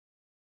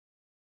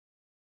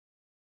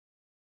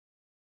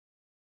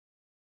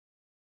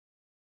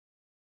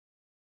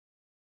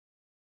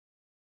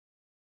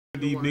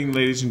Good evening,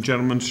 ladies and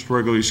gentlemen. It's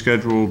regularly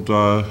scheduled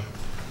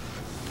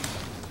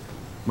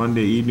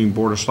Monday evening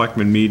Board of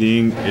Selectmen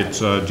meeting.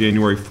 It's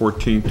January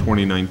 14th,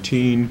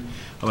 2019.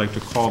 I'd like to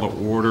call to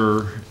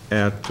order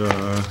at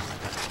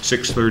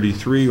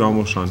 6:33,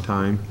 almost on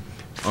time.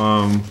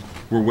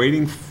 We're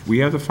waiting. We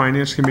have the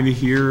Finance Committee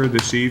here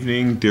this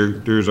evening.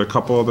 There's a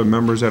couple other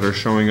members that are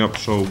showing up,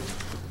 so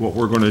what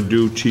we're going to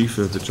do, Chief,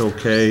 if it's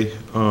okay,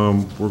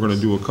 we're going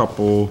to do a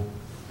couple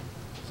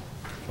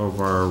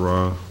of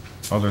our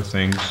other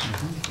things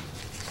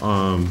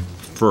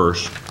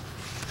first.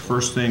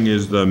 First thing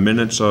is the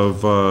minutes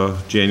of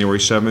January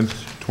 7th,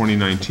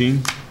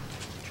 2019.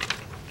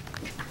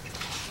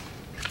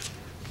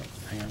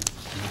 Hang on.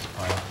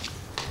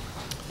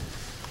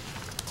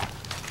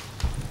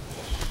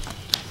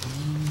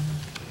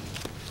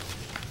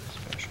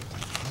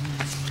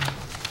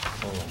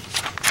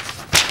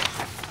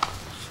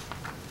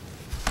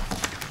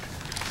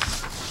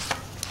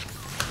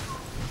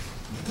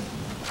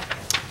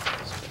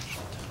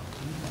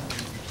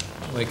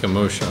 Make a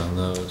motion on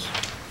those.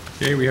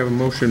 Okay, we have a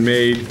motion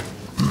made.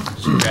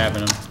 Just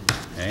grabbing them.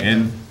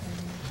 And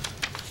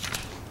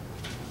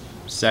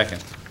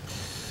second.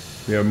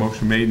 we have a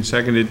motion made and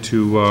seconded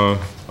to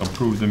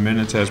approve the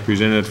minutes as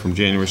presented from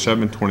January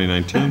 7th,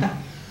 2019.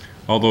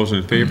 All those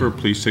in favor,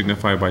 please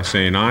signify by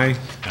saying aye.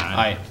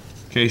 Aye.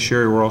 Okay,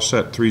 Sherry, we're all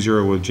set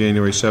 3-0 with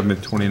January 7th,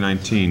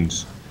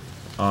 2019's.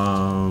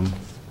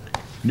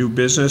 New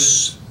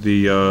business,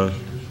 the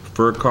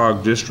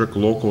FERCog District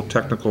Local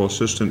Technical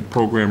Assistant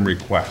Program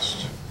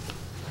request.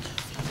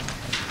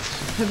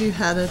 Have you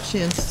had a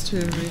chance to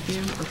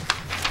review?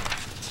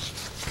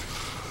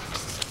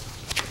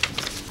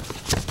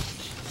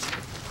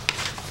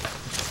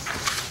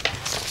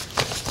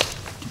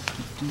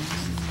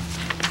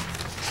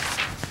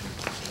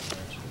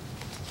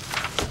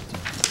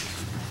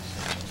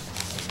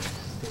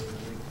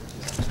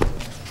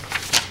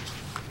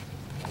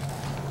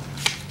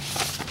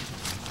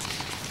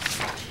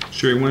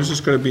 Sherry, when is this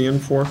going to be in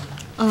for?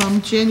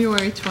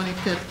 January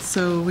 25th,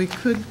 so we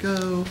could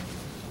go,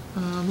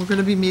 we're going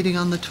to be meeting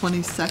on the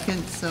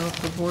 22nd, so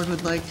if the board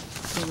would like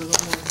a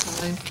little more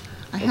time.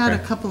 I had a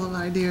Okay. couple of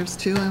ideas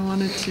too I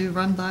wanted to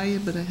run by you,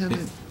 but I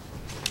haven't.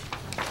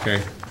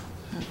 Okay.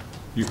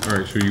 All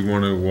right, so you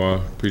want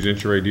to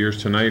present your ideas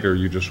tonight, or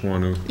you just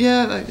want to?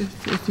 Yeah,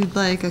 if you'd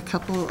like, a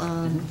couple.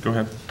 Go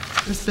ahead.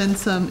 There's been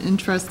some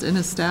interest in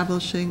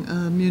establishing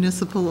a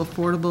municipal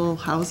affordable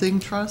housing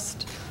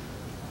trust.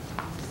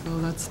 So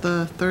that's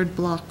the third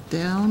block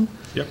down.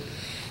 Yep.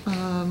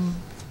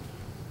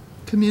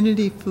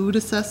 Community food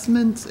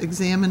assessments,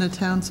 examine a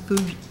town's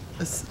food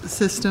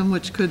system,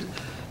 which could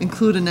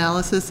include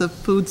analysis of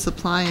food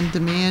supply and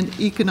demand,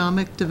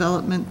 economic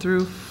development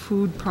through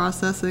food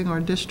processing or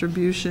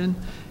distribution,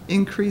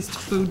 increased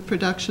food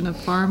production of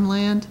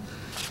farmland,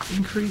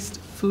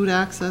 increased food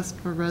access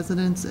for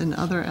residents and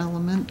other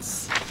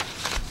elements.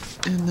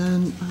 And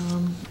then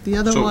the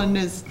other one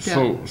is...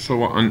 So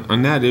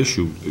on that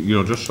issue, you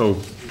know, just so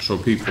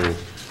people,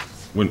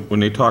 when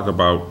they talk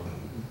about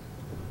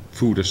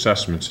food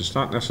assessments, it's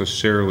not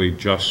necessarily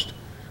just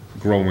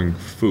growing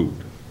food.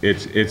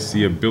 It's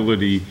the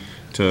ability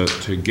to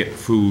get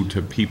food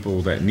to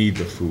people that need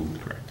the food.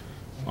 Correct.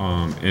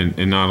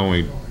 And not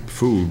only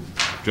food,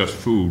 just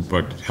food,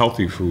 but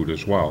healthy food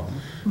as well.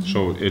 Mm-hmm.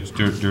 So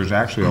there's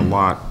actually a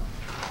lot.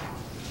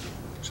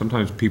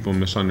 Sometimes people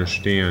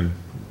misunderstand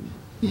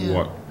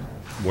what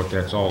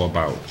that's all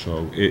about. So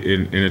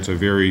and it's a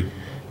very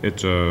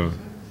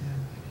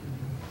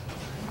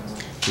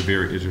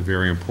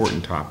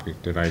important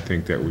topic that I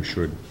think that we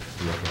should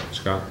look at.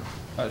 Scott?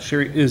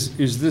 Sherry,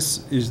 is this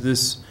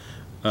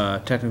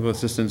technical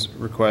assistance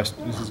request,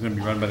 this is going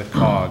to be run by the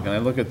COG, and I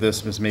look at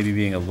this as maybe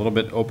being a little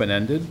bit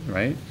open-ended,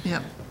 right?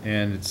 Yep.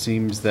 And it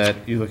seems that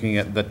you're looking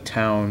at the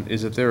town.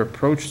 Is it their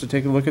approach to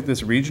take a look at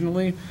this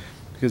regionally?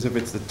 Because if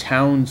it's the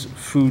town's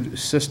food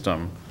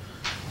system,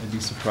 I'd be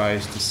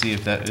surprised to see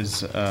if that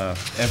is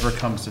ever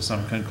comes to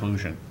some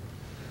conclusion.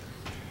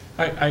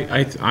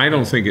 I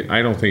don't think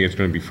it's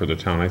going to be for the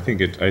town. I think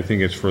it's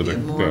for the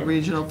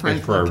regional.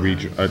 It's for our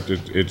region.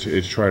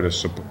 It's try to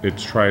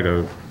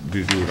do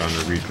it on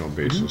a regional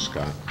basis,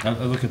 Scott.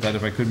 I look at that,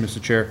 if I could,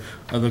 Mr. Chair.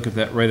 I look at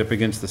that right up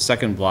against the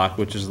second block,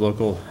 which is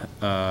local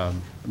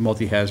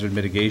multi-hazard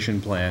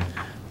mitigation plan.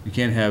 You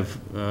can't have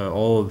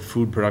all of the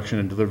food production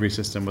and delivery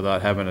system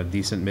without having a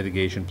decent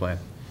mitigation plan.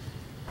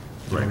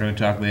 Right. We're going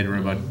to talk later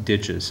about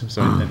ditches,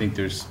 so I think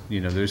there's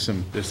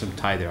some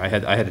tie there. I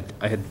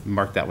had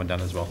marked that one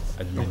down as well.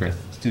 I didn't mean to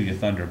steal your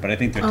thunder, but I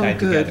think they're tied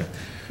together.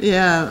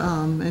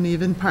 Yeah, and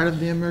even part of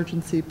the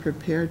emergency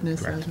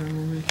preparedness as we're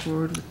moving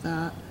forward with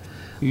that.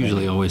 We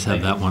usually always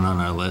have that one on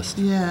our list.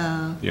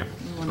 Yeah. Yeah.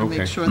 We want to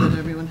make sure that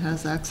everyone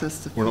has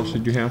access to food. What else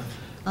did you have?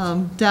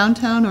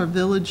 Downtown or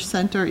village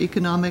center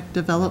economic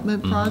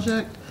development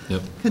project.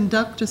 Yep.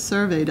 Conduct a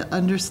survey to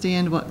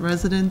understand what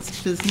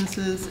residents,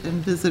 businesses, and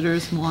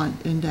visitors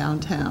want in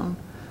downtown.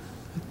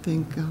 I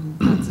think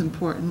that's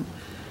important.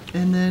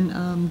 And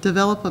then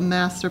develop a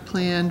master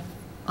plan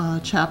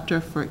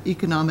chapter for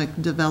economic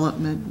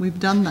development. We've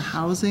done the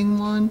housing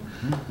one.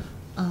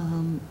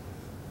 And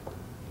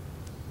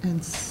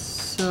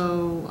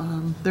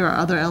so there are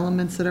other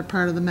elements that are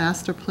part of the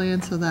master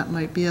plan, so that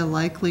might be a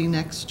likely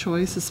next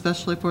choice,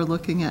 especially if we're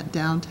looking at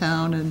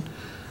downtown and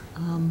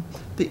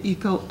the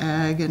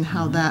eco-ag and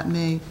how that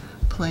may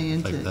play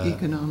into Like that.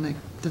 economic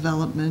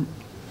development.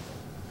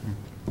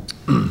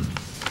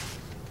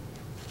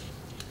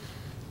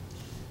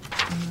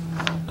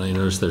 I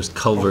noticed there's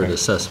culvert Okay.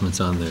 assessments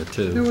on there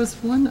There too. was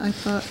one, I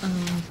thought,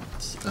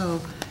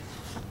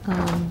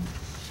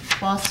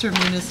 foster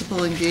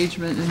municipal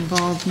engagement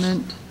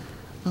involvement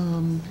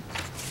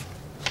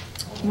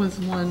was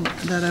one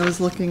that I was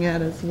looking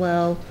at as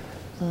well,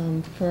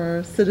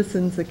 for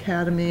Citizens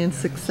Academy and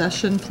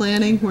succession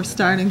planning. We're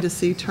starting to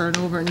see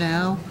turnover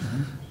now,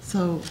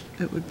 so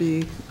it would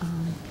be,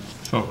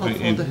 So, Helpful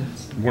and to-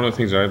 one of the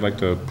things I'd like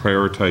to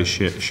prioritize,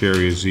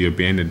 Sherry, is the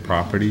abandoned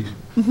properties.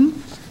 We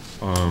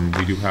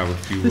do have a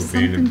few there's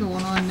something abandoned.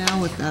 going on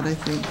now with that, I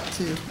think,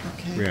 too.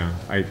 Okay. Yeah,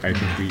 I think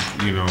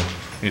we, you know,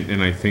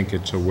 and I think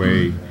it's a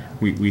way,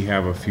 we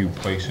have a few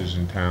places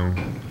in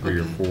town, 3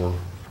 or 4,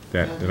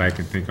 that I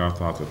can think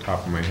of off the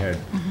top of my head.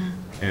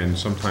 And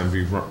sometimes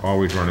we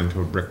always run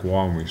into a brick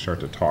wall when we start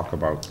to talk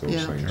about those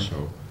Yeah. things,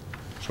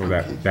 so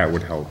Okay. that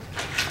would help.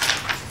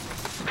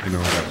 I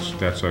know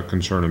that's a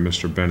concern of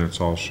Mr. Bennett's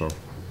also.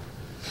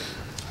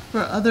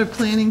 For other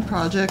planning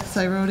projects,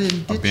 I wrote in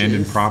ditches.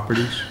 Abandoned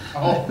properties,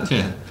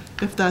 Yeah.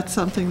 If that's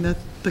something that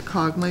the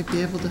COG might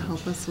be able to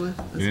help us with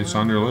as and it's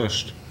well. on their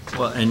list.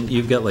 Well, and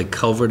you've got like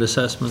culvert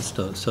assessments,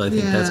 though, so I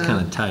think that's Yeah.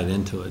 kind of tied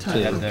into it Tied too.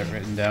 Have that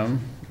written down.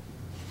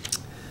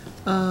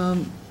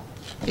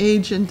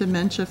 Age and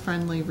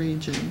dementia-friendly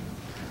region.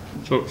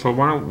 So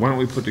why don't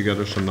we put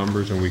together some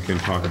numbers and we can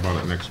talk about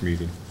it next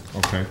meeting,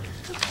 okay?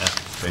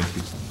 Thank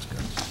you.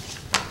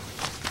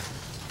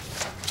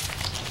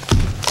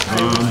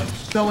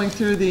 Going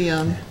through the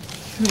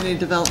community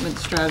development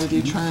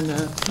strategy, trying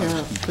to pair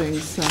up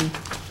things.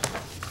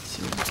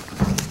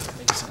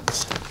 Makes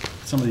sense.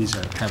 Some of these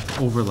have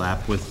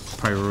overlap with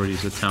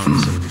priorities the town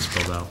has already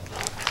spelled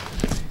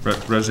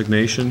out.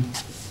 Resignation,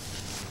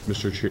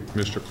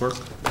 Mr. Clerk?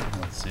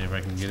 Let's see if I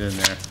can get in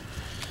there.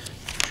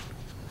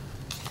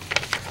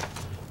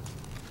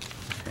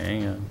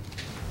 Hang on.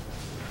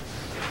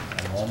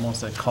 I'm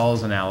almost at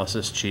calls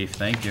analysis, chief,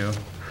 thank you.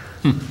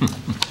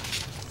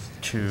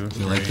 2,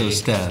 We like 3,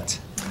 those stats.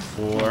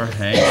 4,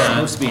 hang on,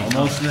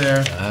 almost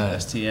there.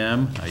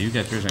 STM, you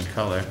got yours in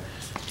color.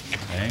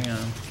 Hang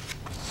on.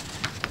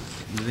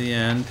 To the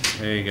end,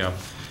 there you go.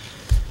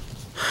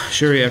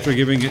 Sherry, after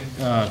giving it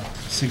a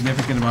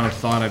significant amount of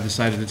thought, I've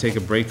decided to take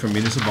a break from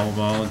municipal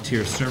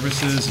volunteer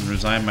services and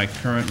resign my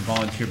current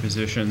volunteer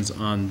positions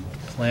on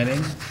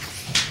planning,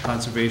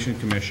 conservation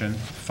commission,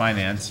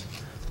 finance,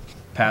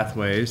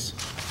 pathways.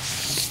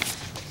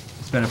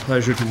 It's been a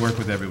pleasure to work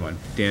with everyone.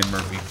 Dan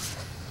Murphy.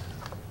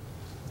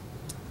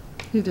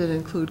 You did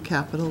include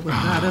capital with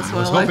that as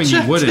well. was hoping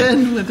you wouldn't. checked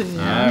in with it,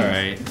 All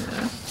yeah. right.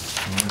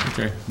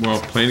 Okay, well,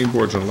 planning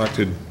board's an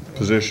elected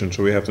position,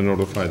 so we have to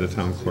notify the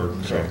town clerk,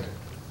 so.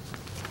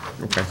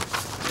 Okay,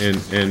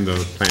 and the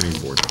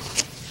planning board.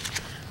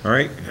 All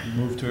right,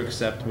 Move to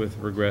accept with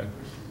regret.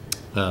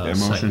 that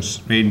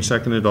motion's made and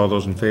seconded. All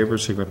those in favor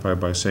signify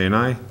by saying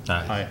aye.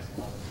 Aye.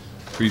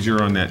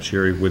 3-0 on that,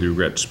 Sherry, with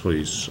regrets,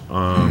 please.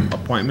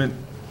 Appointment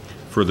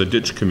for the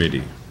ditch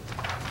committee.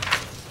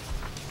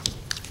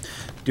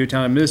 Dear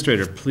Town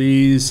Administrator,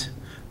 please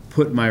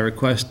put my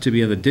request to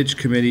be on the ditch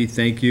committee.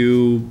 Thank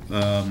you,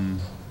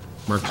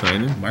 Mark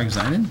Simon. Mark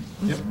Zeinen?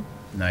 Yep.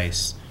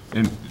 Nice.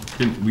 And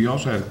we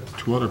also had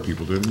 2 other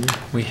people, didn't we?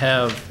 We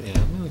have, yeah,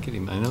 let me look at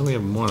him, I know we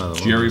have one other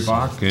one. Jerry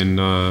Bach and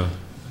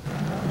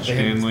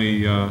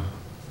Stanley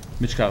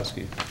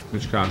Michkowski.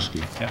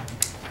 Michkowski. Yeah.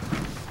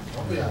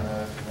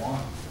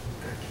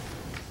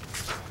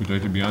 Would you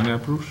like to be on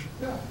that, Bruce?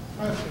 Yeah,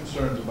 I have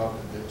concerns about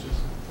the ditches.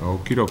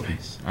 Okey dokey.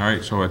 All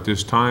right, so at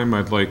this time,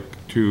 I'd like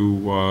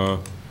to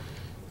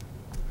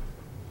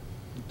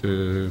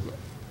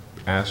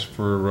ask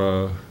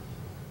for a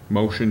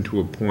motion to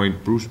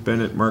appoint Bruce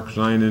Bennett, Mark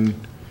Zeinen,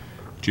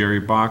 Jerry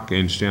Bach,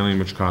 and Stanley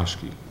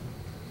Michkowski.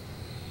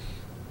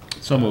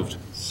 So moved.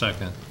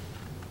 Second.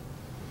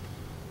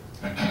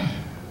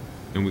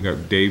 And we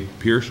got Dave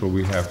Pierce, so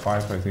we have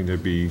 5, I think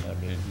that'd be, That'd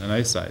be a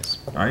nice size.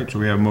 all right, so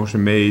we have a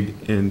motion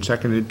made and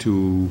seconded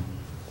to,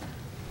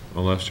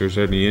 unless there's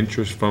any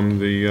interest from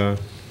the,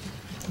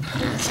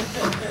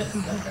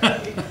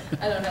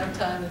 I don't have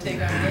time to take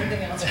on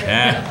anything else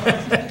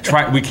right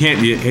now. we can't,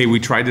 hey, we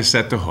tried to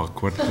set the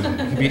hook. What?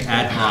 Be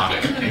ad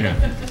hoc.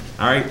 Yeah.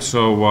 All right,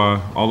 so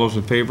all those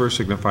in favor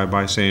signify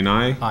by saying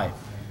aye. Aye.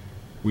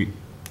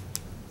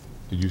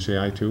 Did you say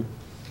aye too?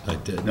 I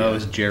did. No, it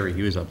was Jerry,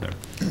 he was up there.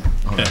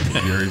 Oh,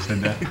 you already said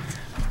that?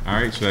 All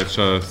right, so that's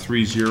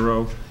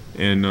 3-0,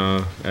 and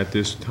at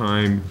this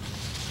time,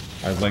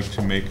 I'd like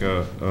to make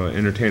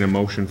entertain a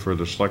motion for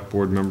the select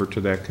board member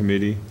to that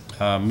committee.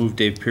 Move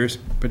Dave Pierce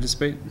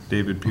participate?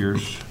 David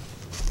Pierce,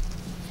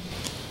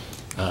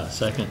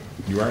 Second.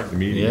 you are at the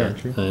meeting, Yeah,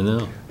 aren't you? I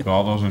know.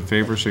 All those in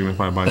favor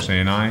signify by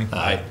saying aye.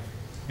 Aye.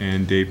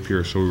 and Dave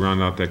Pierce, so we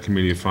round out that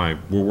committee of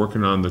 5. We're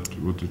working on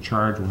with the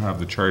charge, we'll have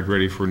the charge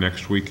ready for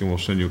next week, and we'll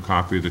send you a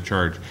copy of the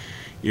charge.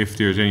 If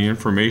there's any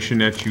information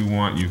that you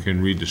want, you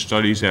can read the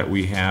studies that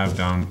we have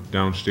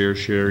downstairs,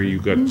 Sherry.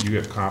 You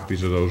got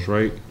copies of those,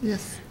 right?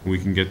 Yes. We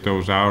can get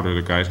those out, or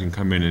the guys can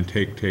come in and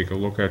take a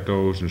look at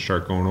those and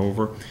start going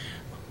over.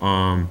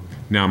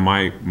 Now,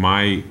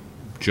 my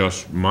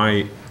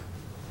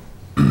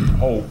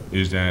hope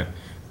is that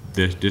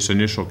this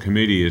initial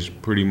committee is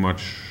pretty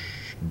much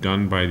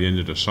done by the end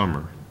of the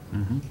summer.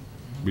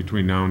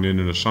 Between now and the end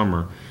of the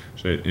summer,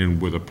 so,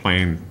 and with a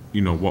plan,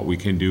 you know, what we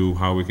can do,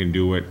 how we can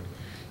do it,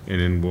 and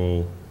then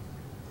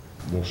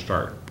we'll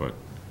start. But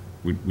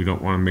we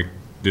don't want to make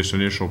this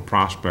initial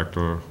prospect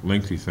a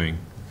lengthy thing.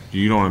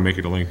 You don't want to make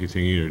it a lengthy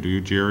thing either, do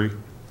you, Jerry?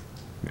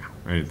 No,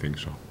 I didn't think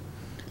so.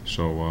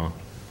 So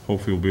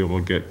hopefully we'll be able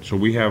to get. So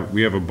we have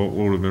a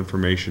boatload of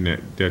information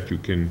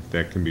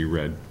that can be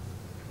read.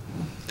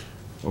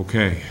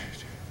 Okay,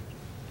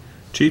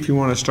 Chief, you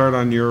want to start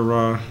on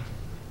your?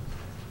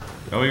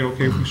 Elliot,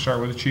 okay if we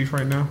start with the chief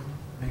right now?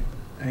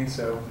 I think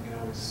so. We can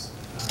always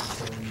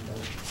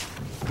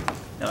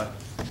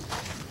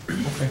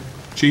Okay,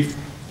 Chief.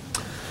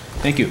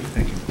 Thank you.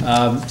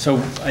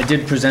 So I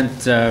did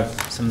present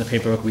some of the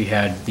paperwork we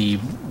had. The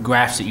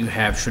graphs that you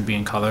have should be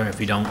in color. If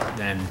you don't,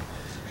 then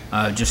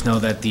just know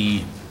that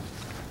the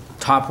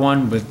top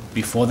one with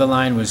before the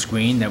line was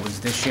green, that was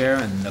this year,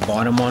 and the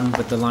bottom one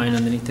with the line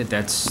underneath it,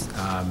 that's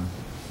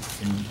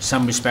in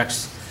some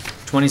respects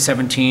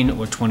 2017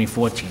 or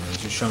 2014.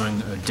 It's just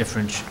showing a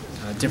difference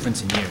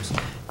in years.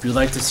 If you'd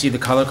like to see the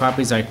color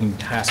copies, I can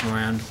pass them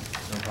around,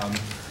 no problem.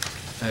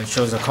 It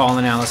shows a call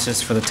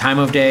analysis for the time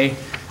of day,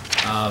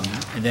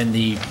 and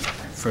then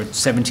for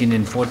 17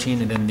 and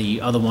 14, and then the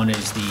other one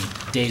is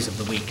the days of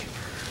the week.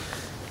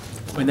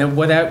 And then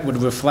what that would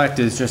reflect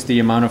is just the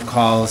amount of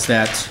calls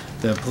that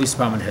the police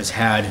department has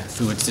had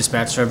through its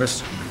dispatch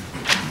service.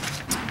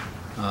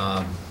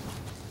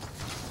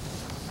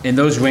 And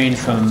those range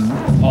from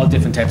all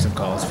different types of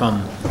calls,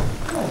 from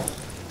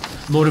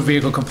motor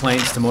vehicle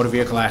complaints to motor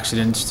vehicle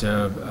accidents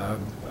to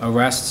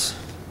arrests,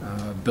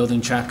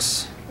 building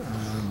checks,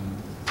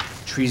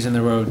 trees in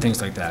the road, things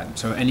like that.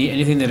 So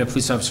anything that a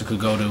police officer could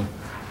go to,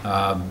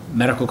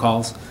 medical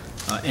calls,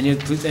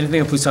 anything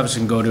a police officer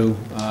can go to,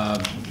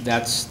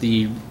 that's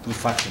the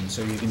reflection.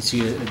 So you can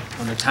see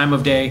on the time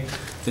of day,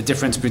 the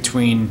difference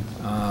between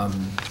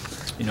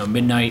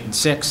midnight and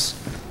 6,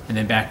 and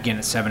then back again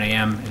at 7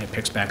 a.m., and it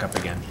picks back up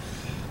again.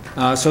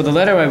 So the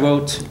letter I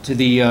wrote to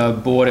the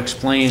board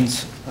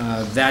explains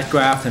that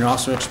graph, and it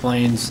also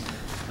explains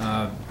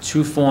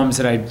 2 forms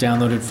that I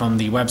downloaded from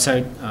the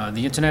website,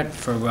 the internet,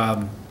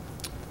 for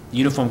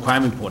uniform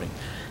crime reporting.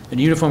 And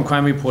uniform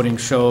crime reporting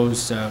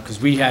shows, because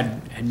we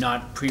had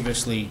not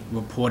previously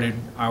reported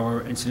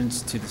our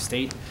incidents to the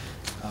state,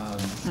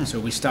 so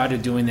we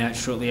started doing that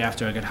shortly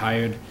after I got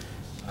hired,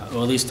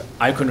 or at least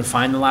I couldn't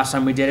find the last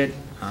time we did it.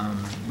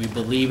 We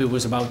believe it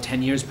was about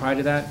 10 years prior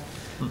to that.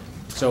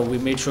 So we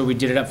made sure we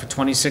did it up for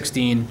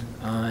 2016,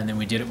 and then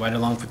we did it right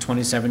along for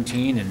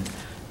 2017, and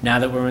now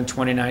that we're in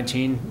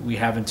 2019, we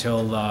have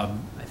until, I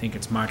think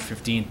it's March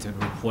 15th to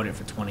report it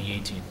for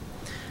 2018.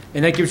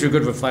 And that gives you a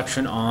good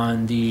reflection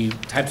on the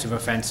types of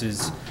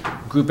offenses,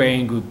 Group A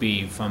and Group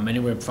B, from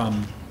anywhere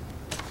from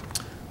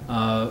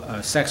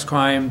a sex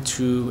crime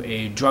to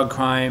a drug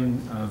crime,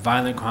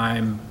 violent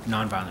crime,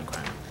 nonviolent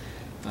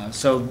crime.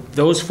 So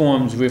those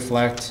forms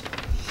reflect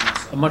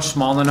a much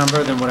smaller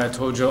number than what I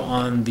told you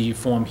on the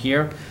form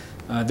here.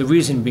 The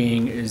reason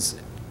being is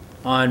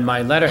on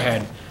my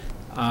letterhead,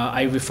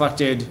 I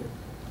reflected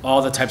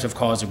all the types of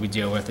calls that we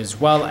deal with, as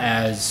well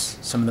as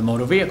some of the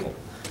motor vehicle.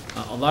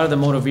 A lot of the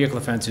motor vehicle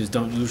offenses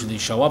don't usually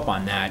show up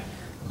on that.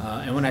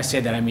 And when I say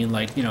that, I mean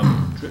like,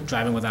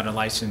 driving without a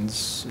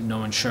license,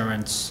 no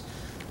insurance,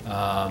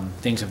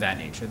 things of that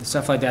nature. The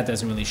stuff like that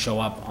doesn't really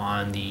show up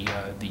on the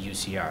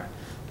UCR.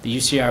 The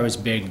UCR is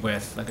big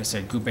with, like I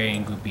said, Group A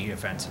and Group B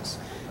offenses.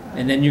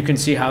 And then you can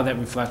see how that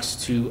reflects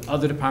to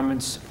other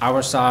departments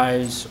our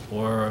size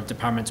or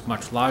departments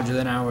much larger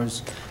than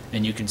ours.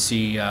 And you can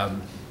see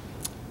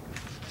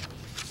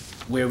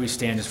where we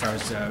stand as far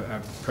as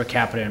per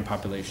capita and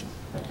population.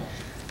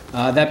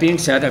 That being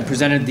said, I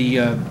presented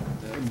the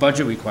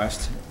budget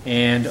request,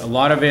 and a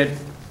lot of it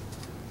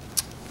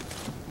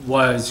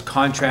was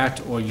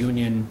contract or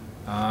union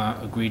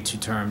agreed to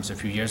terms a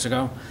few years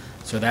ago.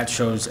 So that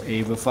shows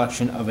a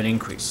reflection of an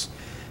increase.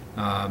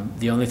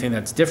 The only thing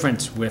that's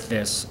different with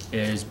this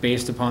is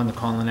based upon the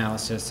call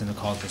analysis and the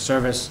call for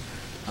service,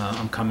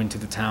 I'm coming to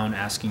the town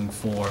asking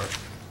for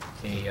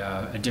a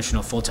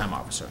additional full-time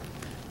officer.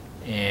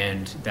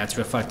 And that's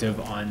reflective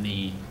on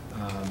the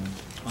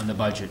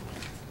budget.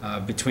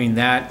 Between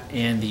that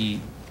and the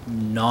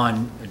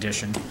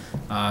non-addition,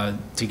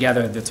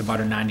 together that's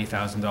about a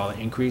 $90,000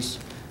 increase.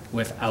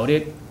 Without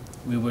it,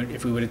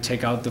 if we were to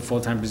take out the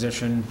full-time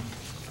position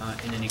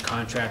in any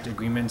contract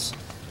agreements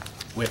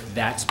with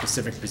that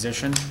specific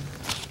position,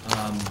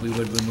 we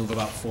would remove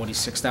about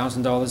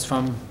 $46,000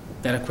 from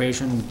that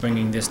equation,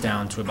 bringing this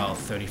down to about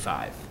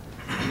 35.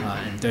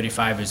 And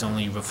 35 is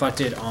only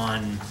reflected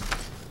on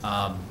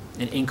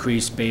an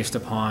increase based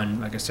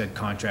upon, like I said,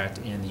 contract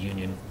and the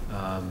union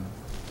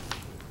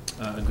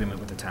agreement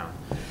with the town.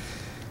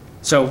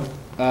 So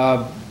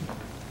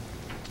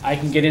I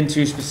can get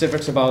into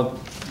specifics about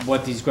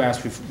what these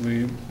graphs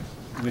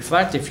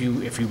reflect if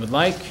you would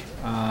like,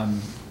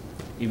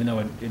 even though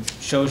it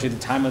shows you the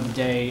time of the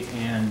day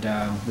and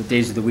the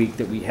days of the week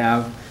that we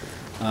have.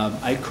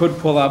 I could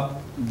pull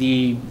up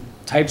the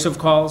types of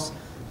calls,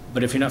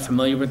 but if you're not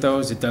familiar with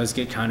those, it does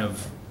get kind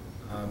of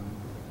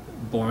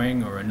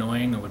boring or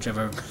annoying, or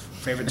whichever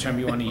favorite term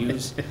you want to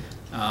use.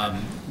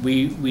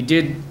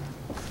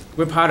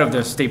 We're part of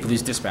the State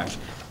Police Dispatch,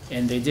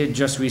 and they did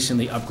just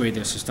recently upgrade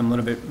their system a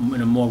little bit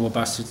in a more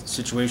robust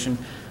situation,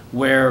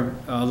 where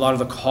a lot of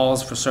the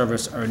calls for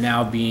service are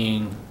now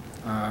being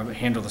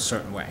handled a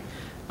certain way.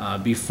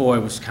 Before,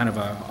 it was kind of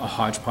a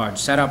hodgepodge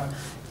setup,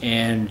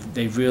 and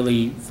they've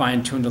really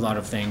fine-tuned a lot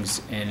of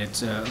things, and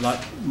it's a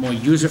lot more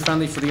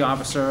user-friendly for the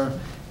officer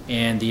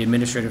and the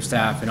administrative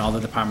staff and all the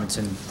departments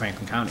in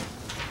Franklin County.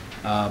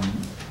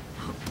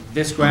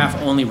 This graph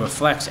only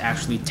reflects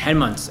actually 10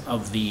 months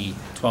of the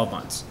 12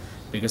 months,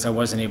 because I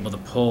wasn't able to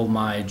pull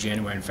my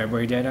January and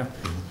February data.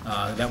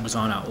 That was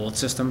on our old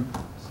system.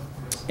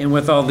 And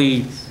with all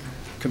the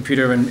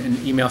computer and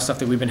email stuff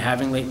that we've been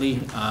having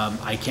lately,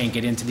 I can't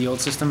get into the old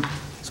system,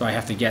 so I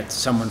have to get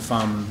someone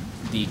from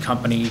the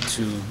company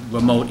to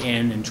remote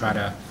in and try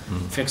to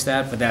fix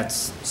that, but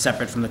that's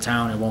separate from the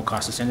town. It won't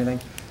cost us anything.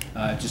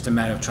 Just a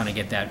matter of trying to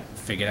get that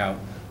figured out.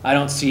 I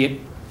don't see it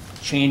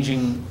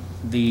changing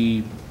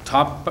the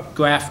top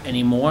graph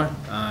anymore,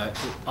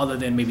 other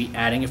than maybe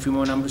adding a few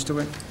more numbers to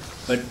it.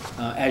 But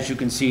as you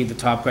can see, the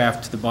top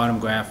graph to the bottom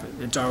graph,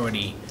 it's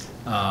already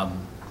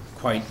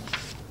quite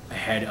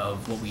ahead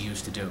of what we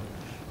used to do.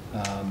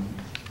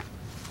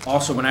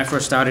 Also, when I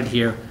first started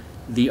here,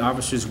 the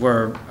officers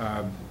were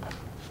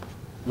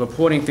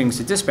reporting things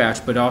to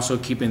dispatch, but also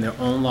keeping their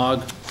own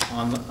log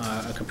on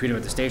a computer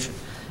at the station.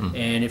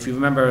 And if you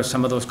remember,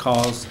 some of those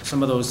calls,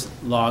 some of those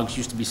logs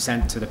used to be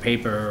sent to the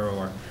paper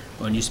or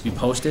used to be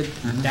posted.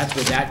 That's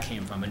where that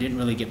came from. It didn't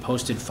really get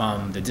posted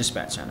from the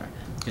dispatch center,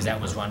 because that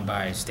was run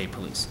by state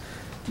police.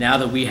 Now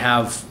that we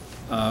have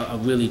a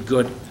really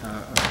good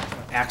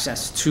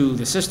access to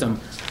the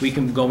system, we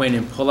can go in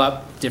and pull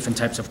up different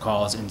types of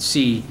calls and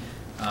see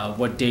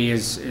what day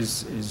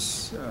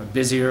is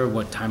busier,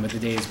 what time of the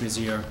day is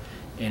busier,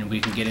 and we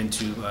can get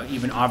into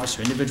even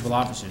individual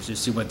officers, to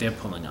see what they're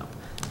pulling up.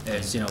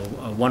 As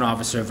one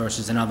officer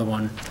versus another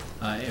one.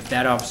 If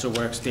that officer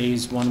works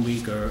days one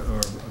week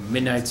or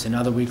midnights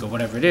another week or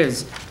whatever it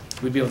is,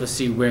 we'd be able to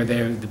see where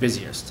they're the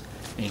busiest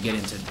and get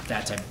into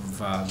that type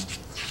of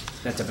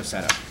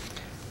setup.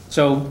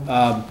 So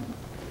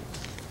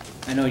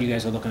I know you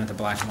guys are looking at the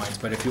black and whites,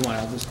 but if you want,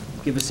 I'll just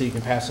give it so you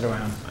can pass it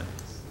around.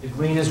 The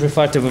green is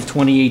reflective of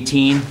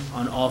 2018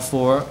 on all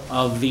four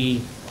of the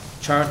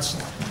charts.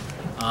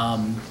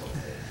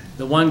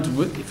 The one,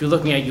 if you're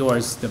looking at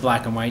yours, the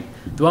black and white,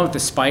 the one with the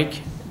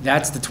spike,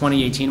 that's the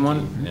 2018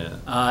 one. Yeah.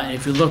 And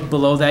if you look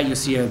below that, you'll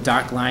see a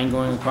dark line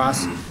going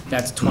across.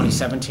 That's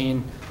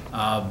 2017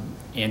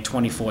 and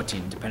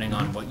 2014, depending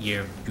on what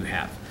year you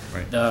have.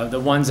 Right. The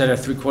ones that are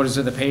 3/4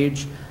 of the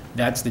page,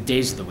 that's the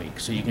days of the week.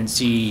 So you can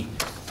see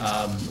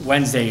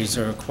Wednesdays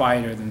are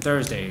quieter than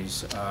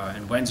Thursdays,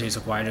 and Wednesdays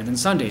are quieter than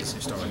Sundays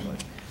historically.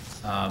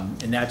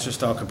 And that's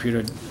just all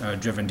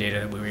computer-driven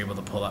data that we were able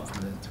to pull up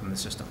from the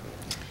system.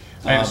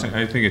 I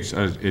think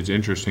it's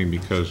interesting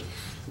because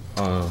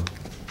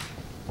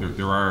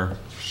there are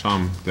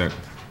some that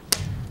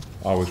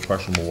always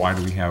question, well, why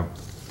do we have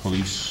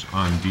police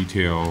on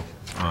detail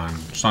on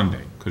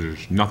Sunday? Because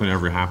there's nothing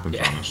ever happens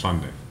on a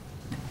Sunday.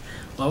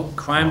 Well,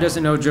 crime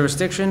doesn't know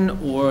jurisdiction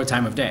or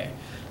time of day.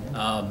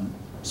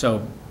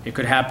 So it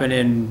could happen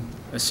in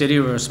a city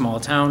or a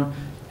small town,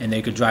 and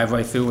they could drive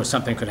right through, or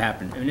something could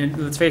happen. And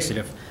let's face it,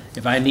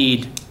 if I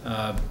need,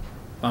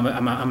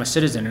 I'm a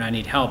citizen and I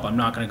need help, I'm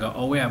not going to go,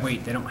 oh yeah,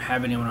 wait, they don't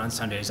have anyone on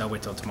Sundays, I'll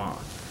wait till tomorrow.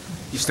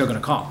 You're still going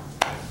to call.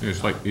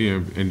 It's like,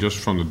 and just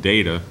from the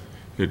data,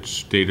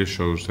 data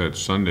shows that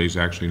Sunday's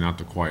actually not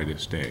the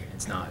quietest day.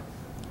 It's not.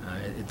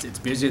 It's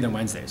busier than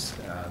Wednesdays.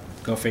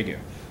 Go figure.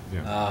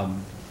 Yeah.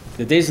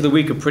 The days of the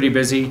week are pretty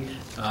busy.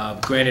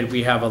 Granted,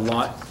 we have a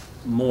lot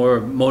more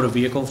motor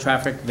vehicle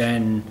traffic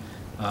than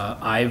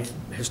I've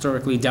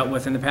historically dealt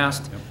with in the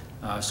past.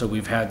 Yep. So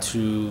we've had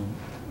to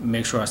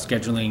make sure our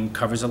scheduling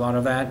covers a lot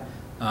of that.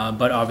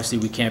 But obviously,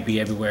 we can't be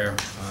everywhere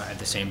at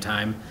the same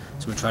time.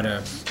 So we try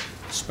to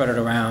spread it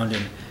around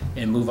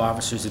and move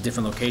officers to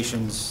different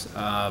locations,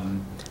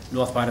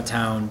 north part of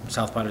town,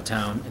 south part of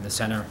town, in the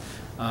center,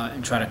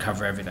 and try to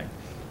cover everything.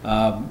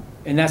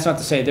 And that's not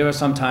to say there are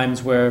some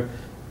times where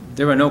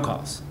there are no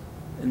calls,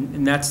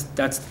 and that's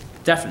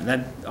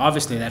definite.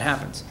 Obviously that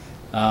happens.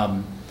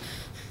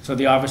 So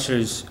the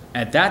officers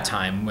at that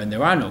time, when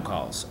there are no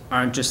calls,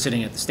 aren't just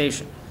sitting at the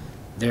station.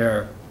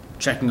 They're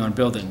checking on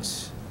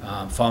buildings,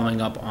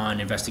 following up on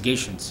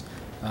investigations,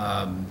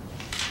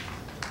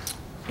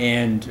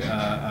 and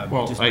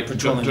Well, just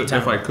patrolling the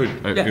town.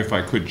 if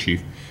I could,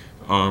 Chief,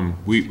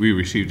 we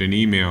received an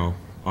email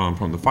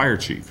from the fire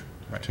chief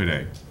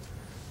today,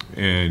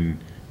 And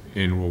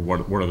well,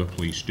 what do the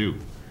police do?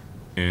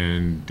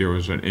 And there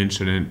was an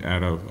incident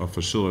at a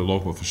facility,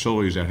 local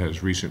facilities that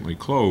has recently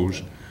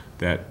closed,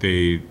 that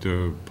the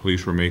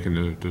police were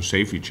making the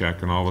safety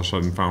check and all of a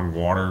sudden found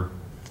water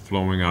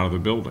flowing out of the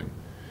building.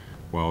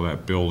 Well,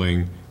 that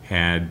building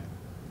had,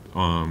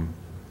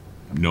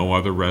 no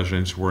other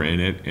residents were in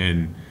it,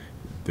 and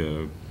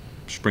the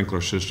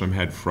sprinkler system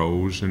had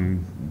froze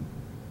and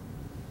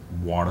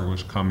water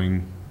was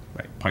coming,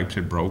 pipes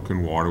had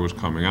broken, water was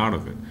coming out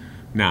of it.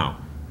 Now,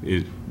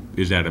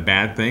 is that a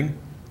bad thing?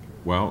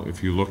 Well,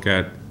 if you look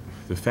at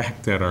the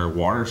fact that our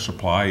water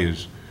supply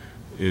is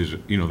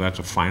that's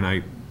a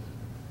finite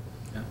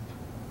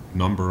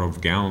number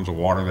of gallons of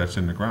water that's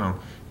in the ground,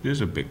 it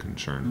is a big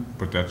concern.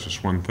 But that's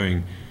just one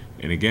thing.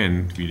 And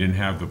again, if you didn't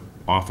have the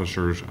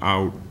officers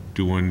out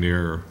doing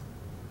their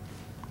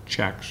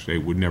checks, they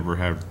would never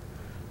had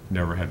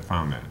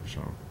found that,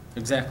 so.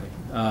 Exactly.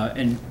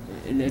 And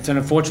it's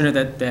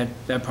unfortunate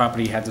that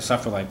property had to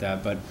suffer like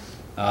that, but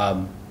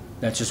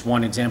that's just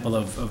one example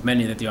of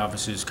many that the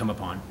officers come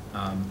upon.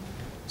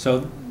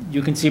 So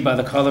you can see by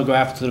the color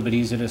graph, it's a little bit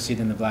easier to see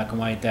than the black and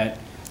white, that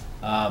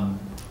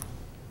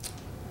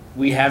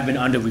we have been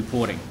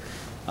under-reporting.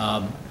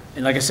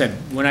 And like I said,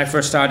 when I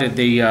first started,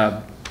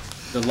 the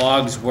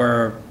logs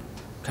were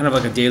kind of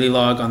like a daily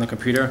log on the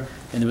computer,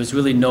 and there was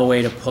really no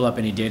way to pull up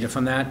any data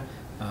from that,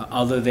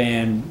 other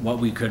than what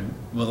we could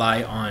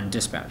rely on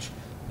dispatch.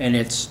 And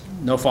it's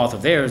no fault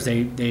of theirs,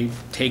 they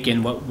take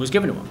in what was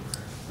given to them.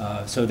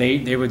 So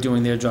they were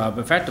doing their job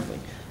effectively.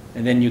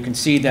 And then you can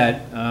see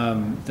that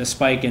the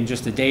spike in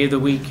just the day of the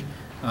week,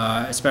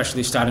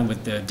 especially starting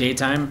with the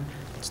daytime,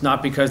 it's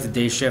not because the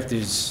day shift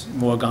is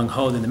more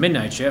gung-ho than the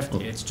midnight shift,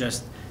 it's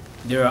just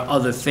there are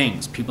other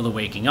things. People are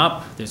waking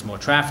up, there's more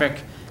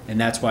traffic, and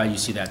that's why you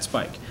see that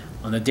spike.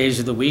 On the days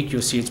of the week,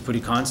 you'll see it's pretty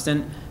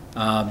constant.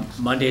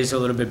 Mondays are a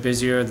little bit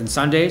busier than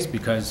Sundays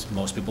because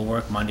most people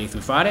work Monday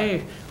through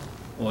Friday,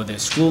 or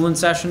there's school in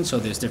session, so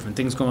there's different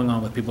things going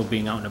on with people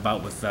being out and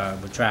about with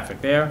traffic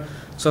there.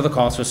 So the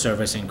calls for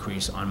service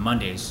increase on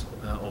Mondays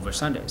over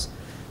Sundays.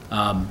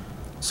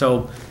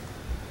 So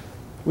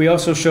we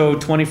also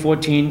showed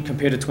 2014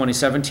 compared to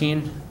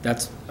 2017.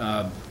 That's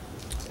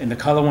in the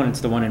color one,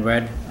 it's the one in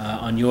red.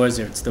 On yours,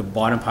 it's the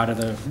bottom part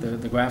of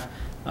the graph.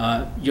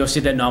 You'll see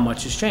that not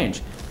much has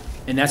changed.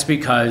 And that's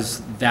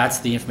because that's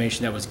the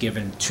information that was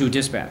given to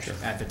dispatch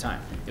at the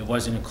time. It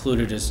wasn't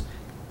included as,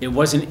 it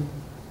wasn't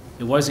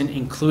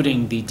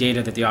including the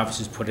data that the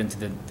officers put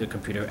into the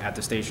computer at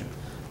the station.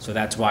 So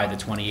that's why the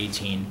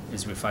 2018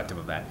 is reflective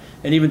of that.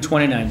 And even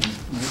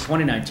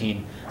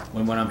 2019,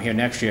 when I'm here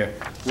next year,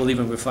 will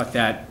even reflect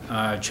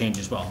that change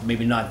as well.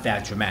 Maybe not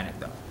that dramatic,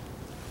 though.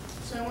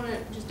 So I want to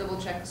just double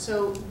check.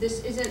 So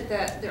this isn't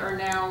that there are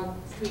now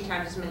 3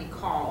 times as many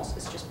calls,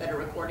 it's just better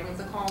recording of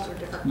the calls or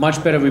different?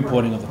 Much better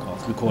reporting of the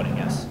calls, recording,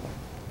 yes.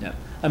 Yeah.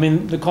 I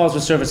mean, the calls for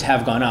service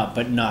have gone up,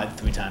 but not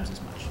 3 times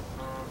as much.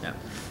 Yeah.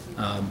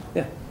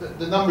 Yeah.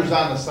 The numbers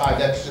on the side,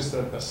 that's just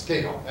a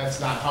scale. That's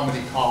not how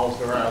many calls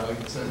there are, like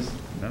it says,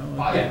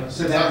 Yeah.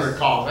 600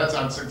 calls, that's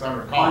on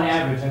 600 calls. On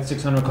average, that's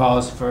 600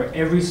 calls for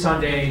every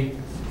Sunday,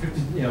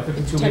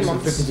 52 weeks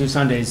and 52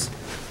 Sundays,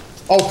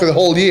 Oh, for the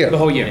whole year? the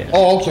whole year.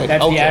 Oh, okay.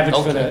 That's the okay, average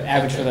for okay, the,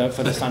 average okay.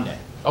 for the Sunday.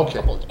 Okay,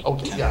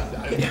 okay, yeah.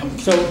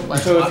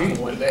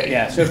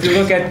 So if you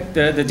look at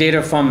the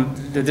data from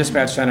the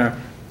dispatch center,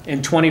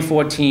 in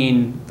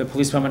 2014, the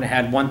police department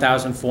had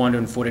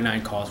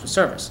 1,449 calls for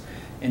service.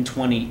 In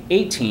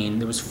 2018,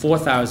 there was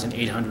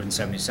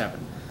 4,877.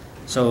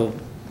 So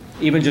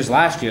even just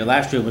last year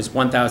was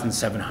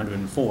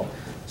 1,704.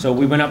 So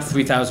we went up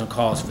 3,000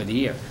 calls for the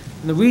year.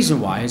 And the reason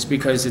why is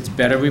because it's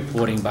better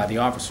reporting by the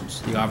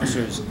officers. The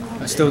officers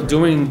are still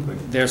doing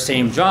their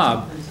same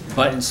job,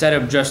 but instead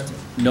of just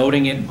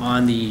noting it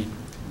on the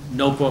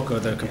notebook or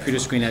the computer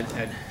screen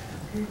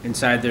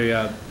inside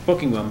their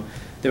booking room,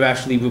 they're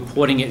actually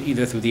reporting it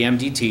either through the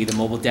MDT, the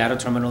mobile data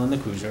terminal in the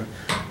cruiser,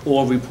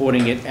 or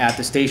reporting it at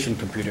the station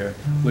computer,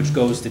 which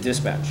goes to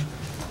dispatch.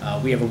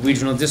 We have a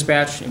regional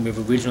dispatch, and we have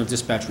a regional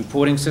dispatch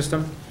reporting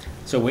system,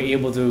 so we're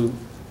able to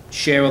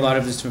share a lot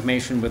of this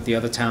information with the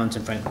other towns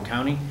in Franklin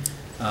County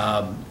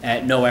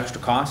at no extra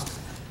cost.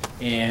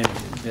 And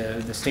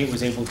the state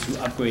was able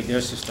to upgrade their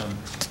system.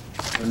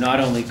 So not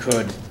only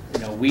could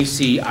we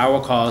see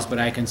our calls, but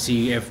I can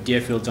see if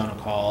Deerfield's on a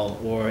call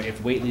or if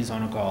Whately's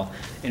on a call,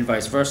 and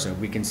vice versa.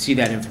 We can see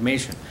that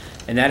information,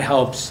 and that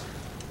helps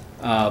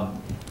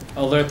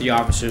alert the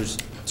officers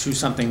to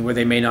something where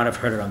they may not have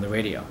heard it on the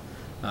radio.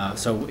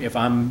 So if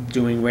I'm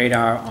doing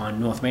radar on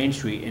North Main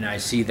Street and I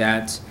see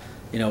that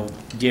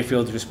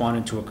Deerfield's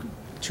responding to a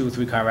 2 or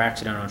 3 car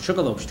accident on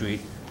Sugarloaf Street,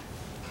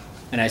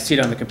 and I see it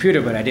on the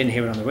computer, but I didn't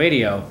hear it on the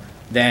radio,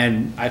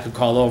 then I could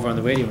call over on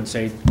the radio and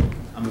say,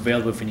 I'm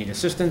available if you need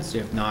assistance.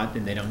 If not,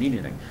 then they don't need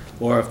anything.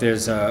 Or if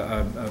there's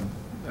a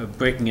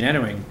breaking and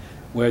entering,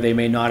 where they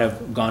may not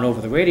have gone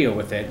over the radio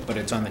with it, but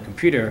it's on the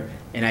computer,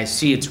 and I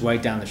see it's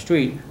right down the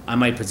street, I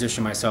might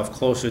position myself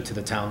closer to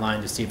the town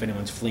line to see if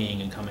anyone's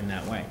fleeing and coming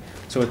that way.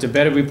 So it's a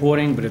better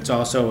reporting, but it's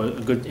also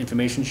a good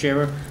information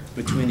sharer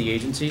between the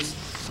agencies.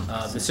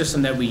 The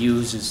system that we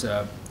use is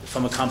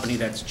from a company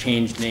that's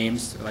changed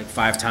names like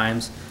 5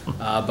 times,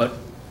 but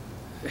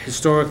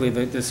historically,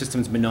 the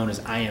system's been known as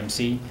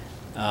IMC,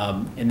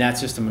 and that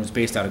system was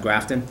based out of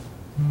Grafton.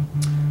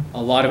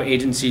 A lot of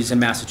agencies in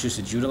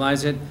Massachusetts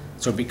utilize it,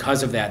 so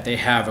because of that, they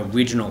have a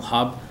regional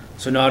hub.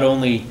 So not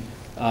only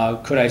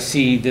could I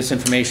see this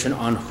information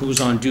on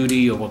who's on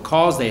duty or what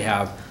calls they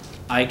have,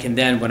 I can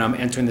then, when I'm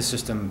entering the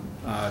system,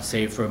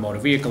 say for a motor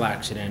vehicle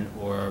accident,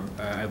 or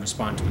I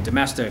respond to a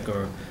domestic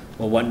or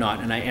whatnot,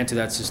 and I enter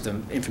that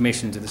system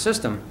information into the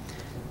system,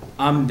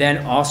 I'm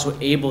then also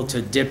able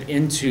to dip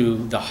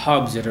into the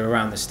hubs that are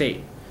around the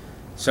state.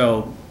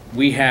 So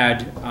we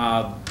had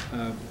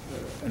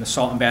an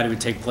assault and battery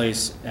take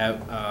place at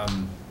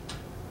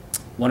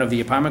one of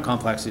the apartment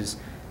complexes,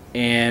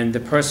 and the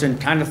person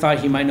kind of thought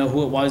he might know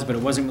who it was, but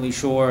it wasn't really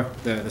sure,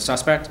 the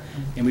suspect,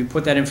 and we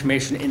put that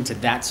information into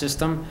that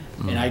system,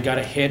 and I got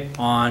a hit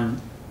on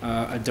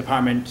a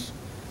department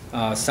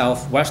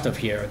southwest of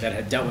here that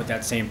had dealt with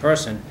that same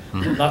person.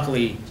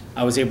 Luckily,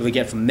 I was able to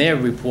get from their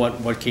report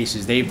what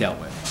cases they've dealt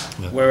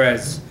with.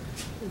 Whereas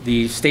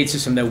the state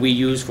system that we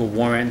use for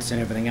warrants and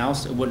everything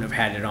else, it wouldn't have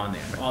had it on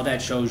there. All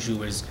that shows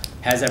you is,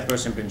 has that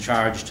person been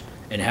charged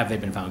and have they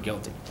been found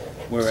guilty?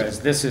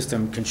 Whereas this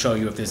system can show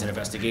you if there's an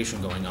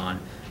investigation going on.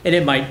 And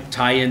it might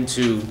tie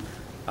into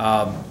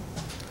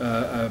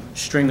a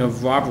string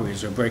of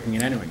robberies or breaking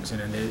and enterings,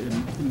 and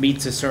it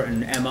meets a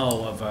certain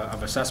MO of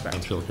a suspect.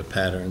 If you look at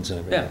patterns and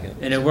everything.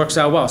 Yeah, and it works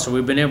out well. So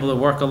we've been able to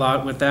work a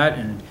lot with that,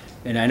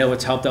 and I know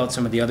it's helped out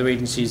some of the other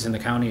agencies in the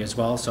county as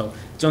well. So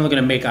it's only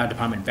going to make our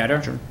department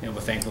better, and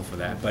we're thankful for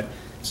that. But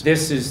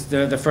this is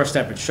the first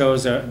step. It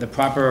shows the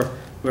proper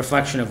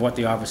reflection of what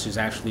the officers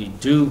actually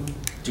do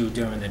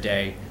during the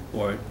day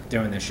or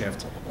during the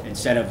shift,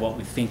 instead of what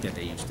we think that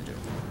they used to do.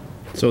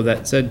 So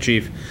that said,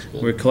 Chief,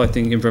 we're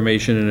collecting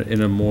information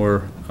in a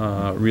more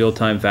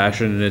real-time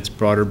fashion, and it's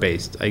broader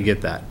based. I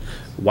get that.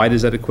 Why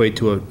does that equate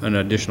to an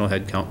additional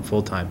head count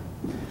full-time?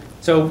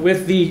 So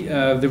with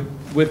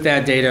with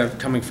that data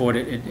coming forward,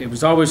 it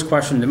was always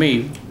questioned to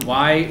me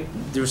why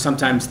there were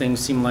sometimes things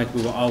seemed like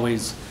we were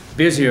always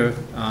busier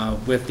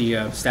with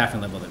the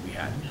staffing level that we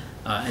had.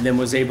 And then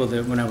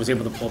when I was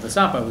able to pull this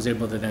up, I was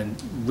able to then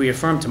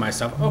reaffirm to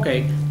myself,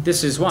 okay,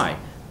 this is why.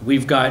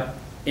 We've got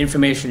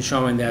information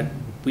showing that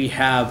we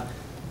have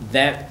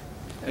that,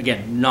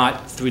 again,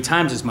 not 3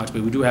 times as much,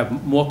 but we do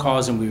have more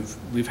calls than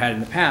we've had in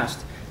the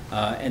past.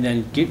 And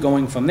then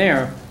going from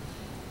there,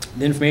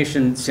 the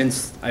information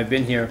since I've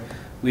been here,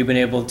 we've been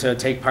able to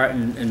take part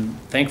in, and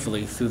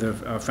thankfully through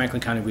the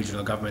Franklin County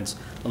Regional Governments,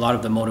 a lot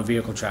of the motor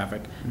vehicle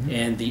traffic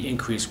and the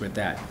increase with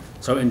that.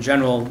 So in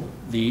general,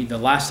 the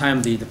last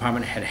time the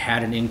department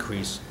had an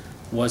increase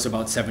was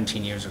about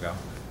 17 years ago.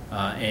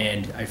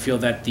 And I feel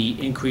that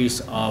the increase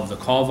of the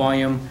call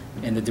volume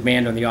and the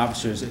demand on the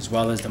officers, as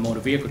well as the motor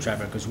vehicle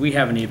traffic, because we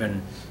haven't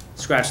even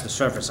scratched the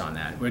surface on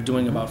that. We're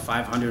doing about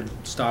 500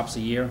 stops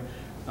a year.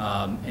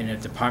 In a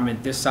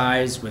department this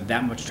size with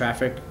that much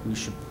traffic, we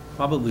should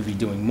probably be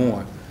doing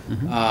more.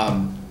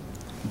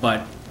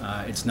 But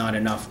it's not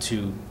enough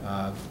to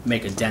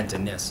make a dent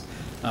in this.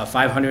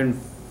 500,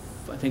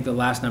 I think the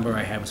last number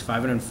I had was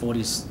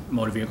 540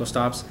 motor vehicle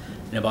stops,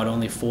 and about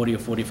only 40 or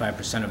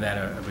 45% of that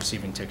are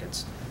receiving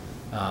tickets.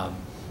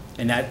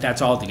 And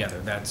that's all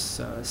together.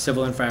 That's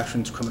civil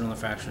infractions, criminal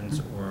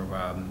infractions,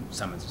 or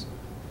summonses.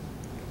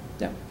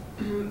 Yeah.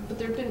 But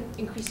there have been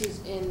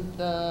increases in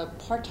the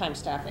part-time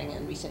staffing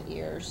in recent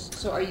years.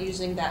 So are you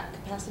using that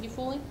capacity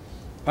fully?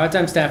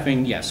 Part-time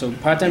staffing, yes. So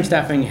part-time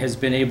staffing has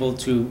been able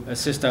to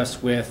assist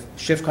us with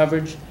shift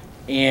coverage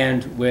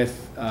and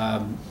with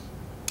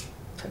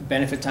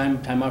benefit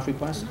time off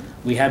requests.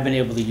 We have been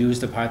able to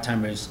use the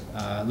part-timers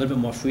a little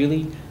bit more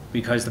freely,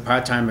 because the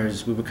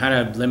part-timers, we were kind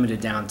of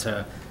limited down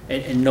to,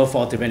 and no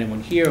fault of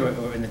anyone here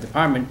or in the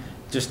department,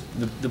 just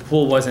the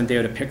pool wasn't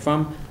there to pick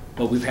from.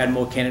 But we've had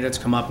more candidates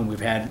come up, and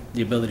we've had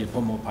the ability to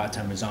put more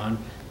part-timers on,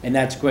 and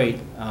that's great.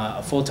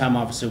 A full-time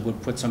officer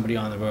would put somebody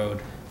on the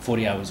road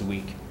 40 hours a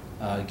week,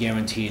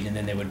 guaranteed, and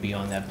then they would be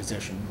on that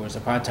position. Whereas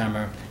a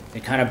part-timer,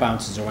 it kind of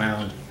bounces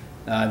around.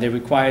 They're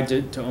required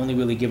to only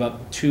really give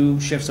up 2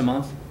 shifts a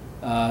month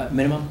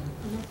minimum,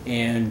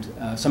 and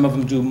some of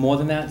them do more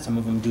than that, some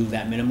of them do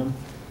that minimum,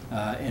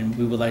 and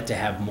we would like to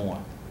have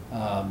more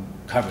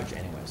coverage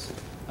anyways.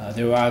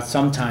 There are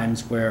some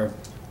times where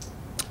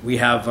we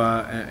have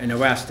an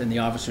arrest and the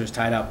officer is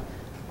tied up.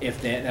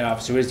 If that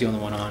officer is the only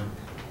one on,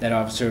 that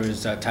officer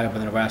is tied up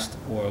with an arrest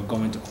or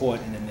going to court,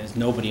 and then there's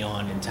nobody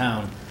on in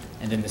town,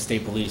 and then the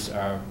state police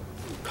are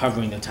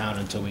covering the town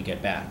until we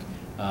get back,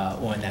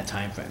 or in that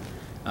time frame.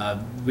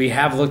 We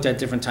have looked at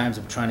different times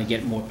of trying to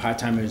get more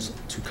part-timers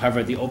to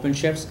cover the open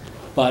shifts,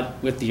 but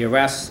with the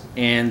arrests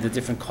and the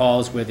different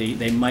calls where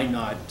they might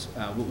not,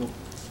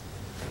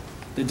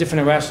 the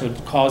different arrests or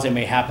calls that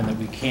may happen that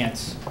we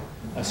can't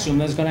assume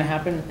that's gonna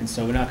happen, and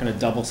so we're not gonna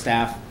double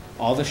staff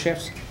all the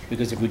shifts,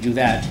 because if we do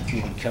that,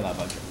 we would kill our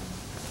budget.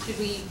 Should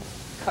we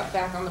cut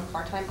back on the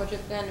part-time budget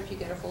then if you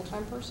get a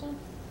full-time person?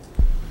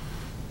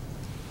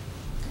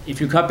 If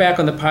you cut back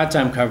on the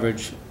part-time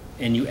coverage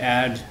and you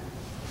add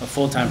a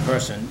full-time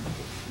person,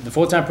 the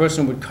full-time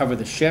person would cover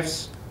the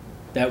shifts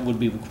that would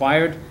be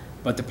required,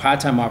 but the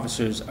part-time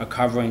officers are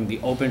covering the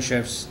open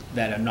shifts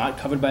that are not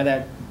covered by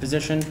that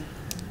position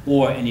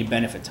or any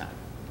benefit time.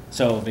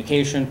 So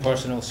vacation,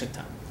 personal, sick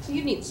time. So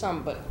you'd need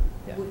some, but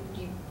Yeah. would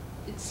you,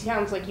 it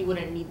sounds like you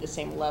wouldn't need the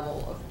same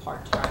level of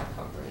part-time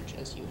coverage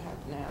as you have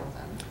now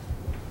then.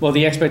 Well,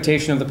 the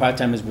expectation of the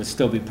part-timers would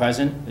still be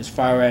present as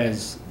far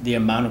as the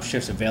amount of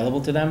shifts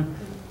available to them.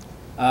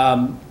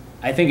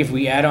 I think if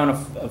we add on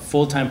a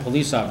full-time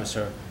police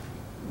officer,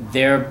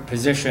 their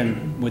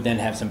position would then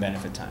have some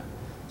benefit time.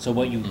 So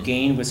what you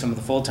gain with some of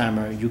the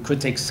full-timer, you could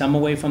take some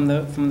away from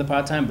the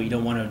part-time, but you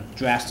don't want to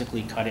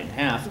drastically cut it in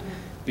half,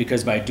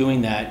 because by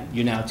doing that,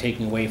 you're now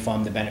taking away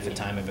from the benefit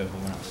time of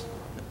everyone else.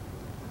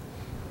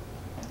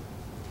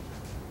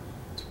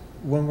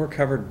 When we're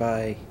covered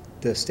by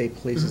the state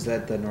police, is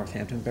that the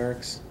Northampton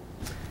barracks?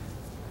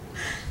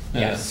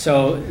 Yeah,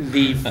 so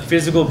the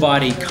physical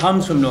body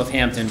comes from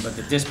Northampton, but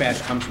the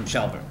dispatch comes from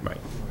Shelburne. Right.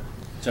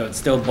 So it's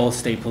still both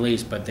state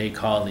police, but they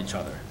call each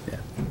other. Yeah.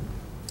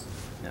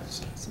 Yeah.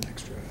 So it's an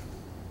extra.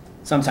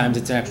 Sometimes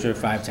it's an extra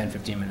 5, 10,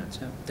 15 minutes,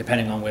 yeah,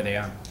 depending on where they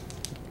are.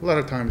 A lot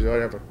of times, I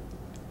have a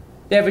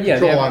Yeah, but yeah,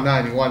 patrol they on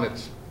 91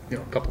 that's, a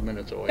couple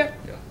minutes away. Yep.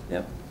 Yeah.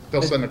 Yep.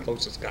 They'll send the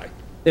closest guy.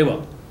 They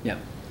will, yeah.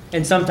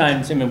 And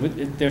sometimes, I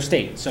mean, they're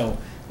state, so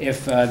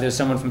if there's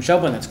someone from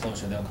Shelburne that's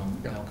closer, they'll come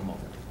over.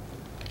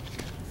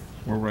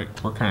 We're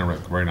kind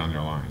of right on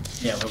your line.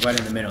 Yeah, we're right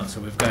in the middle, so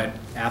we've got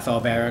Athol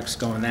Barracks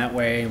going that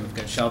way, we've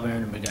got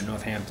Shelburne, and we've got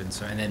Northampton,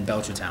 so, and then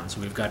Belchertown, so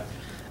we've got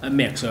a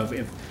mix. So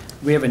if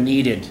we have a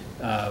needed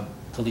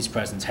police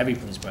presence, heavy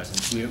police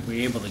presence,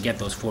 we're able to get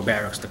those 4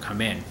 barracks to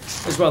come in,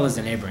 as well as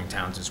the neighboring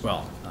towns as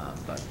well,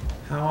 but.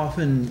 How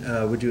often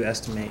would you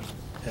estimate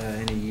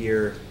in a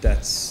year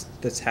that's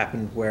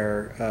happened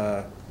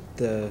where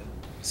the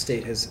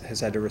state has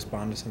had to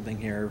respond to something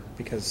here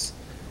because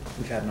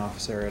we've had an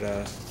officer at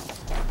a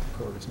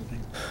court or something?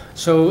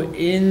 So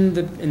in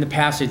the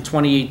past, in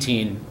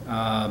 2018,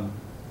 I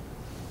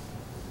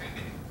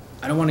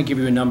don't want to give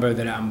you a number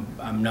that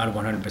I'm not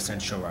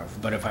 100% sure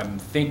of, but if I'm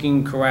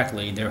thinking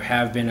correctly, there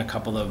have been a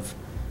couple of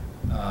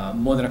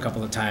more than a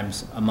couple of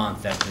times a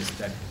month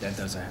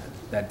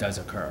that does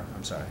occur.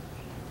 I'm sorry.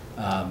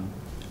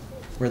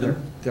 Were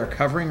they're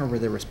covering or were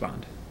they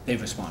respond?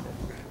 They've responded.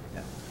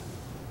 Yeah.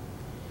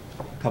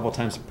 A couple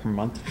times per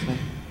month? Or something?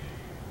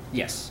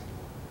 Yes.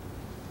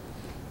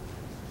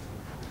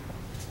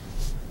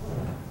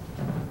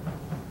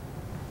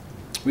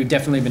 We've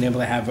definitely been able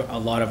to have a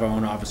lot of our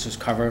own officers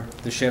cover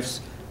the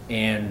shifts,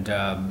 and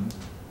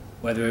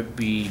whether it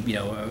be,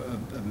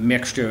 a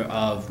mixture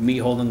of me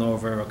holding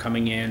over or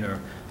coming in, or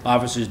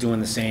officers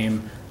doing the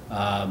same.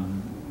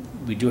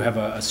 We do have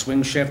a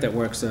swing shift that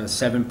works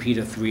 7P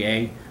to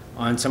 3A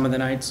on some of the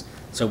nights,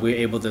 so we're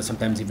able to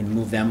sometimes even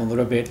move them a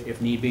little bit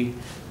if need be.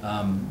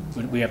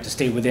 We have to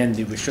stay within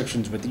the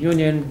restrictions with the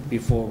union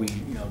before we,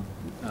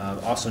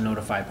 also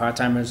notify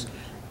part-timers.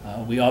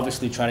 We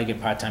obviously try to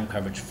get part-time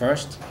coverage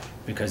first,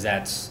 because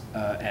that's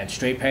at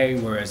straight pay,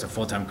 whereas a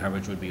full-time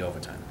coverage would be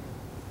overtime,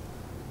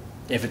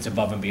 if it's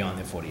above and beyond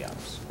their 40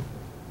 hours.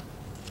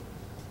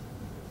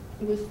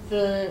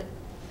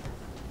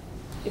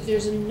 If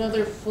there's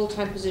another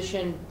full-time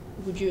position,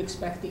 would you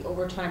expect the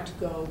overtime to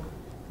go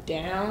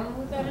down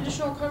with that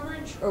additional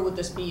coverage? Or would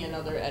this be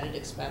another added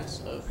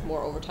expense of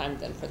more overtime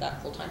than for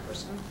that full-time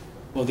person?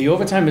 Well, the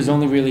overtime is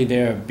only really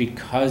there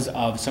because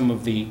of some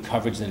of the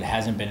coverage that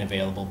hasn't been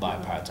available by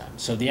part-time.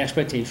 So the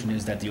expectation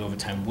is that the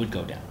overtime would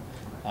go down.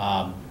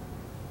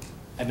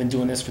 I've been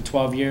doing this for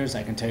 12 years.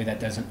 I can tell you that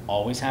doesn't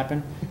always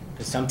happen,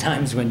 because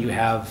sometimes when you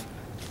have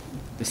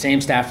the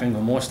same staffing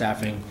or more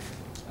staffing,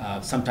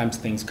 sometimes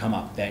things come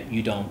up that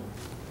you don't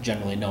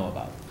generally know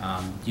about.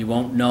 You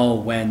won't know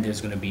when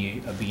there's going to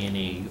be a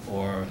B&E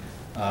or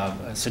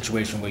a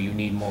situation where you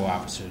need more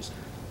officers.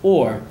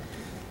 Or,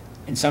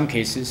 in some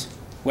cases,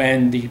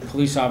 when the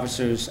police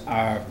officers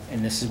are,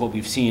 and this is what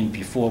we've seen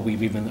before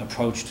we've even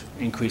approached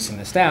increasing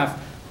the staff,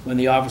 when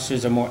the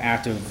officers are more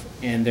active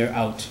and they're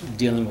out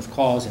dealing with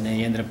calls and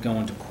they ended up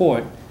going to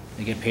court,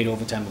 they get paid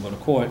overtime to go to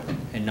court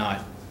and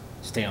not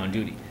stay on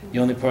duty.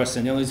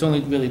 There's only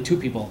really 2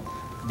 people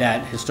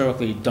that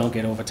historically don't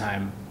get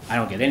overtime. I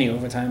don't get any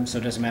overtime, so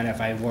it doesn't matter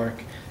if I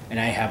work and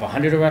I have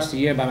 100 arrests a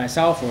year by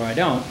myself or I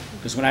don't,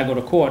 because when I go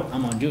to court,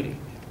 I'm on duty.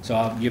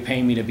 So you're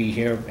paying me to be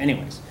here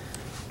anyways.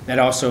 That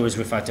also is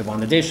reflective on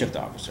the day shift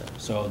officer.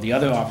 So the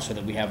other officer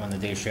that we have on the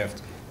day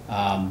shift,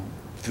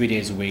 3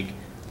 days a week,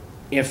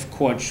 if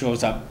court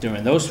shows up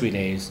during those 3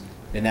 days,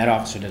 then that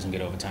officer doesn't get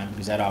overtime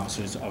because that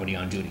officer is already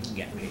on duty and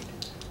getting paid.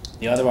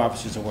 The other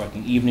officers are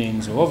working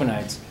evenings or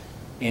overnights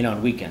and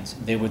on weekends.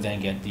 They would then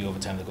get the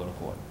overtime to go to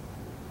court.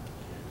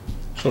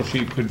 So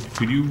could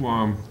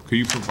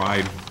you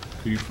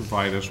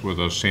provide us with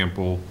a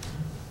sample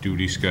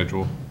duty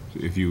schedule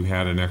If you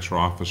had an extra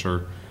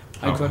officer,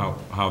 I could.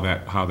 how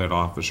that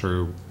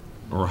officer,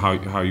 or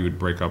how you would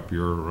break up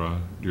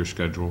your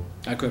schedule?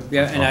 I could,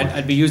 yeah, and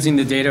I'd be using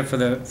the data for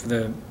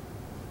the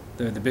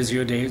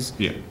busier days.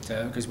 Yeah.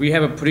 Because we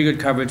have a pretty good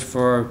coverage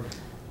for,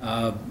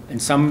 in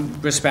some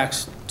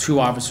respects, 2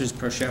 officers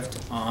per shift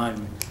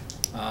on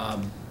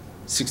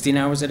 16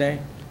 hours a day,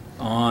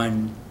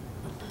 on,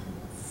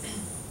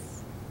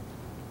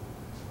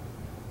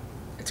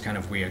 it's kind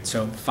of weird,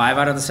 so 5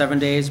 out of the 7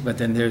 days, but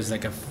then there's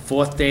like a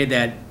 4th day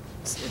that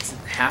it's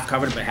half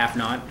covered but half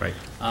not. Right.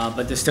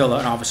 But there's still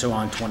an officer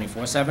on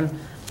 24/7,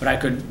 but I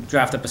could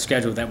draft up a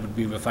schedule that would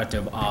be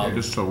reflective of.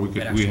 Just so we that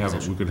could, extra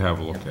position. we could have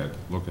a look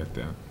at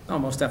that. Oh,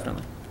 most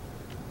definitely.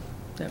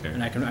 Yeah, Okay.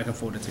 and I can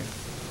forward it to you.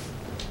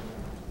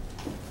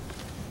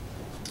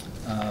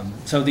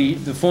 So the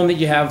form that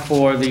you have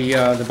for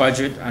the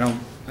budget, I don't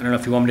know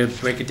if you want me to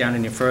break it down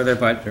any further,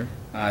 but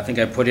I think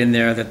I put in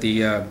there that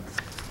the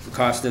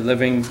cost of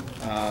living,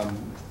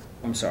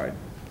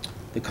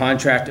 the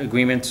contract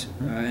agreement,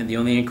 and the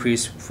only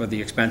increase for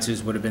the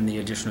expenses would have been the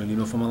additional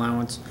uniform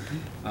allowance.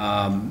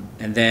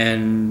 And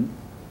then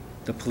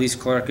the police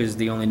clerk is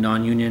the only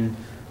non-union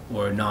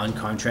or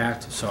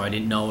non-contract, so I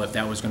didn't know if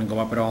that was gonna go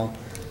up at all.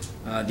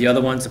 The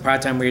other ones, the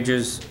part-time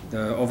wages,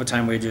 the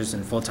overtime wages,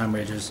 and full-time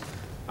wages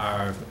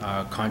are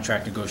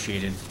contract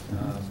negotiated,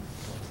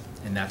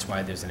 and that's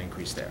why there's an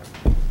increase there.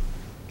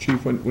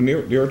 Chief, when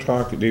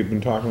they've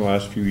been talking the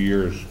last few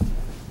years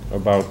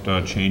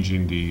about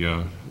changing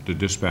the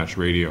dispatch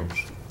radios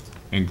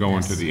and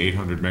going to the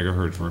 800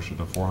 megahertz versus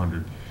the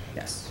 400.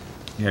 Yes.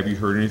 Have you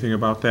heard anything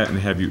about that, and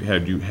have you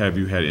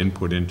had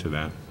input into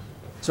that?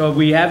 So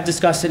we have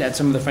discussed it at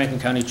some of the Franklin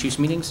County Chiefs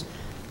meetings.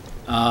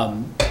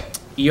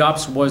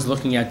 EOPS was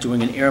looking at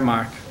doing an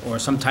earmark or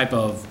some type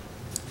of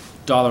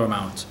dollar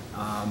amount,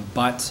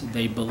 but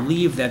they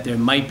believe that there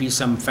might be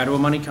some federal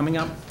money coming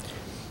up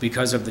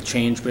because of the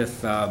change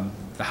with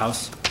the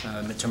House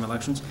midterm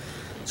elections.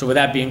 So with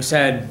that being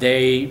said,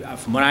 they,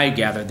 from what I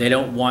gather, they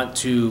don't want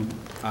to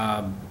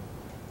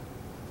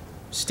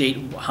state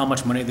how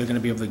much money they're gonna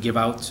be able to give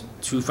out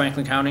to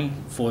Franklin County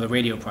for the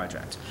radio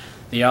project.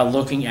 They are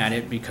looking at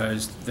it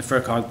because the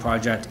FERCog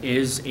project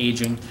is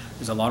aging,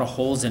 there's a lot of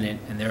holes in it,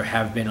 and there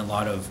have been a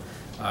lot of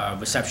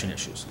reception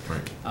issues.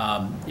 Right.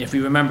 If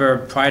you remember,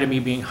 prior to me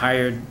being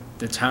hired,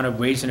 the town had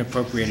raised and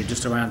appropriated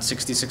just around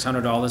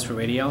 $6,600 for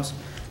radios.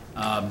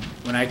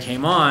 When I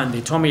came on,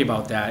 they told me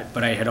about that,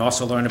 but I had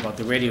also learned about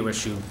the radio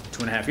issue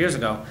 2.5 years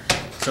ago.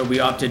 So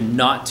we opted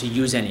not to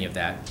use any of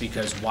that,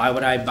 because why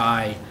would I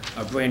buy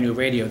a brand-new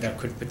radio that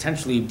could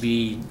potentially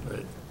be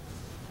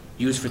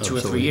used for 2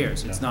 or 3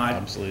 years? It's not,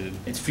 Obsoleted.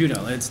 it's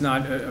futile, it's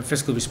not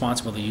fiscally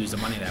responsible to use the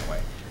money that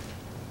way.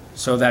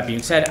 So that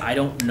being said, I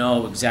don't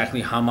know exactly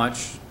how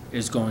much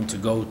is going to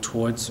go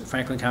towards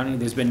Franklin County.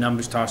 There's been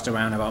numbers tossed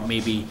around about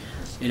maybe,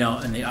 in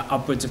the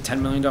upwards of $10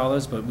 million,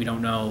 but we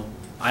don't know.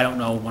 I don't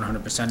know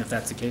 100% if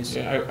that's the case.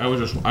 Yeah, I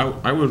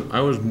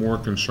was more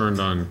concerned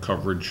on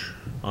coverage.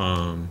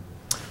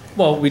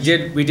 Well, we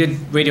did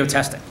radio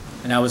testing,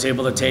 and I was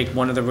able to take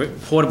one of the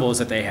portables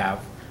that they have,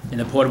 and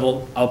the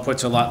portable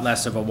outputs a lot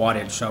less of a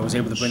wattage, so I was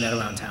able to bring that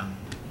around town.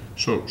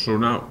 So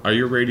now, are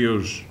your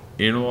radios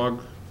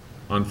analog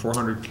on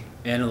 400?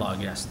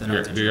 Analog, yes. They're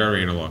not They digital. are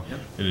analog. Yep.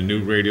 And the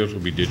new radios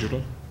will be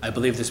digital? I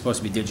believe they're supposed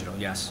to be digital,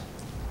 yes.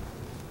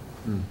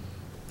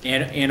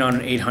 And on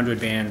an 800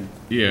 band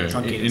Yeah,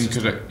 truncated and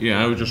system.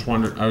 I was just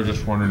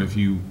wondering if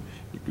you,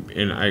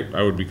 and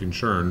I would be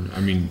concerned,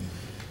 I mean,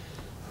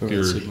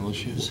 there's,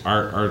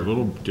 are a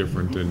little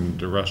different than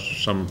the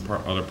rest of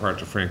other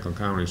parts of Franklin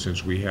County,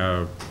 since we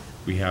have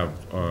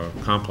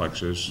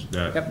complexes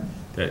that, Yep.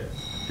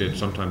 that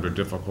sometimes are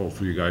difficult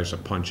for you guys to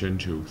punch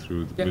into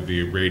through, Yep. with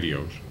the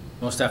radios.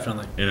 Most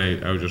definitely.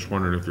 And I was just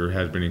wondering if there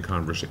has been any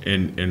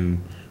conversation,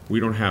 and we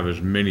don't have as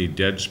many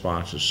dead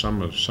spots as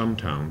some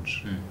towns.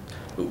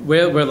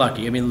 We're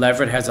lucky. I mean,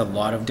 Leverett has a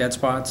lot of dead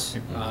spots.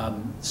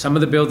 Some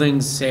of the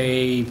buildings,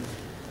 say,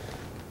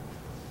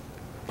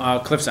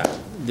 Cliffside,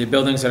 the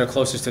buildings that are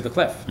closest to the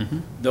cliff,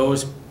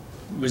 those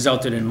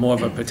resulted in more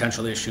of a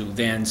potential issue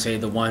than, say,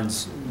 the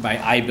ones by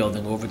I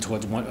building over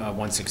towards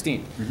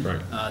 116.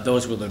 Right.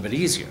 Those were a little bit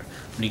easier.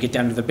 When you get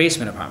down to the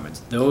basement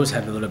apartments, those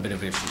had a little bit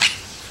of issues.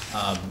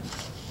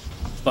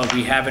 But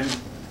we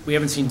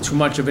haven't seen too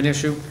much of an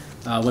issue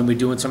when we're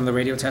doing some of the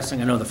radio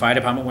testing. I know the fire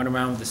department went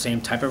around with the same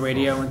type of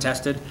radio and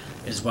tested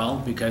as well,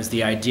 because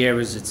the idea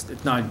is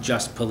it's not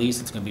just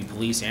police, it's gonna be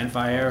police and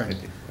fire and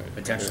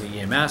potentially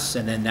EMS,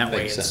 and then that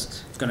way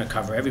it's gonna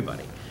cover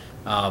everybody.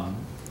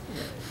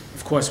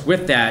 Of course,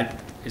 with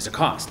that is a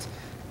cost.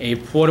 A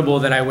portable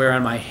that I wear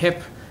on my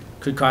hip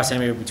could cost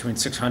anywhere between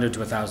 $600 to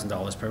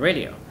 $1,000 per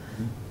radio.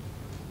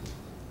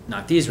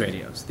 Not these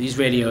radios. These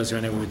radios are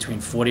anywhere between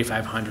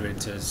 $4,500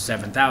 to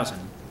 $7,000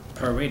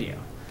 per radio.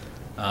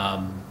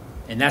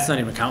 And that's not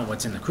even counting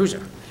what's in the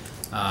cruiser.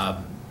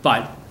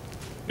 But,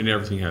 And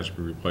everything has to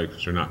be replaced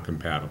because they're not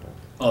compatible.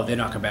 oh, they're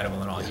not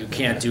compatible at all. You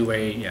can't do you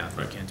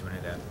can't do any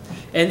of that.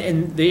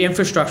 And the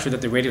infrastructure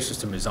that the radio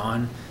system is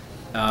on,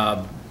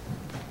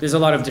 there's a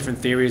lot of different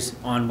theories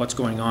on what's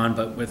going on,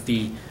 but with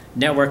the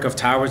network of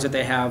towers that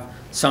they have.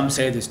 Some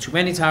say there's too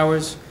many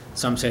towers,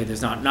 some say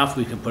there's not enough,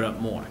 we can put up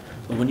more.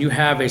 But when you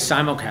have a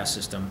simulcast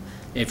system,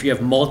 if you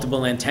have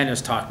multiple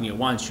antennas talking at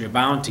once, you're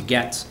bound to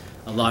get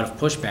a lot of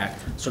pushback.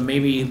 So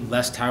maybe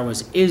less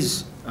towers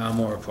is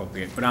more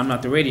appropriate, but I'm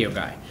not the radio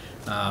guy.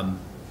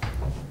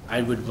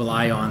 I would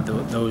rely on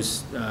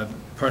those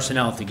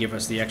personnel to give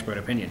us the expert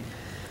opinion.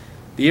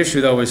 The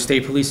issue, though, is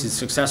state police has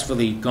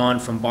successfully gone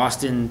from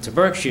Boston to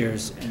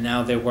Berkshires, and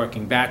now they're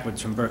working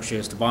backwards from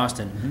Berkshires to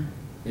Boston.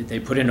 They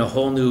put in a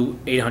whole new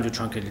 800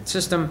 truncated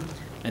system,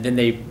 and then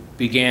they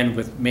began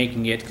with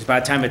making it, because by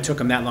the time it took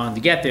them that long to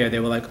get there, they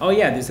were like, oh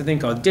yeah, there's a thing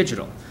called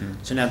digital.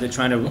 So now they're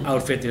trying to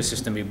outfit their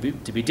system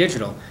to be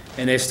digital,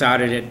 and they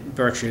started at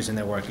Berkshires and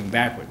they're working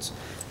backwards.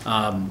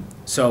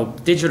 So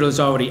digital is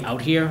already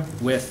out here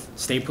with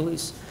state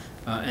police,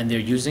 and they're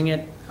using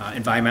it.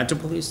 Environmental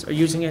police are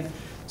using it.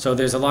 So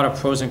there's a lot of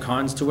pros and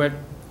cons to it.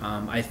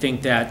 I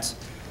think that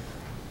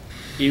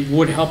it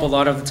would help a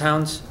lot of the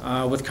towns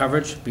with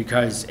coverage,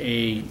 because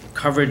a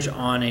coverage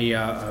on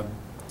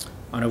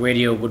a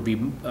radio would be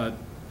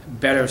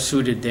better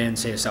suited than,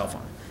 say, a cell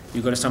phone.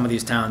 You go to some of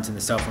these towns and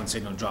the cell phone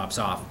signal drops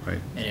off, Right.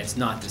 and it's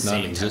not the same type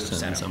of Non-existent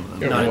in setup. some of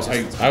them. Yeah, well,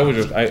 Non-existent. I would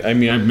just, I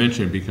mean, I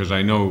mentioned because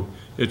I know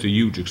it's a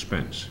huge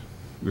expense.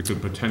 It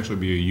could potentially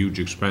be a huge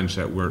expense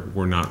that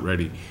we're not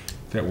ready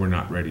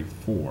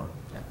for.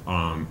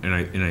 And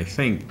I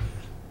think,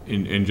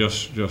 in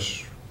just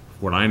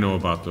what I know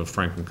about the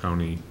Franklin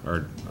County,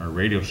 our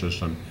radio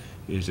system,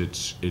 is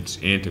it's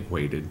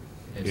antiquated.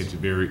 It's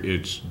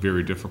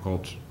very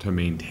difficult to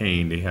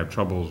maintain. They have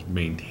troubles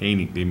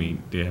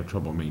maintaining. They have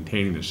trouble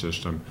maintaining the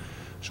system.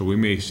 So we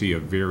may see a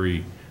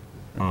very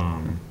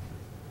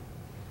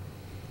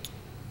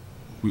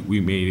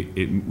we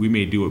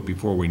may do it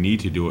before we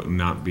need to do it and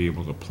not be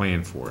able to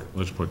plan for it.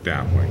 Let's put it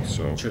that way.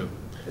 So True.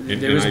 And-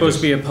 There and was I supposed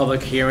to just- be a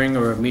public hearing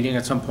or a meeting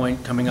at some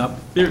point coming up.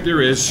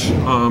 There is.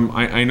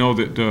 I know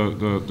that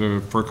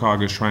the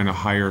FERCog is trying to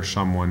hire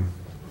someone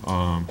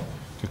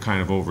to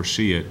kind of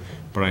oversee it,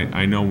 but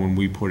I know when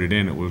we put it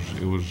in, it was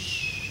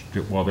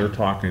well, they're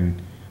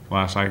talking,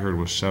 last I heard,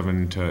 was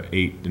 $7 to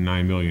 $8 to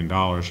 $9 million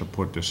to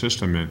put the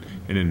system in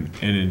and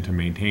then to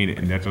maintain it,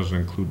 and that doesn't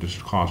include the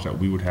cost that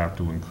we would have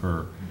to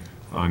incur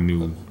on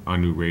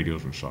new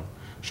radios and stuff.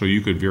 So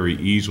you could very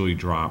easily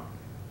drop.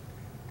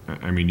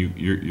 I mean,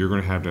 you're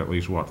going to have to at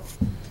least what,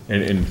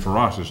 and for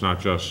us, it's not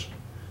just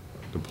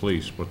the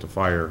police, but the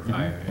fire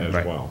as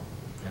Right. well.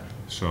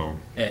 So,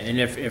 And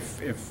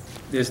if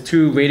there's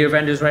two radio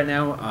vendors right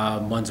now,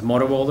 one's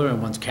Motorola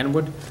and one's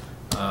Kenwood,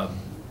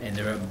 and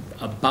they're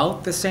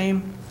about the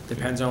same,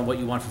 depends on what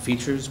you want for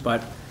features,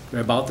 but they're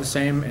about the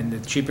same, and the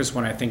cheapest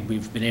one I think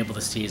we've been able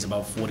to see is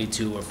about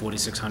 $4,200 or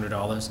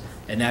 $4,600,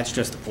 and that's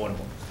just the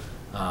portable.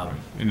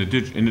 in the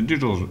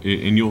digital,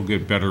 and you'll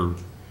get better.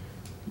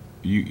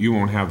 You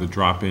won't have the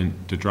drop in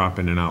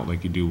and out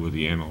like you do with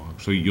the analog.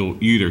 So you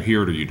either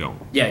hear it or you don't.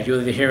 Yeah, you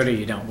either hear it or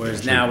you don't,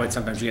 whereas now it's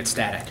sometimes you get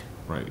static.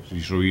 Right.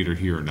 So you either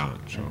hear or not.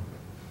 So,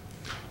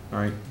 all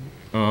right.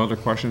 Other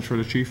questions for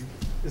the chief?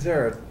 Is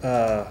there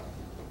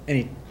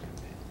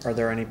are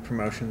there any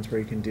promotions where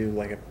you can do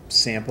like a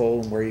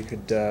sample where you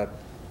could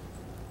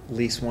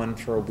lease one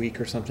for a week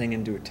or something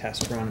and do a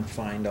test run and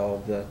find all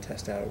of the,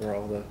 test out where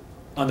all the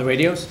On the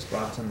radios?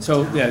 spots in the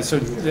So, town? yeah, so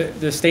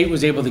the state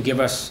was able to give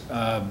us,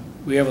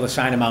 we were able to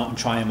sign them out and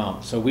try them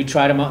out. So we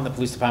tried them out in the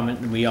police department,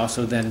 and we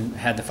also then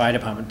had the fire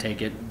department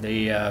take it.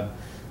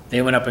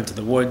 They went up into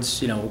the woods,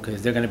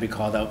 because they're gonna be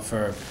called out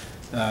for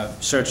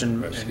search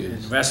and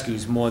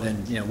rescues more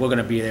than, we're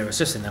gonna be there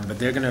assisting them, but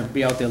they're gonna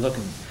be out there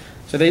looking.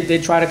 So they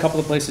tried a couple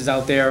of places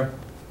out there.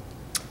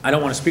 I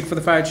don't wanna speak for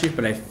the fire chief,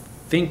 but I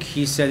think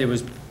he said it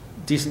was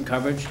decent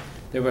coverage.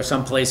 There were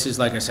some places,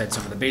 like I said,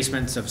 some of the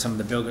basements of some of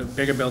the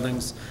bigger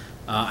buildings.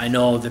 I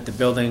know that the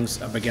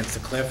buildings up against the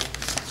cliff,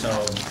 so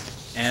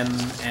M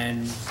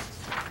and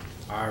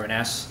R and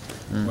S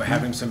were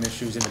having some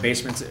issues in the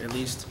basements at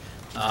least.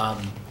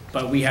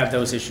 But we have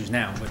those issues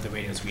now with the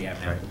radios we have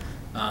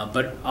now.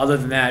 But other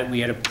than that, we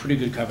had a pretty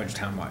good coverage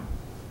townwide.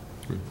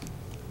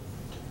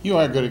 You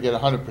aren't gonna get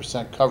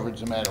 100%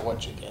 coverage no matter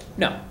what you get.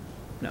 No.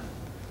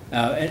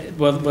 And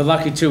well, we're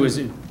lucky too,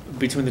 is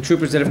between the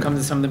troopers that have come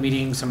to some of the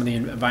meetings, some of the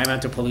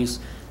environmental police,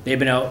 they've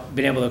been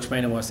able to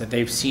explain to us that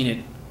they've seen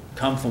it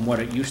come from what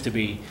it used to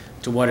be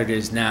to what it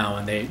is now,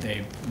 and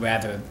they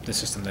rather the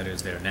system that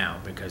is there now,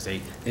 because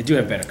they do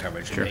have better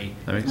coverage. Sure, And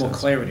that makes more sense.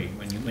 clarity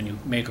when you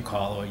make a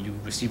call or you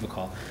receive a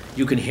call.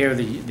 You can hear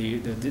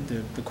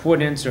the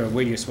coordinates or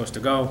where you're supposed to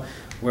go,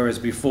 whereas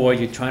before,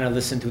 you're trying to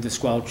listen to the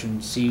squelch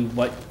and see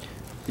what,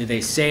 did they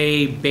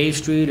say Bay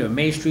Street or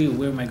May Street, or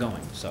where am I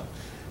going? So,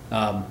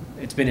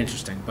 it's been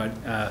interesting, but,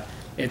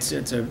 it's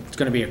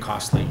gonna be a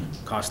costly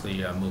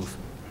move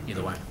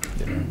either way.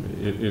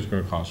 It is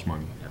going to cost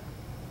money.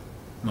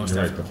 Most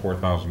You're right. The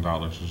definitely.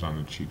 $4,000 is on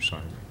the cheap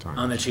side at times.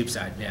 On the cheap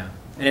side, yeah.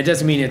 And it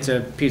doesn't mean it's a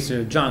piece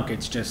of junk,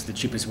 it's just the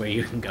cheapest way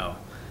you can go.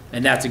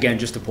 And that's, again,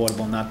 just the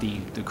portable, not the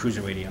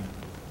cruiser radio.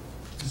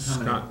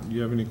 Scott, do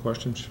you have any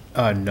questions?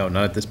 No,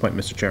 not at this point,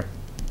 Mr. Chair.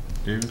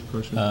 David,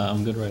 questions?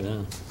 I'm good right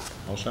now.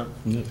 All set?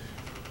 Yep.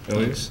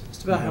 Thanks.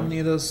 Just about how many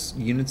of those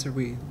units are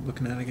we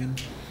looking at again?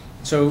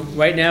 So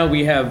right now,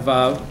 we have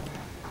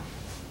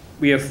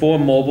 4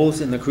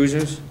 mobiles in the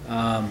cruisers,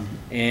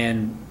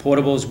 and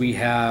portables, we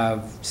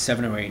have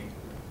 7 or 8.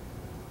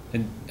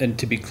 And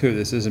to be clear,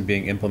 this isn't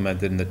being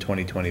implemented in the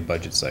 2020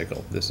 budget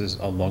cycle. This is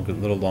a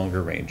little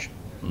longer range.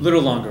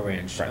 Little longer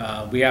range.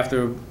 Right. We have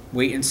to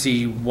wait and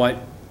see what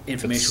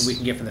information we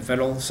can get from the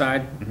federal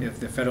side. If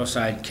the federal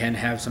side can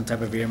have some type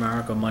of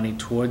earmark or money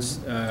towards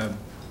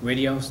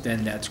radios,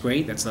 then that's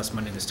great. That's less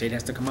money the state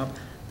has to come up.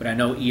 But I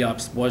know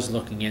EOPS was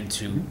looking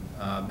into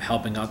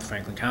helping out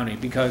Franklin County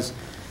because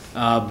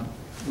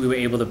we were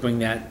able to bring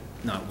that,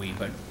 not we,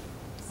 but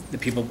the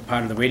people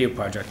part of the radio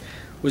project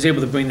was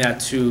able to bring that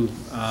to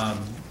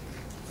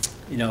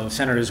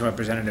senators,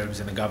 representatives,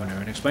 and the governor,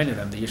 and explain to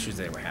them the issues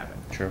they were having.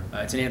 Sure.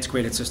 It's an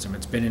antiquated system.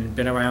 It's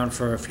been around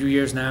for a few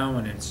years now,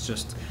 and it's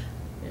just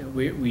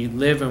we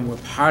live and we're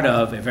part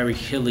of a very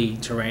hilly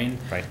terrain.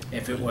 Right.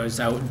 If it was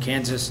out in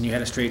Kansas and you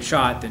had a straight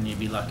shot, then you'd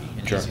be lucky.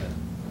 And Sure. easier.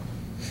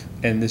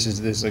 And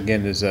this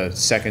again is a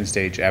second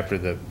stage after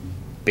the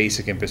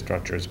basic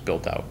infrastructure is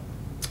built out.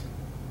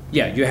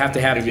 Yeah, you have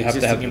to have the You have to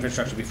existing have-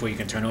 infrastructure before you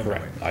can turn over.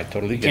 Correct. I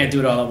totally You get can't it. do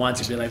it all at once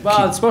and be like,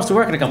 well, it's supposed to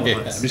work in a couple of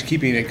I'm months. just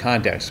keeping it in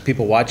context.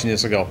 People watching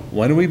this will go,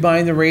 when are we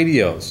buying the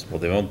radios? Well,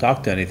 they won't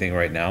talk to anything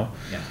right now.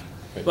 Yeah.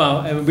 Well,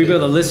 and we'll be able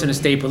to listen to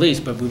state police,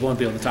 but we won't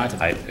be able to talk to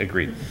them. I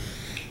agree.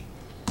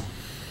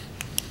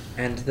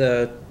 And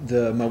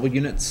the mobile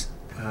units,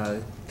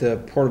 the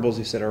portables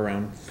you said are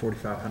around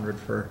 4,500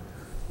 for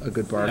a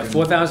good bargain.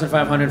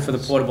 4,500 for the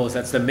portables,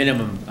 that's the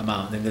minimum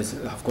amount, and there's,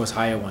 of course,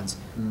 higher ones.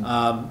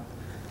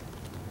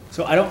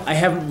 So I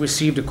haven't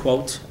received a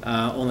quote,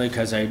 only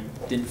because I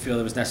didn't feel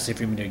it was necessary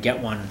for me to get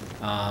one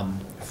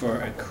for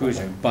a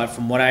cruiser. But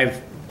from what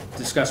I've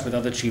discussed with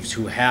other chiefs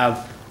who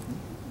have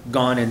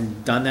gone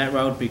and done that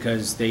route,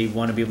 because they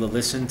want to be able to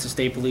listen to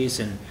state police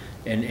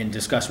and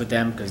discuss with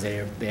them, because they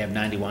have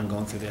 91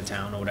 going through their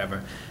town or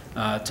whatever,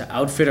 to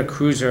outfit a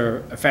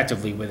cruiser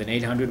effectively with an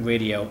 800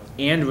 radio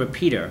and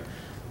repeater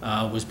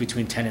was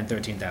between 10 and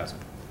 13,000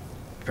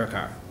 per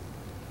car.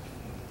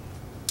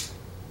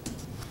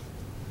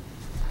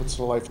 What's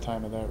the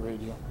lifetime of that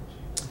radio?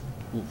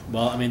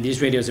 Well, I mean,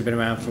 these radios have been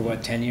around for,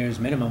 10 years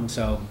minimum,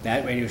 so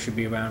that radio should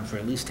be around for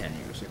at least 10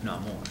 years, if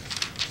not more.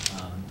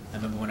 I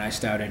remember when I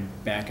started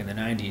back in the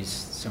 90s,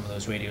 some of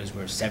those radios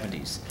were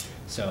 70s,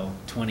 so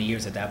 20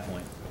 years at that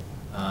point.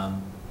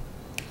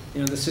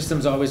 The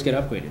systems always get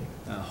upgraded.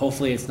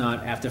 Hopefully it's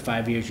not after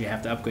 5 years you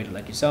have to upgrade it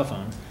like your cell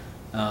phone.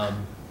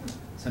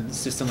 Some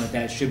system like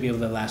that should be able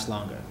to last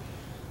longer.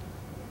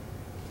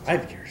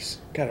 5 years.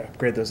 Gotta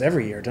upgrade those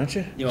every year, don't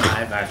you?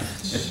 I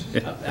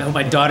hope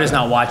my daughter's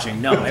not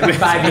watching. No, every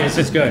 5 years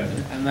is good.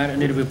 I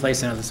need to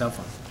replace another cell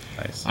phone.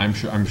 Nice. I'm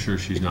sure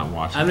she's not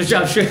watching. I'm sure.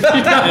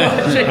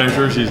 I'm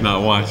sure she's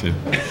not watching.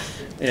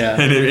 Yeah.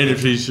 And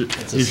if she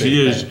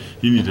is,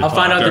 you need to I'll talk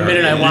find out to the her.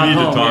 minute I walk You need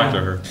home, to talk yeah.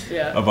 to her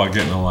Yeah. about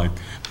getting a life.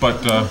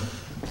 But,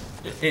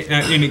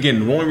 and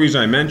again, the only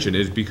reason I mention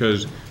is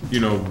because,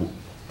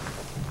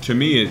 to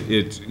me,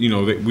 it's,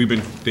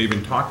 they've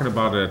been talking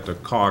about it at the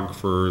COG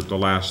for the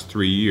last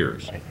 3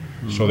 years.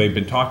 So they've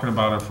been talking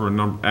about it for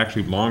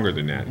actually longer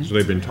than that. So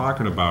they've been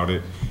talking about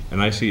it, and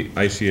I see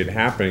it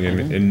happening,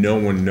 and no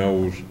one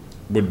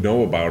would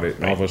know about it.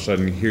 And all of a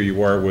sudden, here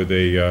you are with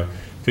a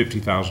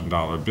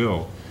 $50,000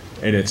 bill.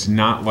 And it's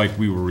not like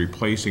we were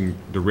replacing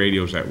the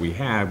radios that we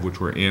had,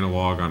 which were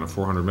analog on a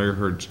 400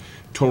 megahertz,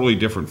 totally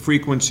different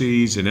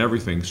frequencies and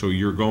everything. So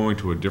you're going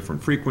to a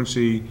different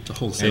frequency, It's a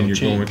wholesale and you're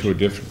going change.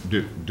 to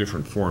a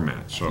different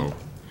format. So,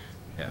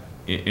 Yeah.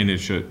 and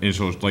so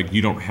it's like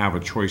you don't have a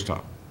choice to.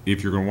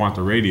 If you're going to want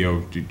the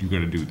radio, you're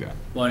going to do that.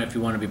 Well, and if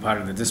you want to be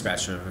part of the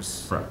dispatch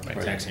service, Correct.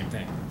 exact same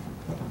thing.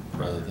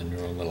 Rather than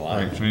your own little All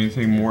right. island. So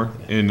anything more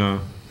in?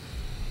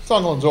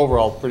 Sunderland's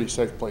overall a pretty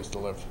safe place to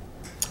live.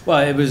 Well,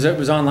 it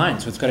was online,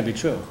 so it's got to be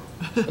true.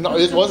 No,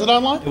 was it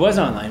online? It was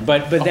online,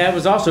 but that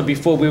was also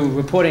before we were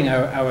reporting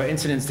our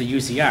incidents to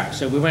UCR.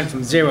 So we went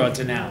from 0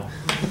 to now,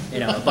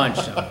 a bunch.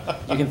 So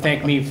you can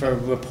thank me for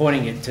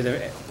reporting it to the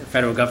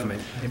federal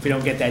government if we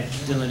don't get that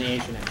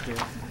delineation next year.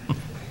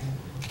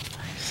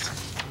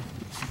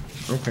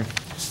 Okay.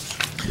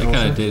 That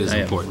kind of data is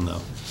important,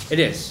 though. It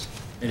is,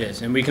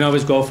 and we can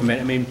always go from it.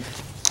 I mean,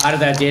 out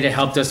of that data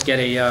helped us get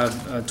a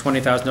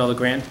 $20,000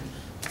 grant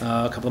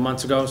a couple of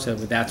months ago, so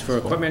that's for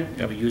equipment.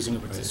 We're using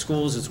it with the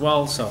schools as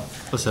well, so,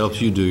 Plus, it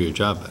helps you do your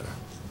job better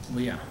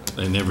yeah,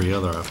 than every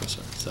other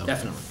officer, so.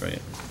 definitely.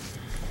 Right.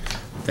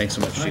 Thanks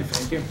so much, All right, Chief.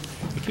 thank you.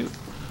 Thank you.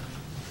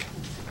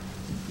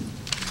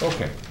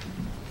 Okay.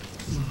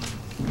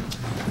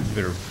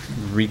 Better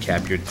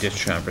recap your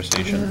ditch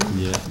conversation.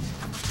 Yeah.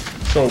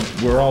 So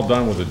we're all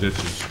done with the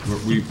ditches.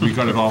 We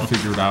got it all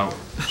figured out,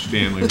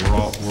 Stanley.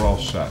 We're all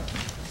set.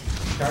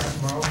 Start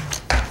tomorrow?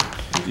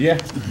 Yeah,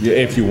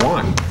 if you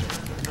want.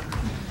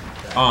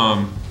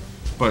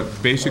 But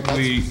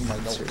basically,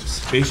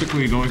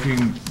 the only thing,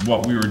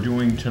 what we were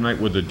doing tonight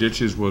with the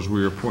ditches was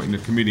we were appointing the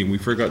committee, and we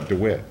forgot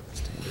DeWitt.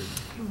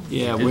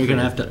 Yeah, we're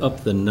gonna have to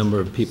up the number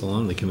of people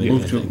on the committee, I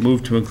think.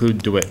 Move to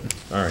include DeWitt.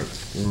 All right.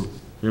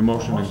 Your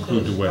motion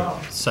includes the way.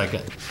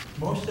 Second.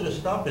 Most of the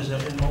stuff is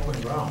in open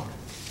ground.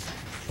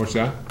 What's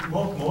that?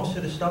 Most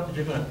of the stuff that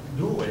you're gonna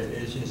do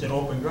is in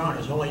open ground.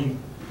 It's only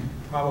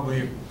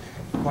probably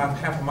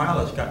half a mile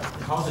that's got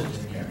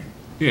houses in here.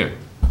 Yeah.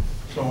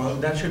 So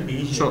that should be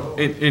easy. So,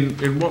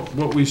 in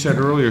what we said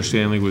earlier,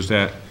 Stanley, was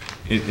that,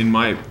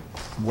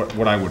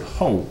 what I would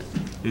hope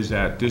is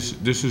that this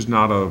is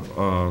not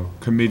a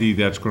committee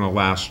that's gonna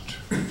last,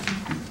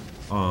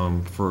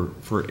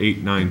 for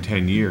 8, 9,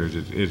 10 years.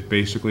 It's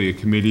basically a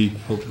committee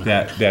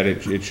that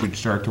it should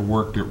start to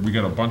work. We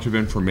got a bunch of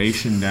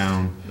information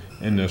down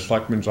in the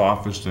selectman's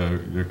office.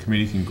 The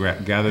committee can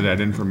gather that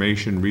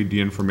information, read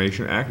the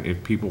information.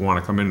 If people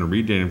wanna come in and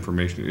read that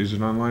information, is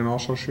it online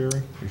also,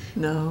 Sherry?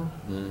 No,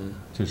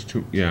 Just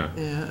two, yeah.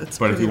 yeah, it's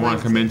But if you pretty want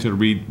to come in lengthy. to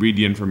read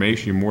the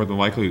information, you're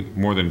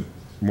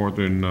more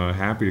than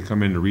happy to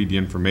come in to read the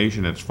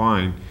information, that's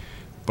fine.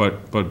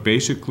 But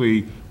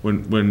basically,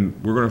 when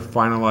we're gonna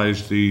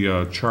finalize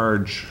the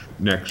charge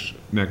next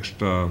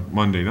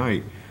Monday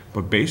night,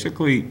 but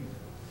basically,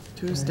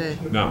 Tuesday.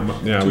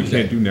 we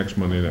can't do next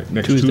Monday night,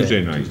 next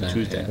Tuesday night.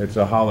 It's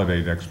a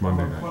holiday next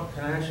Monday night.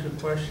 Can I ask you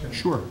a question?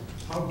 Sure.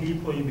 How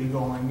deep will you be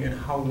going and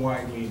how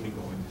wide will you be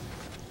going?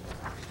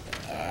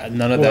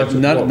 None of Well, that,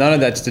 that's- none of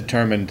that's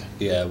determined.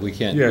 Yeah, we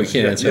can't Yes,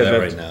 answer that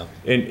that's- right now.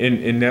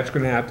 And that's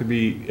gonna have to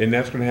be,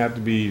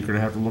 you're gonna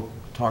have to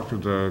talk to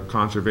the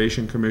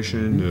Conservation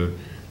Commission,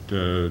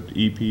 the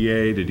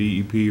EPA, the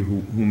DEP,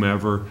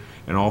 whomever,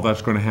 and all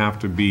that's gonna have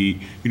to be,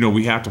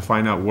 we have to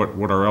find out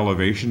what our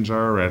elevations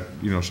are at,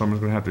 someone's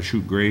gonna have to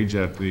shoot grades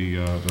at the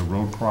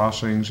road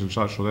crossings and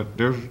such, so that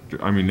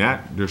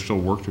there's still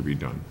work to be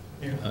done.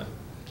 Yeah.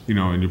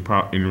 And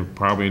you're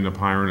probably end up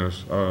hiring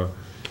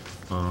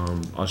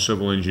a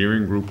civil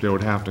engineering group that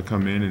would have to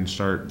come in and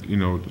start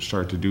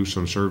to do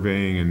some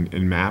surveying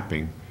and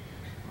mapping.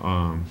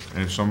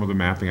 And some of the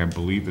mapping, I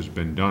believe, has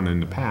been done in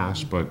the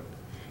past, but,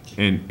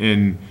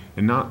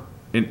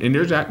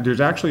 there's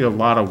actually a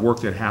lot of work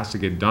that has to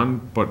get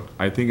done, but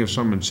I think if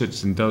someone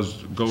sits and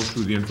goes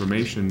through the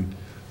information,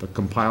 the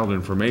compiled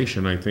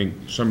information, I think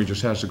somebody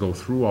just has to go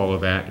through all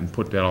of that and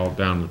put that all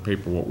down on the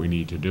paper, what we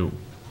need to do.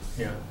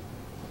 Yeah.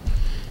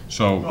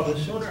 So. Well, the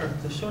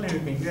sooner you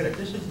can get it,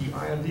 this is the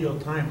ideal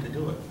time to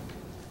do it.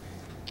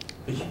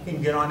 Because you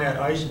can get on that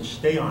ice and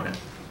stay on it.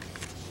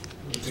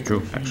 It's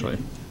true, actually.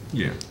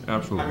 Yeah, I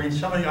absolutely. mean,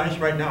 some of the ice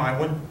right now, I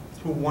went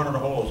through one of the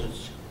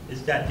holes,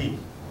 it's that deep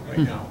right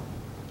now.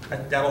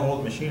 That'll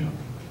hold the machine up.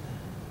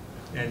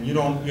 And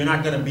you're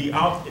not gonna be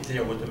out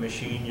there with the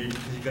machine, you're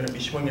gonna be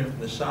swinging from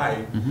the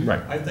side.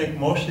 Right. I think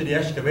most of the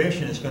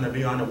excavation is gonna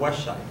be on the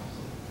west side.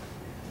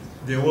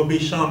 There will be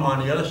some on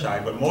the other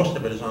side, but most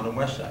of it is on the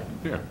west side.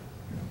 Yeah.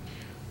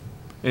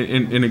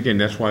 And again,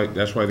 that's why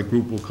the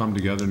group will come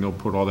together and they'll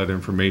put all that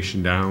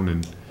information down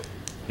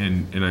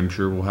and I'm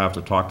sure we'll have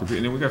to talk to people.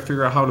 And then we gotta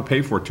figure out how to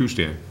pay for it too,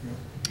 Stan.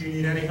 If you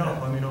need any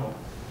help, let me know.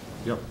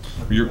 Yep.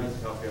 I'd be glad to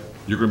help you.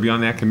 You're gonna be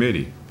on that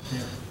committee,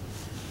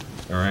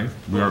 Yeah. all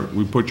right?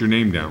 We put your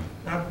name down.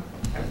 I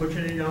put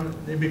your name on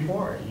there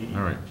before.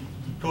 All right.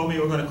 You told me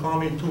you were gonna call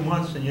me in 2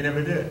 months and you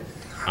never did.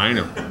 I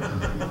know.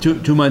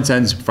 2 months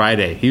ends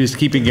Friday. He was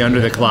keeping you under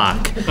the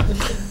clock. Well,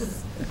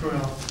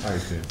 All right,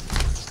 Stan.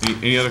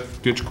 Any other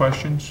ditch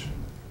questions?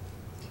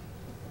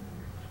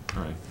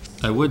 All right.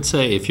 I would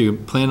say, if you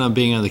plan on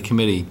being on the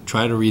committee,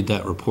 try to read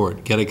that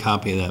report, get a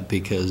copy of that,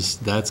 because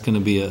that's going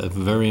to be a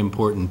very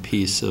important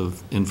piece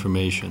of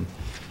information.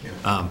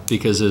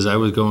 Because as I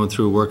was going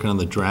through working on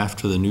the draft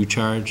for the new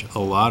charge, a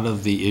lot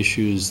of the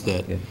issues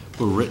that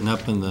were written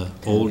up in the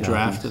old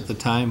draft at the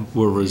time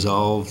were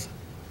resolved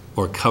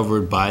or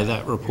covered by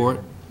that report,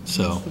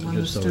 so. The one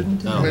the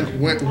student did?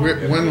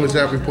 When was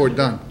that report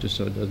done? Just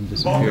so it doesn't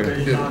most of disappear.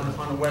 it is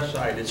on the west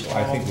side. It's all.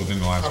 I think within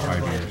the last 5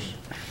 covered by- years.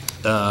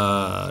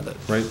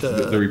 Right?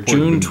 The report's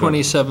June been done.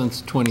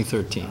 27th,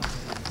 2013.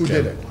 Who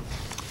did it?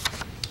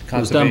 It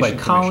was done by Conservation Commission.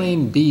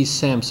 Colleen B.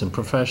 Sampson,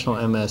 professional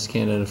MS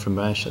candidate from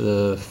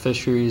the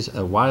fisheries,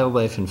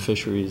 wildlife and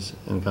fisheries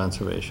and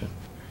conservation.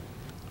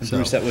 And So,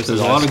 Bruce, that was the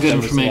there's a lot last, of good that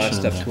was the information last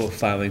in step there. to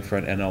filing for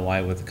an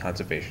NOI with the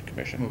Conservation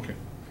Commission. Okay.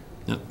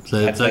 Yep,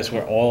 so That's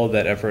where all of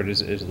that effort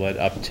is led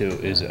up to,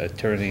 is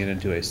turning it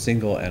into a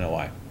single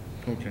NOI.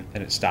 Okay.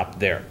 And it stopped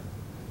there.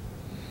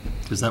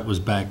 because that was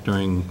back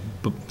during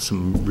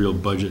some real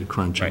budget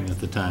crunching Right. at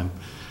the time.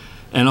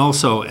 And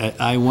also,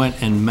 I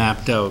went and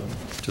mapped out,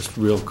 just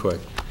real quick,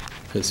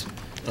 because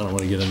I don't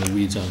want to get in the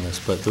weeds on this,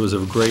 but there was a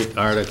great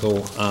article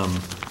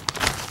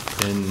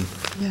in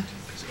Yeah.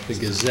 the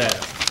Gazette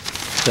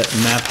that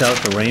mapped out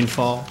the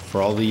rainfall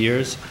for all the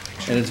years.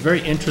 And it's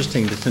very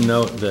interesting to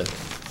note that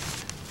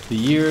the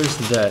years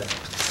that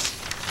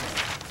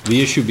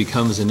the issue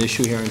becomes an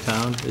issue here in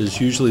town is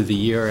usually the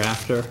year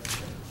after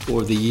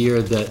or the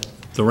year that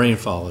the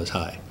rainfall is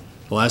high.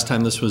 The last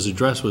time this was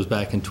addressed was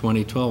back in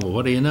 2012. Well,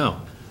 what do you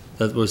know?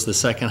 That was the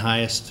second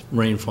highest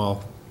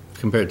rainfall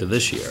compared to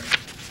this year.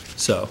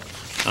 So,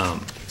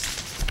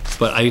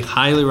 but I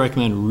highly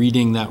recommend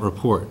reading that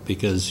report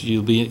because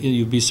you'll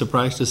be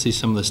surprised to see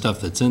some of the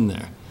stuff that's in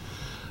there.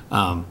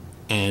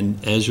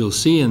 And as you'll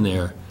see in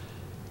there,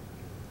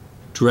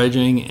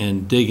 dredging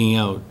and digging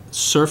out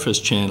surface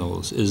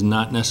channels is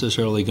not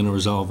necessarily going to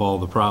resolve all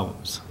the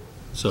problems.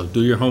 So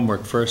do your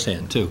homework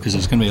firsthand too, because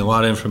there's going to be a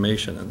lot of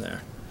information in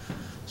there.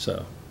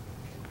 So,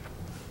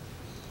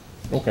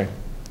 Okay.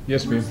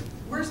 Yes, ma'am.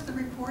 Where's the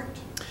report?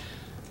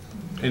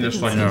 In the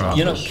selectman's office.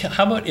 you know,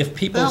 how about if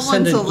people That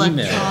send one's an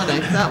email?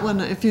 electronic. That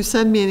one, if you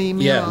send me an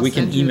email, Yeah, I'll we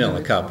can send you the email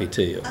a copy report.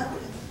 to you.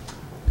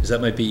 Because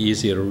that might be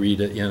easier to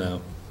read it, you know,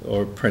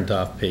 or print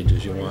off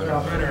pages you want.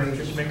 Better and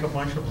just make a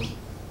bunch of them.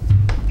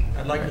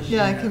 I'd like to see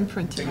Yeah, I that. can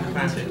print it Take the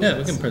out. time to Yeah,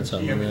 we can print see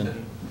something in.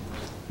 everything.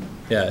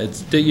 Yeah,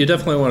 you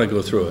definitely want to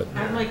go through it.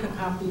 I'd like a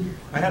copy.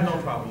 I have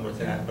no problem with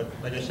that, but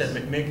like I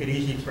said, make it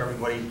easy for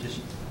everybody, just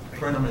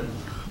print them and.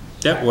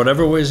 Yeah,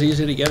 whatever way is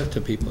easy to get it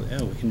to people,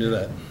 yeah, we can do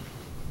that.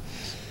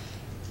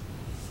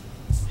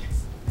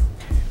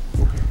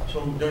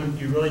 So, then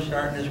you really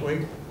starting this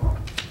week?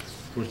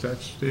 What's that, Are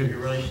Steve? you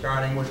really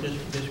starting with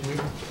this week?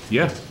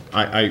 Yeah,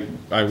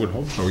 I would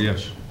hope so,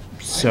 yes.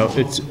 So I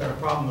know it's, we've got a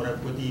problem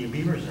with the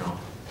beavers now.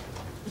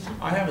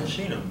 I haven't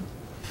seen them.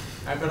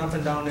 I've been up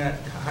and down that,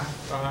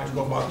 I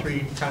go about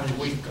 3 times a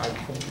week, I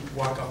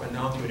walk up and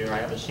down through there, I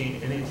haven't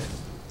seen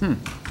anything.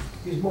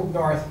 He's moved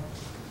north.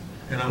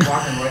 And I'm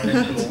walking right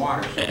next to the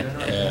water, so they're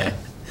not. Yeah.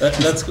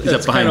 That's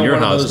behind kind of your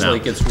one of house those, now?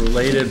 like, it's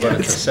related, but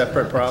it's a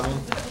separate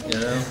problem, you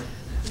know?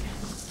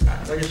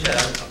 Like I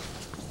said,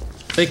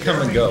 They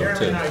come and go, Jeremy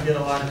too. and I did a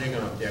lot of digging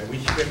up there. We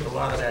stripped a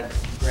lot of that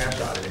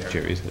grass out of there.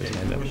 Jerry's has his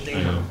hand up. We're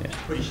seeing them Yeah.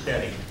 pretty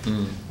steady.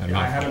 Mm. And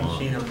I haven't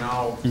seen them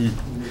now,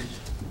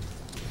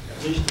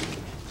 at least,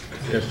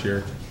 Yes,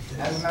 Jerry.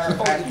 As a matter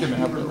of fact, he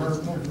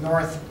moved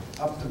north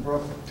up the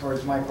brook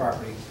towards my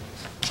property.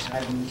 And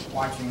I've been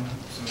watching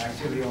some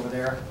activity over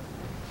there.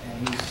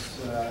 And he's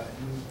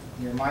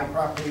near my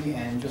property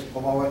and just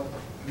below it,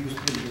 used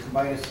to be the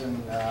Kubitis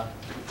and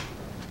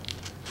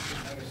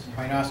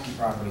Hynoski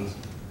property.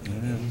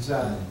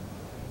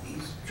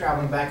 He's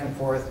traveling back and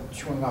forth,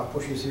 chewing off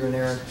bushes here and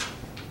there,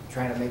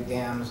 trying to make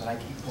dams, and I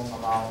keep pulling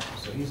them out.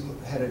 So he's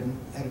headed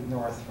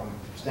north from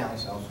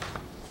Stanley's house.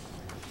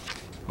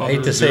 I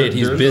hate to say it,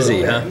 he's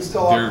busy, huh? He's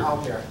still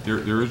out there.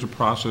 There is a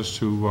process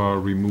to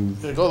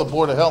remove, Go to the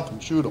Board of Health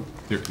and shoot them.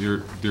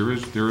 there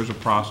is a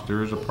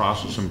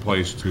process in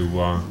place to,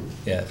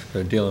 Yeah, if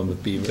they're dealing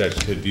with beavers.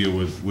 to deal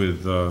with,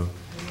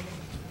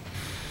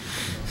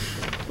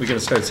 We gonna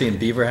start seeing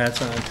beaver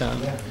hats around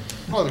town?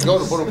 Well, they go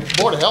to Board of Health.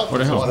 Board of Health,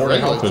 Board of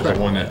Health is the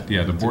one that,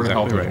 yeah, the Board of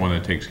Health is exactly the one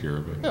that takes care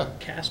of it. Yeah,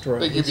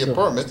 they give you a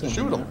permit to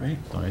shoot them.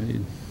 I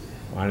need,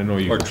 I don't know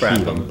you Or can trap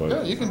shoot them, them. Yeah,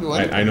 but you can do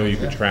anything. I know you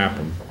can trap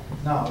them.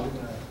 No.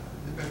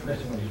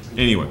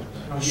 Anyway,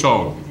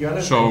 so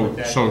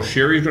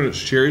Sherry's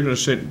gonna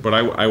sit, but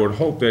I would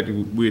hope that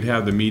we'd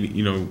have the meeting,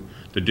 you know,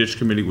 the ditch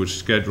committee would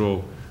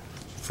schedule,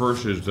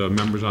 first is the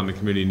members on the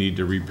committee need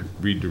to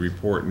read the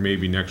report, and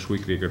maybe next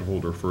week they could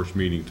hold their first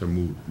meeting to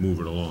move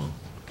it along.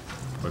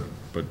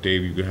 But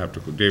Dave, you could have to,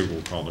 Dave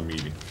will call the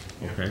meeting,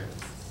 okay?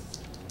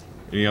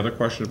 Any other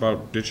questions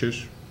about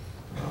ditches?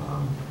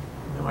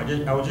 no,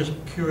 I was just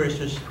curious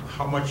as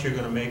how much you're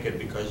gonna make it,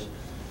 because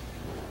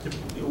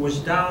it was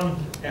down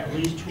at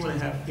least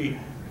 2.5 feet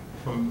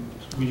from,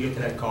 when you get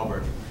to that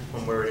culvert,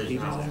 from where it is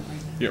now.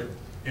 Yep.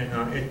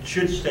 And it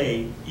should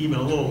stay even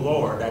a little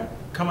lower. That,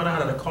 coming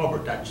out of the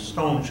culvert, that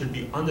stone should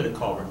be under the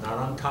culvert, not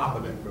on top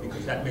of it,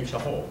 because that makes a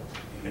hole.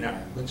 And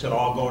that lets it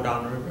all go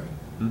down the river.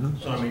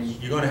 So, I mean,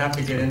 you're gonna have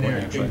to get in there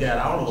and dig that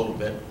out a little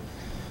bit.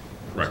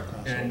 Right.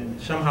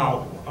 And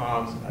somehow,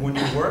 when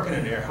you're working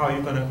in there, how are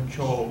you gonna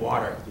control the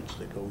water?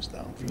 You're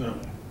gonna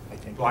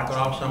block it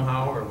off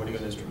somehow, or what are you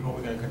gonna do? How are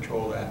we gonna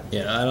control that?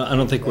 Yeah, I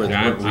don't think we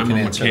Yeah, can I'm a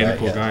answer that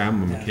mechanical yet. guy,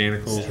 I'm a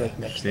mechanical,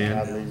 Stan.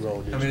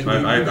 I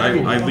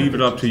mean, I leave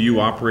it up to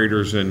you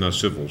operators and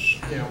civils.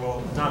 Yeah,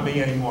 well, not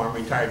me anymore, I'm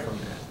retired from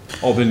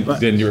that. Oh,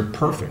 then you're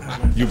perfect.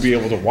 You'll be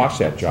able to watch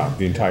that job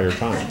the entire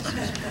time.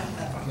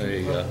 There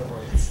you go.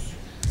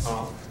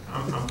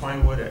 I'm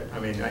fine with it. I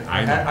mean,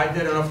 I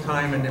did enough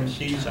time in them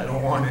seats, I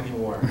don't want any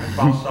more. I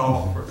bounced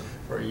off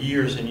for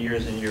years and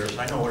years and years.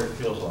 I know what it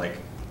feels like.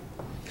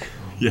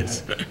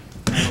 Yes.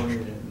 I don't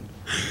even.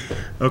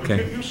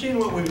 Okay. You've seen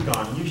what we've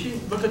done. You've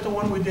seen, look at the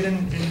one we did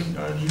in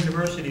the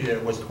university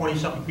that was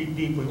 20-something feet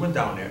deep. We went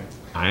down there.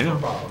 I know. No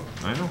problem.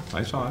 I know,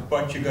 I saw it.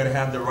 But you gotta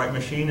have the right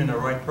machine and the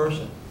right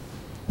person.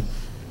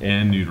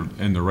 And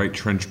the right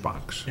trench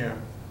box. Yeah.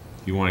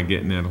 You wanna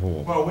get in that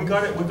hole. Well, we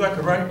got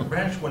the right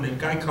wrench when the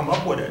guy come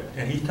up with it,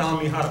 and he's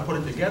telling me how to put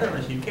it together, and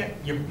I said, you can't,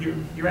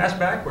 you're ass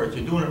backwards,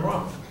 you're doing it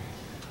wrong.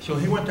 So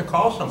he went to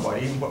call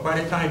somebody, and by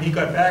the time he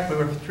got back, we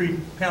were 3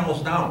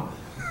 panels down.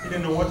 He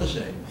didn't know what to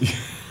say.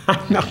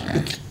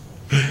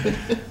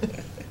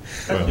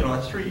 That's, you know,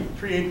 it's three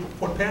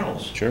 8-foot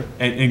panels. Sure.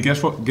 And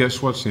guess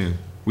what, Stan?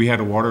 We had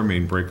a water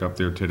main break up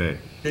there today.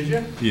 Did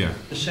you? Yeah.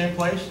 The same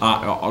place?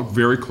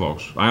 Very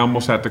close. I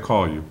almost had to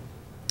call you.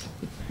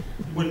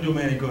 Wouldn't do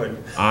me any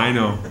good. I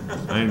know.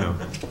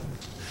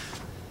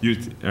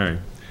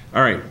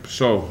 All right,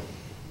 so,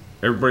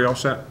 everybody all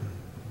set?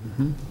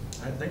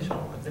 I think so.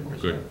 I think we're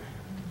set. Good.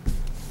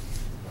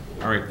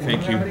 All right,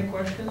 thank Do you have you. any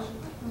questions?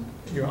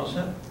 You're all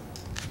set?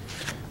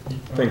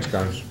 Thanks,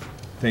 guys.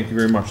 Thank you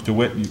very much.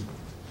 DeWitt, you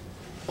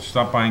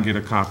stop by and get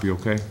a copy,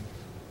 okay?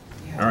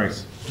 All right,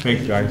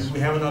 thanks, guys. Do we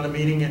have another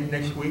meeting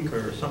next week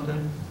or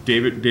something?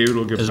 David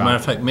will get back. As a matter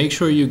of fact, make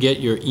sure you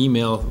get your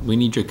email, we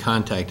need your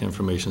contact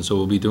information, so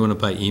we'll be doing it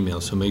by email,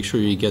 so make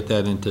sure you get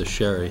that into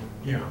Sherry.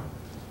 Yeah. All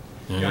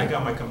Yeah, I right?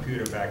 got my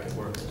computer back at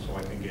work, so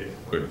I can get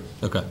it. Good.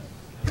 Okay.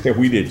 Yeah,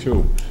 we did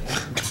too.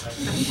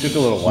 Took a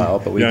little while,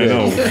 but we Yeah, I did.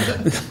 know.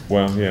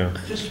 Well, yeah.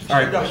 Just All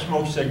right. send up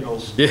smoke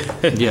signals.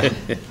 Yeah.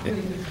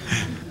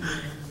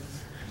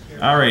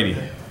 All righty.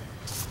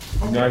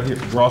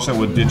 We're all set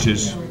with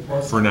ditches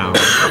for now,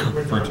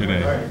 for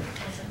today.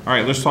 All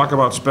right, let's talk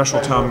about special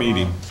town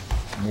meeting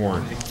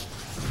warrant.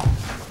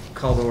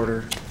 Call to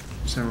order,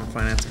 General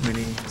Finance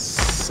Committee,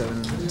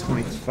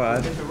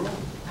 7:25.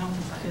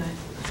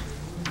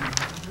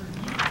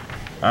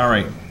 All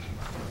right.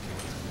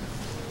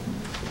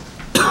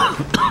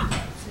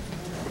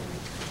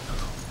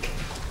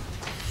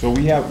 So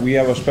we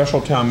have a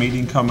special town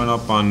meeting coming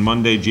up on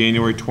Monday,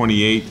 January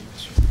 28th,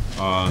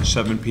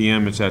 7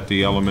 PM. It's at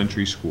the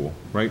elementary school,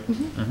 right?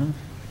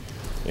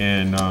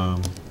 And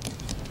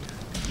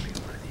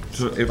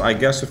so if I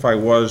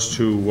was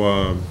to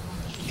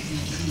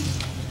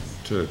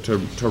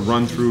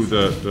run through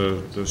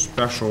the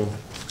special,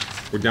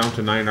 we're down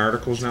to 9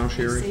 articles now,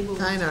 Sherry?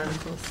 9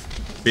 articles.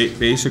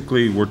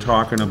 Basically, we're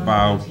talking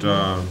about,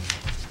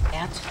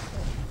 At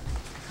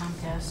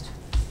Comcast.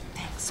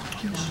 Thanks.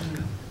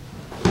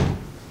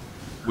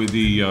 with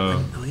the,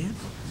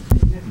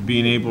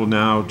 being able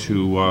now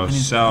to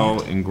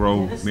sell and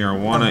grow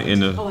marijuana in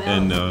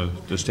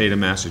the state of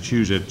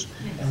Massachusetts.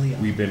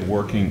 We've been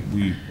working,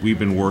 the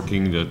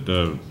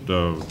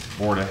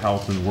Board of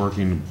Health and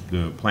working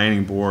the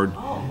planning board,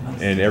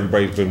 and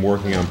everybody's been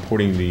working on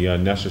putting the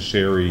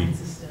necessary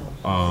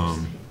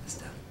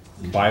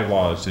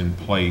bylaws in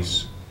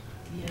place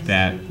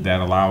that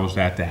allows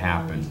that to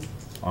happen.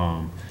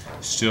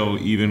 Still,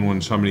 even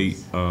when somebody,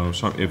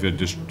 if a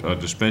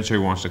dispensary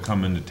wants to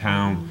come into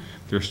town,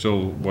 there's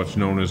still what's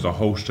known as the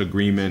host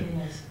agreement,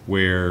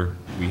 where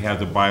we have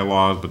the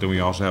bylaws, but then we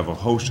also have a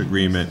host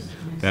agreement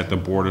that the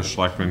Board of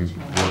Selectmen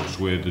works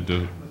with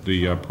the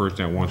person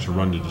that wants to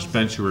run the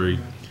dispensary.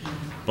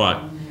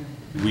 But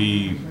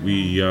we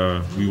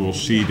will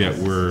see that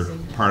we're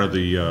part of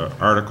the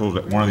article,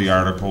 that one of the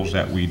articles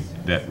that we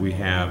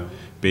have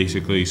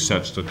basically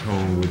sets the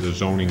tone with the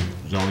zoning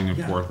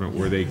enforcement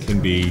where they can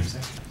be,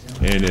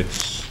 and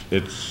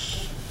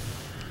there's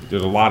a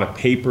lot of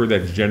paper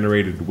that's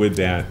generated with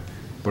that,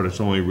 but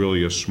it's only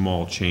really a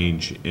small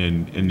change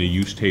in the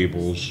use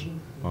tables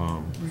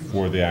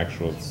for the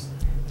actual.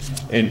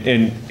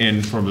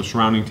 And from the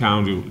surrounding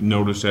towns, you'll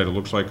notice that it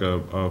looks like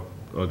a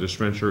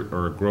dispensary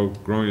or a growing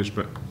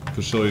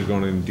facility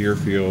going in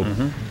Deerfield.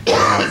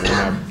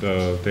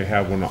 They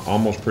have one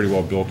almost pretty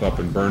well built up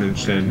in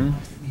Berniston,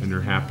 and they're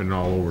happening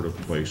all over the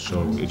place.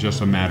 So it's just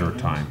a matter of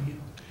time.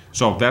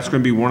 So that's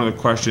going to be one of the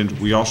questions.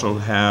 We also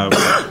have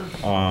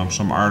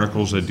some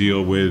articles that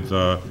deal with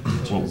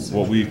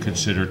what we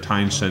consider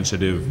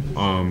time-sensitive,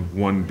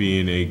 one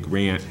being a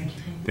grant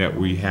that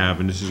we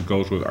have, and this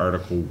goes with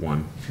Article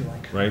 1,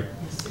 right?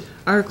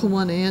 Article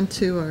 1 and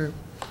 2 are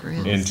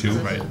grants. And 2?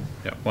 Right,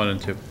 yeah, 1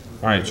 and 2. All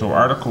right, so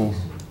Article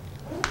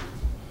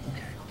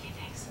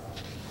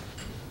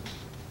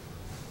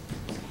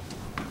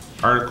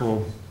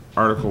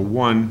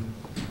 1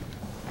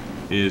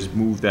 is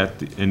moved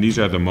that, and these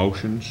are the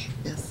motions.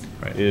 Yes.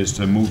 Is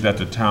to move that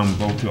the town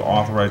vote to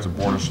authorize the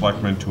Board of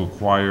Selectmen to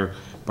acquire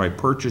by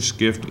purchase,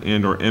 gift,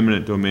 and/or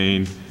eminent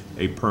domain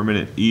a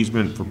permanent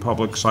easement for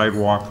public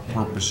sidewalk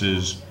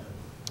purposes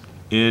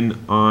in,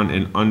 on,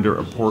 and under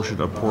a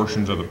portion of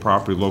portions of the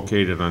property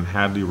located on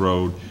Hadley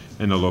Road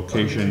and the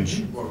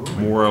locations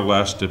more or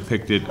less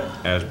depicted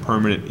as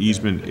permanent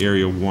easement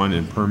area 1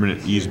 and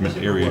permanent easement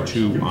area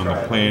 2 on the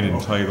plan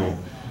entitled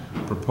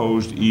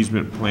Proposed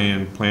Easement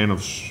Plan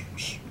of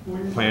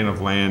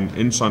Land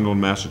in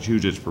Sunderland,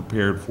 Massachusetts,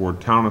 prepared for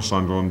Town of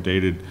Sunderland,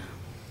 dated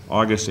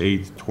August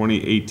 8th,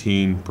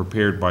 2018,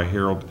 prepared by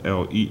Harold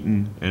L.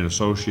 Eaton and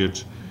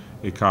Associates,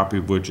 a copy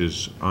of which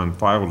is on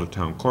file with the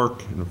town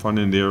clerk, and the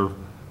funding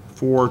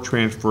therefor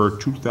transfer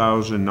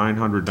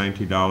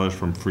 $2,919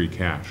 from free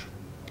cash.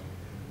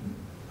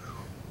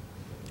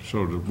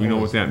 So do we know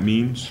what that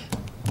means?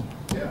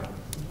 Yeah.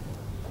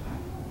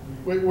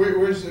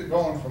 Where's it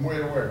going, from where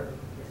to where?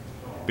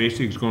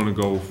 Basically, it's going to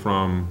go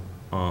from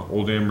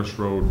Old Amherst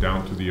Road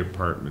down to the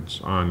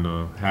apartments on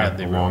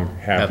along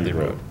Hadley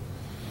Road.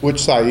 Which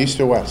side, east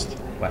or west?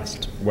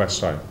 West. West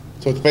side.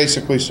 So it's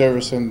basically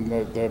servicing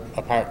the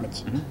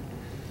apartments?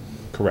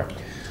 Correct.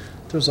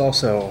 There's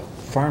also a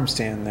farm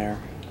stand there.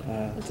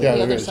 Yeah,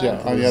 there is,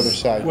 yeah, on the other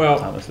side.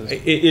 Well,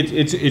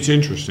 it's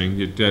interesting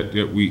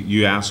that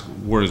you ask,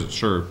 where does it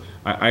serve?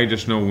 I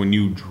just know when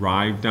you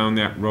drive down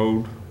that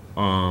road,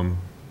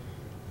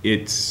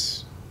 it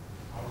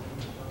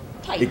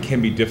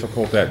can be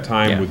difficult at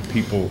time with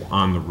people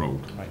on the road,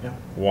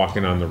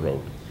 walking on the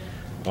road.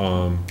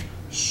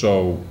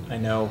 So, I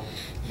know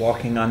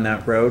walking on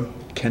that road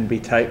can be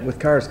tight with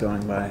cars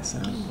going by, so.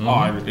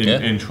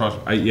 and trust,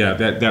 yeah,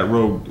 that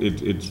road,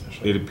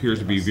 it appears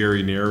to be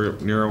very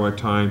narrow at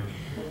time.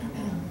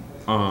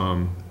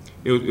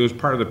 It was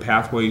part of the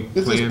pathway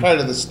This is plan. part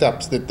of the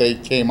steps that they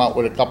came out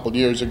with a couple of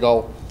years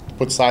ago, to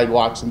put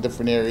sidewalks in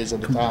different areas of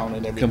the town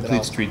and everything Complete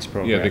else. Streets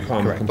program. Yeah, they call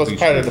them Correct. complete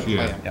That's part of the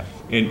streets, plan.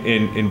 Yeah.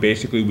 And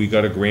basically, we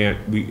got a grant,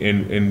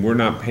 and we're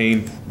not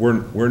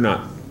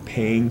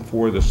paying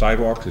for the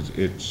sidewalks,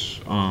 it's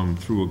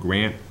through a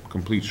grant,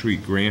 Complete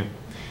Street grant.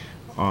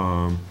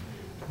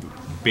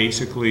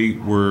 Basically,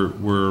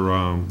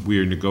 we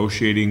are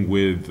negotiating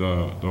with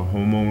the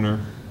homeowner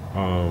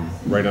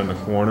right on the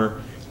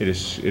corner.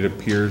 It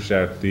appears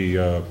that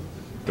the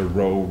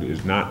road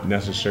is not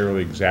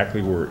necessarily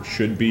exactly where it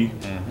should be.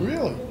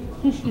 Really?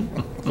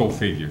 Go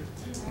figure.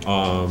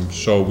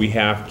 So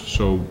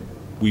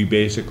we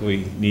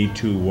basically need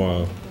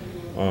to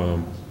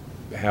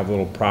have a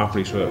little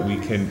property so that we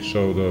can,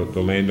 so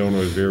the landowner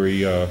is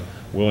very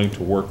willing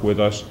to work with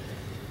us.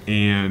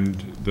 And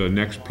the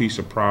next piece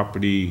of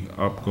property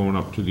going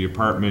up to the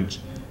apartments,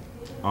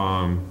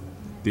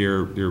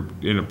 they're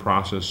in a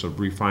process of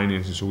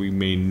refinancing, so we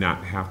may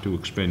not have to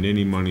expend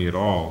any money at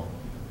all.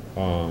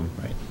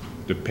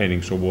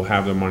 Depending, so we'll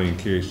have the money in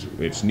case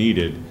it's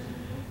needed.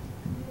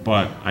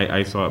 But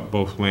I thought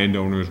both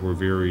landowners were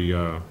very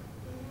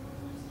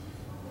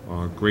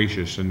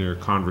gracious in their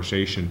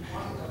conversation.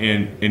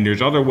 And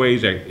there's other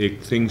ways that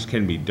things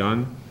can be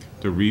done.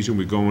 The reason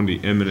we go into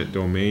eminent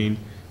domain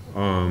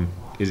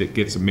is it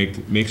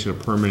makes it a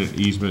permanent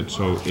easement,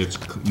 so it's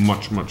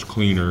much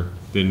cleaner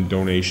than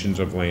donations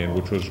of land,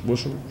 which was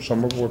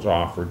some of what's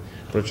offered,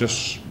 but it's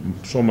just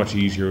so much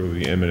easier with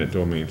the eminent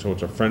domain. So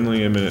it's a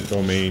friendly eminent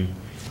domain.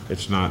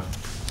 It's not,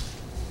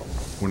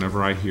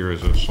 whenever I hear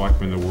as a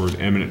selectman the word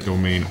eminent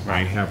domain,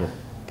 I have a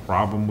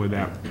problem with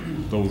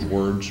those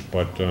words,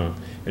 but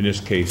in this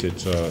case,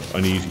 it's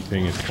an easy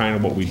thing. It's kind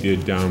of what we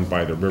did down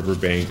by the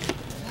riverbank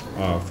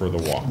for the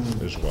walk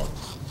as well.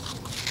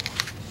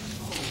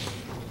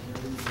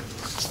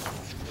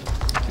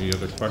 Any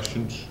other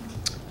questions?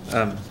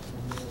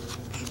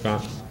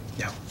 Scott?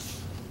 Yeah.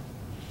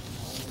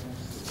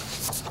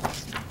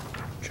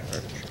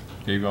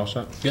 Dave, you all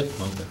set? Yep.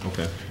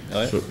 Okay. All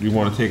right. So you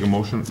want to take a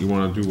motion? You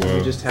want to do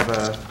We just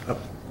have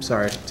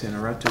sorry to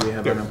interrupt, do we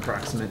have an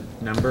approximate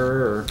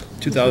number or?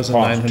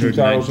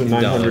 $2,919.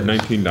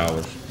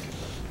 $2,919.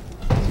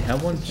 You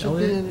have one,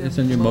 Elliot? It's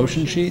in your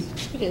motion sheet?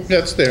 It is.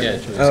 That's there. Yeah,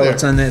 it's Oh,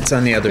 it's on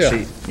the other Yeah.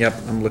 sheet.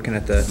 Yep, I'm looking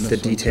at the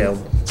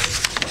detailed.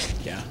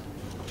 Yeah.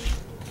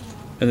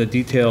 And the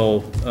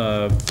detailed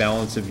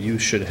balance of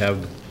use should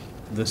have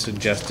the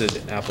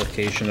suggested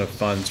application of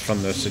funds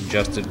from the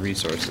suggested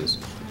resources.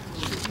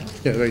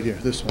 Yeah, right here,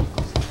 this one.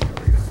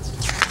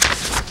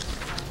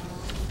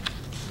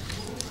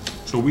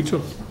 So we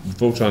took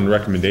votes on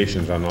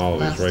recommendations on all of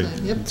Last these, right?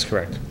 time, yep. That's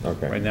correct.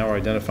 Okay. Right now, we're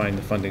identifying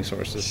the funding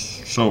sources.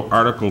 So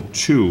Article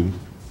 2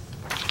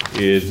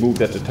 is move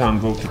that the town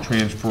vote to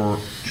transfer,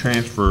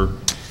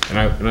 and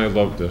I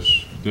love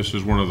this. This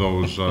is one of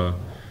those,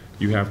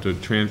 you have to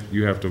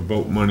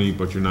vote money,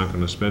 but you're not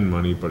gonna spend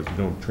money, but if you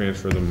don't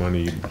transfer the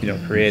money, You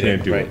don't create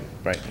can't it, do right,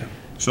 right.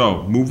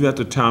 So, move that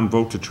the town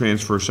vote to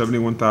transfer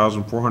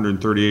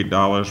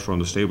 $71,438 from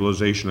the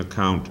stabilization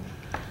account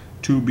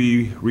to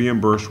be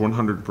reimbursed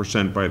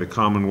 100% by the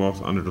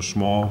Commonwealth under the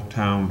Small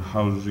Town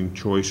Housing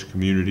Choice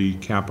Community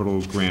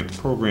Capital Grant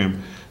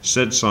Program,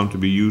 said sum to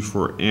be used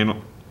for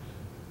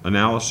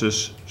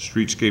analysis,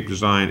 streetscape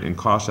design, and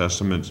cost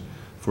estimates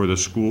for the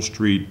School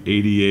Street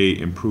ADA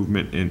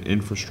Improvement and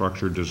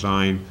Infrastructure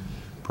Design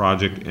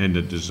Project and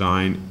the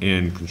design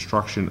and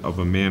construction of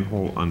a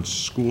manhole on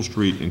School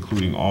Street,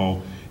 including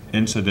all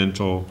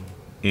incidental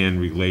and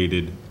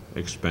related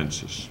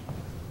expenses.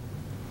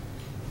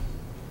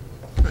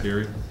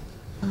 Gary?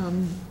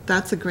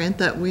 That's a grant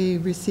that we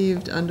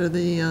received under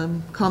the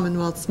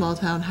Commonwealth Small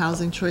Town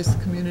Housing Choice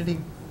Community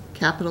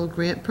Capital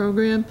Grant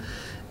Program.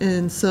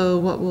 And so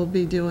what we'll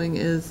be doing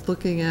is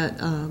looking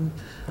at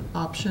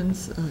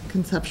options,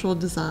 conceptual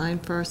design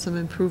for some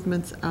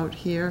improvements out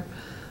here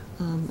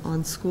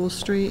on School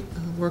Street,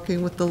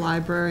 working with the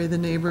library, the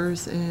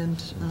neighbors,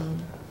 and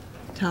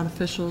town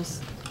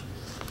officials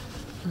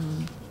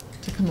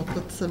to come up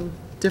with some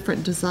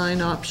different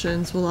design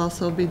options. We'll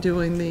also be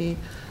doing the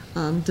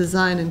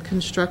design and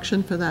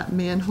construction for that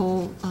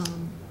manhole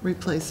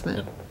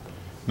replacement.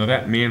 Now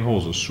that manhole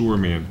is a sewer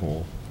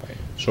manhole.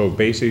 So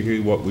basically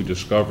what we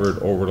discovered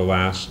over the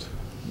last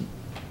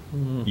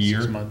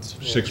year, 6 months.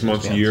 6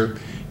 months, a year,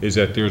 is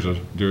that there's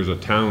a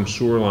town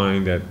sewer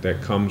line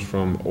that comes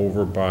from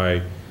over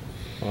by,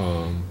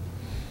 I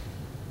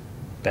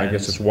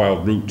guess it's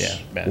Wild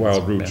Roots, Yeah,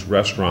 Wild Roots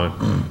Restaurant,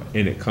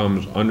 and it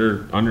comes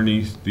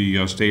underneath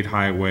the state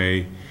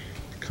highway,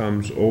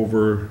 comes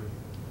over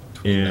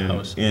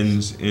and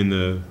ends in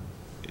the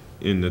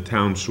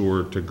town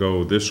sewer to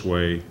go this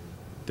way,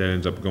 that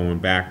ends up going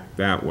back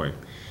that way.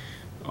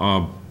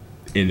 And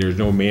there's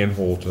no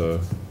manhole to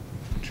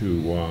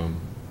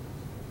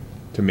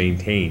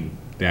maintain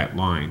that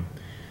line.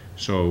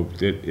 So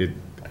it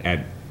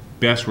at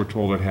best we're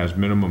told it has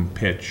minimum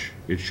pitch.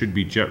 It should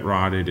be jet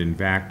rotted and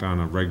vacked on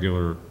a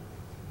regular,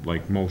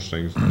 like most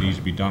things, it needs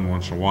to be done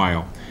once in a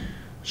while.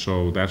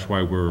 So that's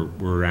why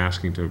we're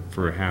asking to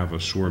have a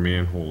sewer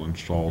manhole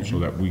installed so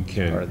that we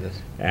can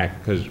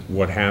act, because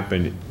what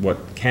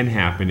can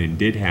happen and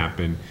did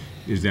happen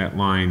is that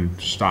line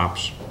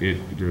stops,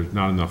 there's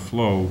not enough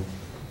flow,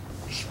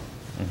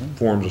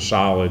 forms a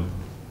solid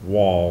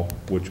wall,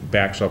 which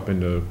backs up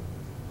into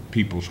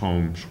people's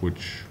homes,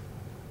 which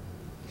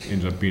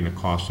ends up being a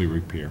costly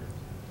repair.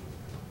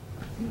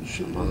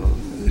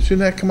 Shouldn't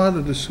that come out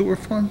of the sewer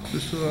fund?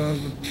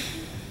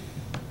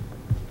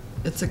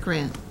 It's a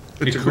grant,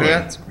 It's a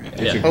grant?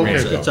 Yeah, Okay.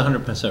 it's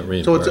 100%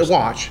 reimbursed. So it's a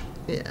wash?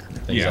 yeah.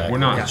 Exactly. we're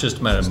not- It's just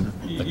a matter of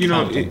You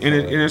know, accounting and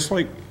for it. it's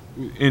like,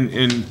 and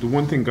the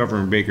one thing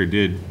Governor Baker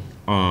did,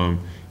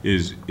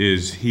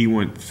 is he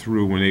went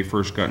through when they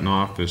first got in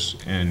office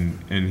and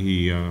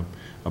he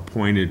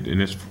appointed,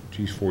 and it's,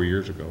 geez, 4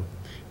 years ago,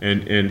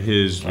 and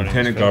his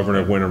lieutenant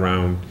governor went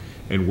around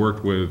and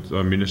worked with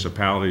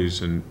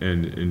municipalities and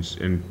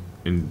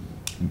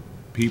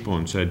people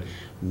and said,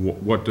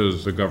 what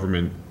does the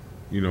government,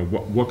 you know,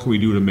 what can we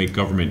do to make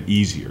government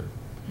easier?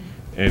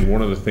 And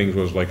one of the things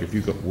was, like, if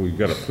we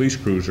got a police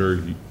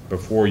cruiser,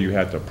 before you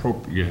had to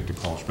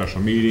call a special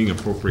meeting,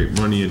 appropriate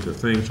money into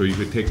things, so you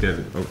could take that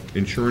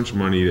insurance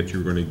money that you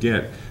were gonna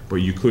get, but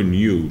you couldn't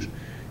use,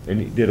 and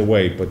he did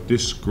away. But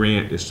this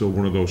grant is still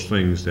one of those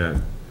things that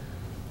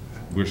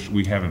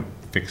we haven't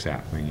fixed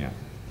that thing yet.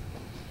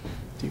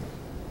 Do you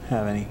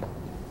have any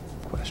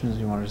questions?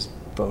 You want to just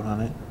vote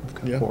on it? We've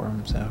got Yeah.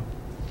 quorum, so.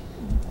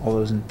 All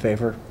those in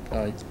favor?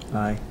 Aye.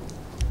 Aye.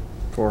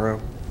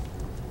 4-0.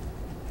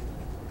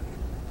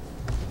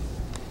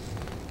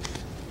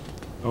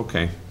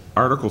 Okay.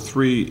 Article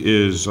 3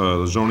 is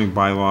the zoning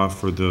bylaw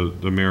for the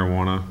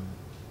marijuana.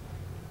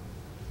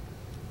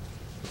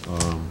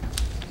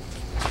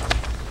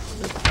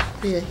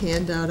 Be a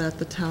handout at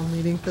the town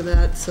meeting for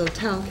that. So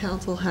town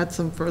council had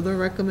some further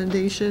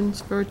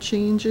recommendations for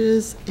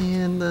changes,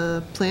 and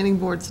the planning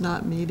board's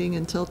not meeting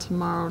until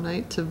tomorrow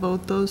night to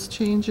vote those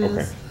changes.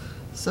 Okay.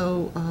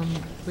 So,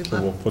 we So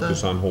we'll left put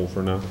this on hold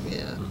for now?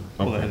 Yeah.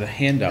 Well, the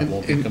handout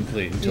won't be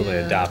complete until they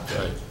Yeah. adopt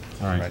it.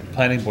 All right. Right,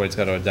 planning board's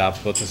got to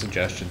adopt what the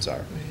suggestions are.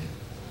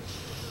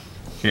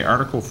 Okay,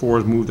 Article 4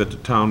 is moved that the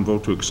town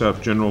vote to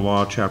accept general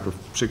law, chapter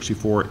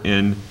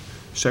 64N,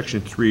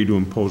 section 3, to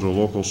impose a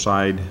local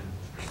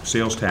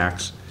sales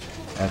tax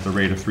at the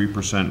rate of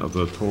 3% of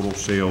the total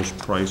sales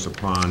price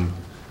upon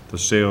the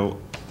sale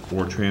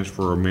or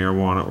transfer of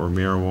marijuana or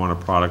marijuana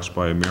products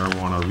by a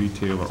marijuana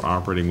retailer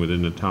operating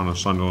within the town of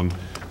Sunderland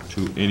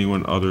to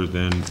anyone other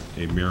than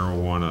a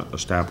marijuana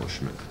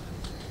establishment.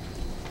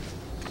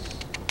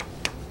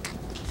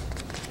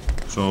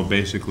 So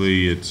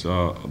basically, it's,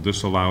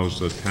 this allows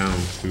the town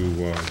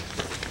to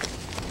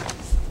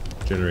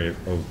generate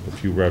a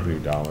few revenue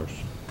dollars.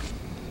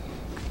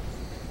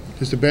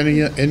 Has there been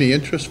any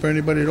interest for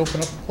anybody to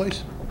open up a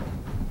place?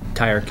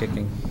 Tire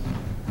kicking.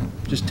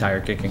 Just tire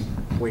kicking.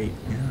 Wait.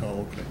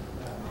 Oh, okay.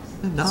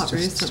 Not It's just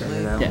recently.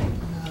 started out. Yeah.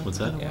 What's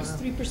that? Yeah.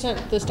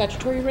 3% the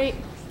statutory rate?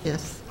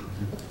 Yes.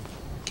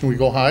 Can we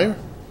go higher?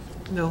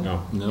 No.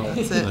 No, No,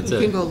 That's it. that's You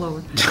can it. go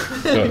lower.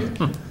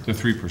 the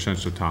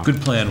 3%'s the top.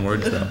 Good plan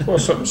words, though. Well,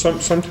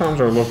 some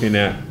towns are looking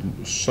at,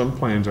 some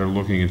plans are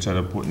looking, instead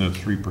of putting a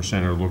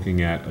 3%, are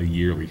looking at a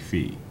yearly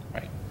fee.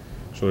 Right.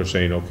 So they're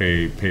saying,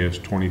 okay, pay us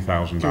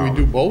 $20,000. Can we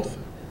do both?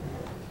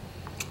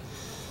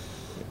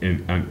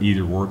 On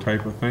either or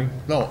type of thing?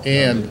 No,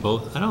 and,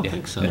 Both? I don't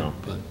think so, No.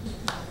 but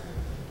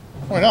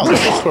why not? The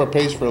liquor store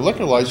pays for a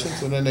liquor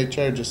license, and then they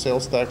charge a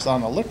sales tax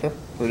on the liquor,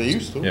 or they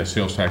used to. Yeah,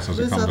 sales tax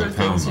doesn't There's come to other the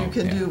town, things you though.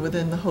 can Yeah. do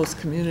within the host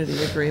community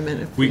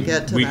agreement if we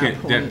get to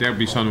that point. That'd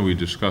be something we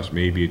discuss,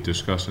 maybe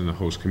discuss in the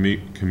host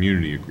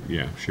community,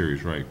 yeah,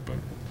 Sherry's right, but.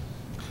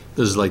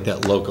 this is like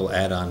that local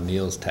add-on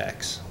meals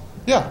tax.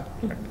 Yeah,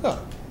 yeah.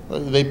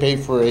 They pay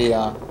for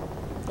a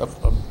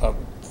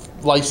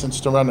license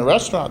to run a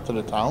restaurant to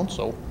the town,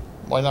 so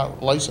why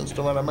not license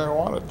to run a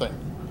marijuana thing?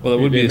 Well, it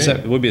would be They may.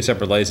 it would be a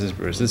separate license,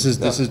 Bruce. This is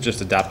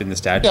just adopting the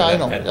statute Yeah, I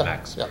know, at yeah,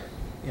 max. yeah.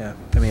 Yeah,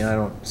 I mean, I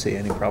don't see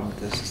any problem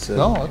with this. It's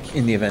No, it's-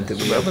 in the event that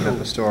we open up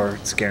revenue. a store,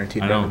 it's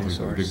guaranteed I don't, revenue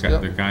source. Yeah.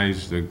 the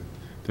guys, the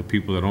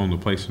people that own the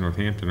place in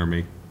Northampton are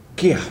making.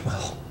 Yeah,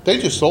 well, They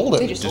just sold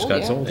They it. just Just sold,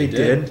 got yeah. sold. they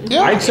did.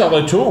 Yeah, sell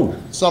it too.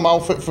 some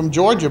outfit from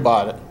Georgia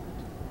bought it.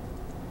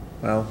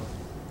 Well,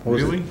 what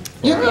was it? Really?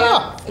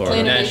 Yeah,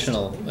 Atlanta-based.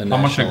 National. How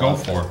much they go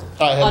for?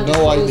 I have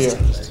no idea.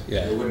 Undisclosed.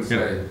 Yeah.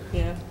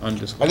 Yeah. I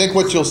Undisclosed. think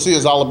what you'll see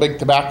is all the big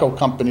tobacco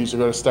companies are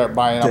gonna start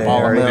buying up They all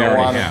the already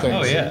marijuana have. things.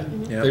 Oh, yeah.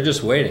 Yep. They're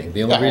just waiting.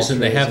 The only Yeah. reason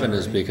they Altria is haven't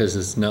is already- because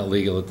it's not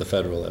legal at the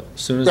federal level.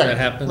 As soon as Right, that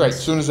happens. right, as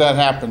soon as that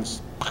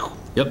happens.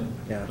 Yep.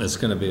 Yeah. It's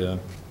gonna be a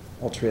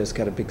Altria's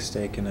got a big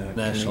stake in a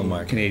national Canadian-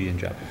 market. Canadian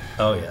job.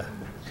 Oh, yeah.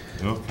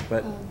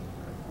 But,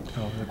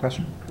 the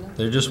question?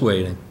 They're just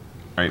waiting.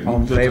 All right, All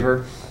in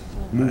favor?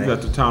 Move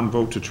that the town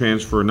vote to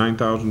transfer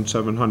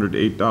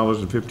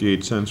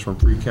 $9,708.58 from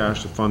free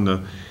cash to fund the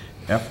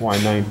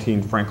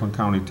FY19 Franklin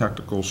County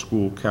Technical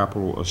School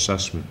Capital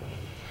Assessment.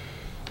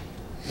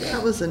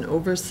 That was an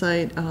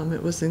oversight.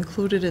 It was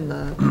included in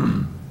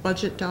the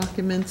budget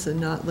documents and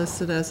not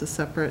listed as a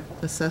separate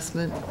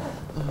assessment,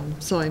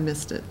 so I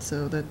missed it.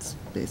 So that's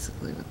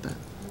basically what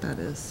that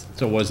is.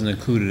 So it wasn't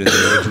included in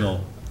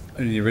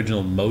the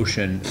original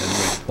motion, and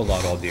we pulled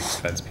out all the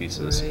expense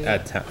pieces Right.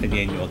 at the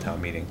annual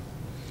town meeting.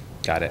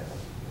 Got it.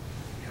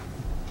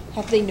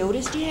 Have they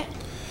noticed yet?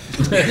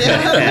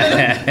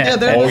 Yeah,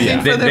 they're Oh, looking yeah.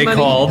 for their They money.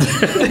 called.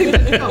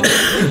 Oh,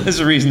 There's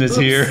a reason it's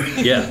here.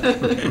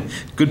 Yeah.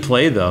 Good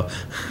play, though.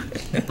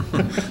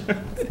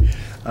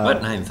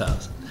 What,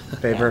 9,000?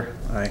 Favor?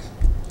 Aye.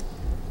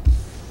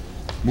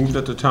 Move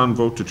that the town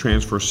vote to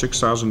transfer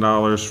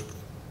 $6,000,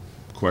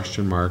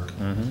 question mark,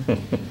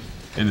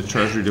 in the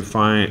treasury to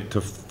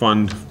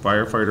fund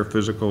firefighter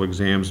physical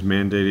exams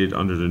mandated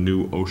under the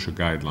new OSHA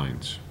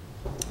guidelines.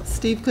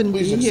 Steve couldn't be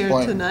Please here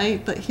explain.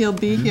 tonight, but he'll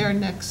be here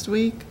next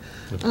week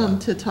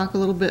to talk a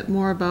little bit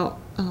more about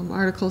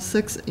Article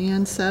 6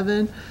 and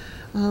 7.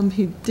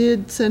 He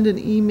did send an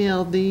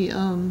email. The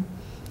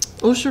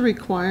OSHA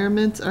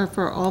requirements are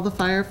for all the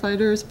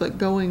firefighters, but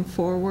going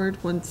forward,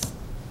 once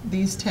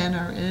these 10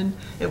 are in,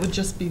 it would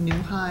just be new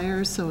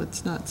hires, so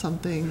it's not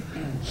something,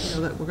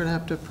 that we're gonna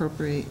have to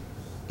appropriate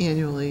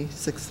annually,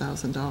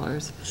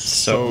 $6,000.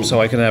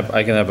 So I can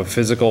have a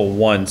physical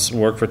once,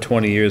 work for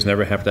 20 years,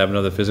 never have to have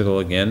another physical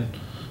again?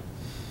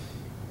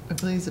 I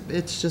believe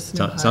it's just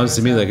new hires. Sounds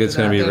to me like it's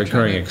after gonna be a that. They're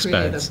trying recurring to create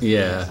a expense.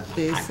 Yeah.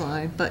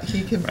 Baseline, but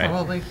he can Right.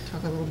 probably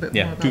talk a little bit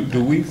Yeah. more about that.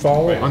 Do we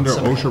fall under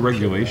OSHA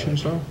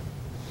regulations, though?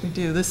 We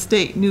do,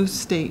 new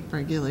state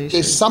regulations.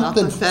 There's not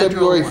the something federal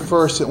February ones.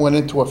 1st that went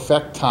into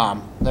effect,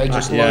 Tom, that I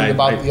just Yeah, learned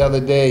about I- the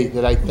other day,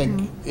 that I think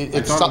Mm-hmm. it's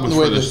I thought it something was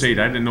where for the the state,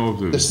 I didn't know if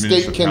it the was state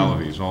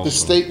municipalities can, also. the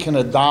state can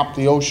adopt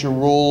the OSHA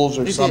rules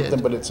or They something,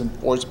 did. but it's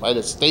enforced by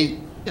the state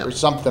or Yep.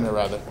 something or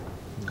other.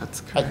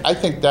 That's correct. I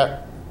think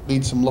that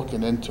needs some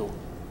looking into.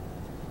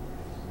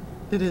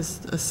 It is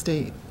a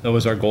state. That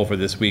was our goal for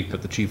this week,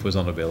 but the chief was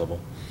unavailable.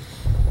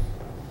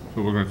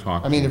 So we're gonna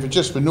talk. I mean, if it's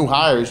just for new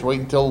hires, wait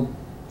until,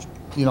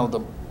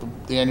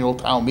 the annual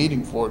town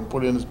meeting for it and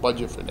put it in his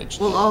budget for next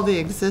year. Well, all the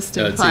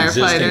existing No, it's the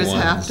existing firefighters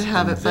have ones, to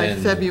have and it by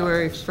then-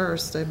 February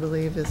 1st, I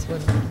believe, is when.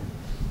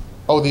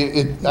 Oh,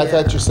 I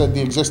thought you said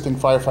the existing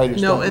firefighters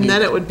No, don't and need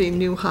then it. it would be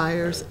new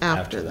hires after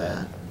After that.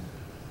 that.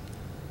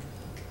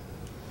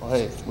 Well,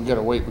 hey, if we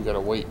gotta wait, we gotta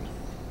wait.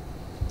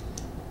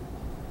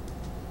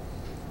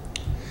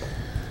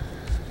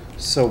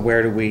 So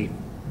where do we,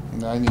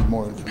 And I need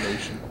more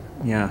information.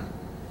 yeah,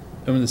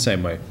 I'm in the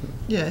same way.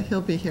 Yeah,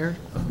 he'll be here.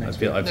 I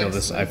feel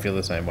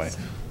the same way.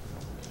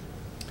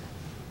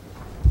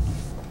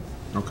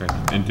 Okay,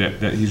 and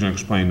that he's gonna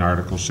explain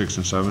Article 6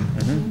 and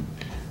 7?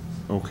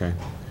 Okay.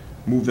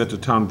 Move that the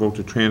town vote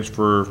to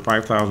transfer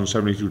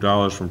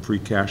 $5,072 from free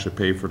cash to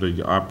pay for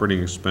the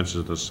operating expenses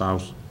of the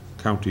South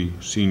County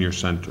Senior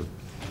Center.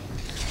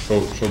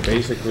 So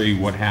basically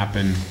what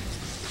happened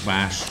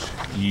last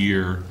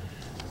year,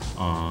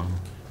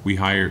 we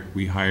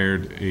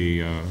hired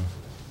a,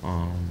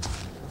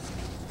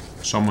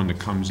 someone that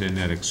comes in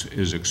that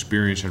is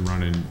experienced in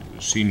running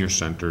senior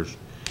centers.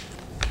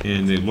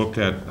 And they looked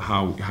at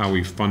how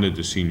we funded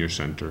the senior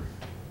center.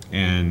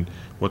 And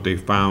what they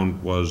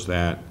found was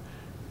that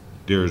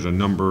there's a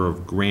number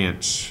of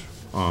grants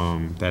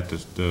that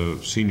the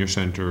senior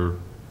center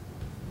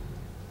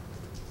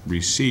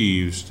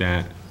receives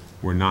that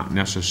were not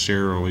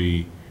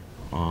necessarily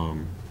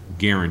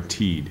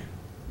guaranteed.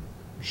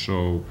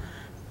 So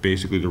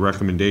basically, the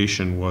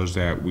recommendation was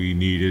that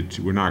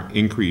we're not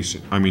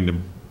increasing, I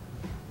mean,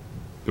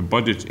 the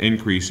budget's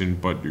increasing,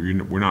 but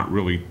we're not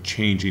really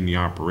changing the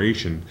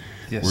operation.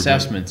 The We're just-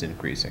 assessment's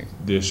increasing.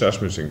 The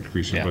assessment's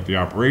increasing, Yeah. but the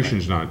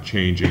operation's not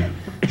changing,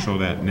 so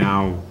that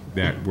now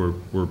that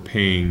we're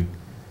paying,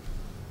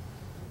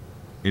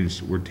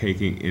 we're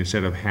taking,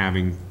 instead of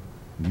having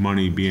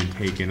money being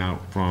taken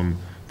out from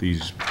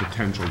these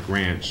potential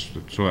grants,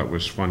 so that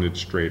was funded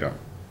straight up,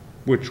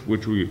 which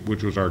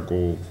was our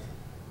goal,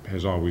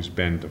 has always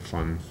been to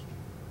fund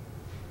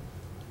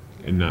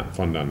and not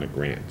fund on the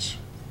grants.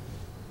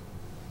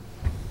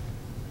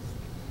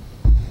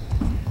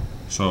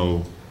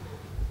 So,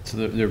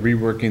 They're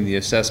reworking the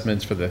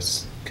assessments for the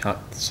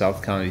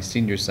South County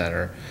Senior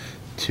Center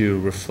to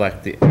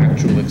reflect the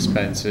actual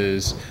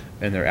expenses,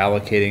 and they're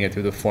allocating it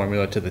through the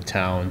formula to the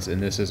towns,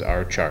 and this is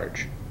our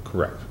charge.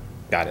 correct.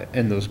 Got it.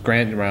 And those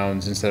grant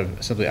rounds, instead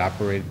of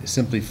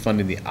simply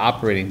funding the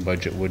operating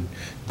budget, would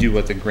do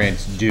what the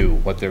grants do,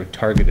 what they're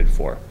targeted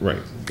for. Right.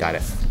 Got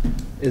it.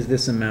 is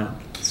this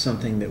amount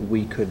something that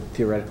we could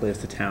theoretically, as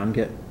the town,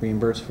 get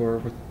reimbursed for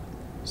with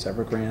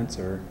separate grants,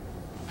 or?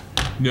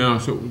 No,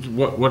 so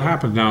what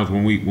happens now is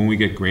when we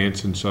get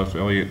grants and stuff,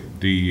 Elliot,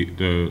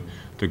 the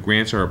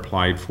grants are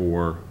applied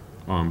for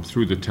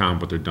through the town,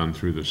 but they're done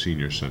through the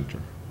senior center.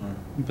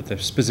 But they're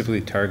specifically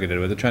targeted.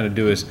 What they're trying to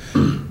do is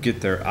get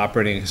their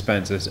operating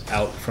expenses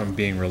out from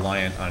being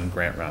reliant on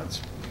grant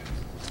rounds.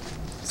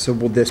 So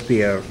will this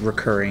be a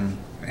recurring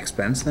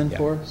expense then Yeah.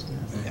 for us?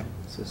 Yeah.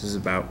 So this is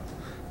about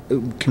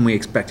can we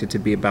expect it to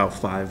be about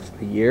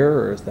 5 a year,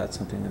 or is that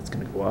something that's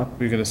gonna go up?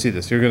 You're gonna see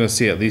this, you're gonna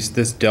see at least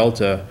this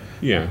delta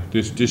Yeah,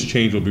 this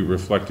change will be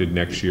reflected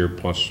next year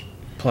plus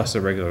plus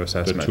a regular the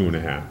assessment.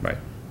 2.5. Right.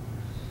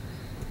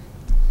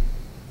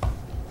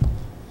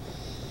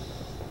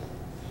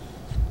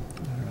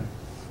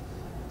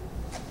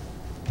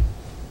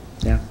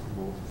 Yeah.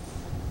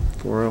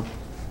 4-0.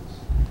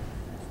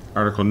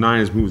 Article 9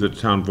 is moved that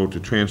the town vote to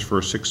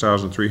transfer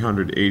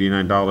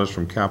 $6,389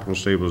 from capital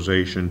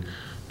stabilization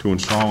to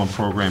install and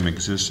program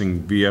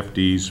existing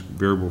VFDs,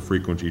 variable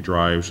frequency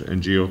drives,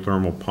 and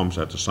geothermal pumps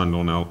at the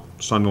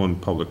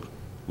Sunderland Public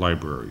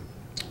Library.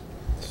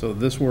 So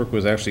this work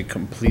was actually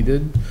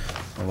completed.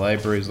 The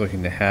library is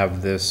looking to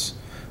have this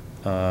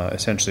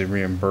essentially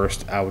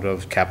reimbursed out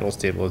of capital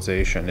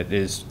stabilization. It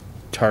is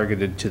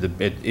targeted to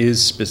it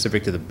is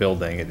specific to the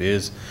building.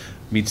 It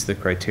meets the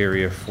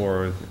criteria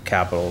for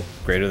capital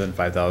greater than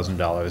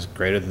 $5,000,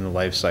 greater than the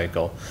life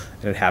cycle,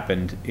 and it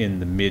happened in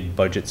the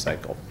mid-budget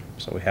cycle.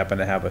 So we happen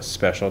to have a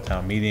special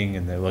town meeting,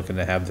 and they're looking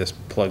to have this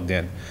plugged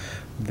in.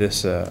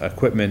 This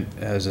equipment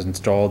as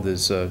installed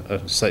is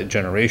a slight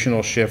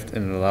generational shift,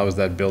 and it allows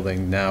that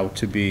building now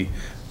to be,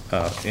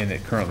 and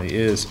it currently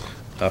is,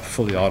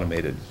 fully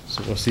automated.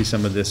 So we'll see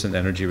some of this in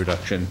energy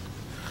reduction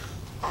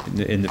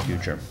in the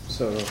future.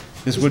 So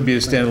This would be a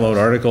standalone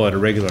article at a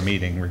regular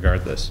meeting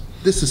regardless.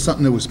 This is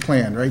something that was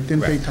planned, right?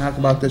 Didn't they Correct. talk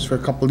about this for a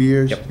couple of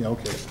years? Yep. Yeah,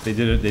 okay. They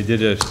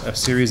did a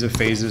series of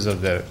phases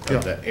of the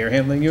air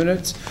handling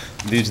units.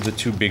 These are the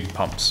two big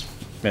pumps,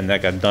 and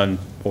that got done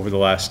over the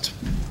last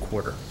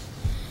quarter.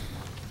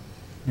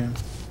 Yeah.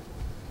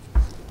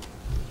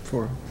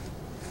 4-0.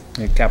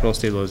 And capital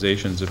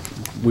stabilizations,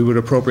 we would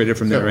appropriate it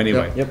from there Yep,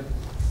 anyway. Yep.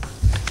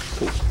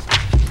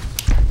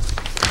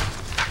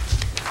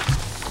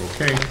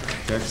 Okay,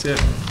 that's it.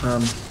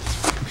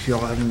 If you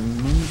all have any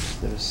moments,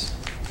 there's,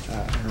 I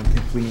don't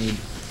think we need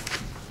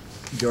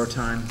your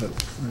time, but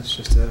it's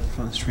just a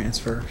funds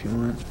transfer if you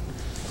want.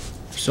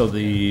 So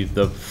the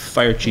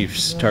fire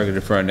chief's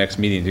targeted for our next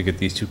meeting to get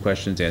these two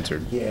questions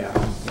answered. Yeah.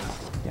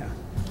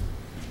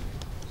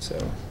 So,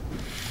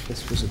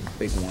 this was a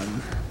big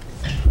one,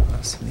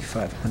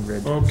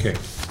 7,500. Okay.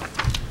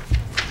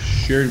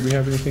 Sherry, do we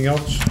have anything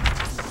else?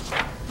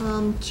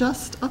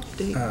 Just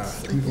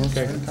updates.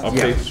 Okay,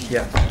 updates?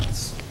 Yeah.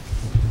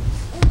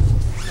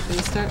 Can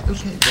you start?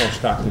 Okay. Oh,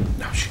 Stockton.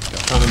 No, she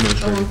don't. Town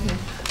administrator.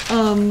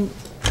 Oh, okay.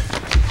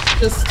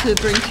 Just to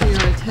bring to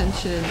your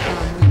attention,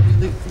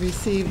 we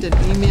received an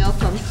email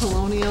from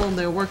Colonial, and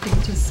they're working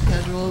to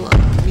schedule a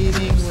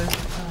meeting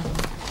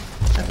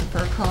with, at the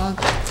FERCog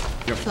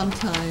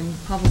sometime,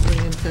 probably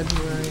in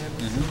February, I'm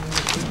assuming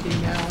it would be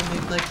now, and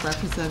they'd like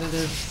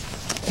representatives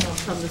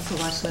from the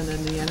selectmen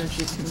and the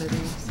energy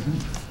committee.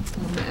 So,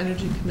 the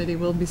energy committee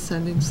will be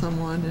sending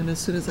someone, and as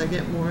soon as I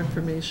get more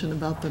information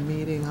about the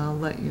meeting, I'll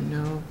let you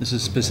know. This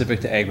is specific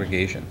to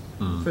aggregation.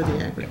 For the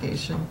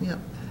aggregation, yep.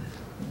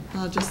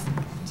 Just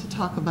to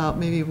talk about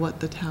maybe what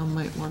the town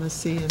might want to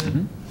see in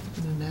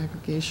an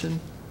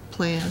aggregation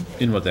plan.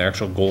 In what the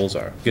actual goals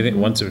are.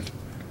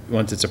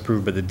 Once it's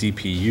approved by the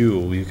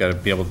DPU, we've got to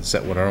be able to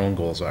set what our own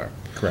goals are.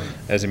 Correct.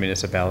 As a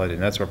municipality,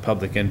 and that's where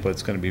public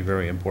input's going to be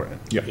very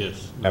important. Yep.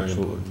 Yes.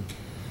 Absolutely.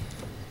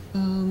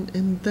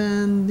 And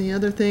then the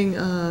other thing,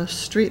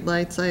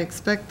 streetlights, I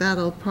expect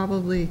that'll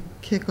probably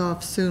kick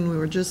off soon. We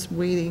were just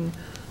waiting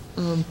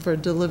for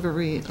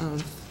delivery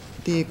of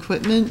the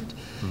equipment,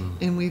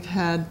 and we've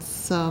had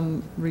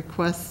some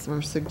requests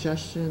or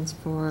suggestions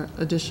for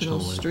additional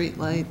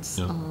streetlights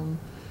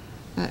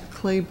at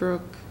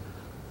Claybrook,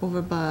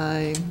 over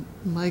by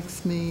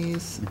Mike's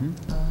Maze. What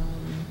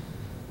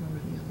were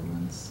the other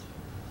ones?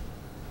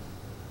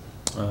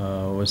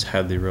 Was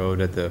Hadley Road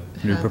at the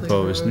new Hadley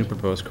proposed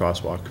Road.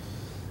 crosswalk.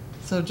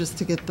 So just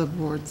to get the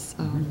board's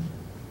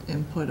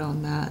input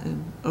on that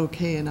and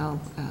okay, and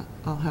I'll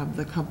have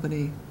the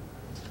company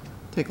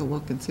take a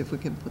look and see if we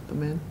can put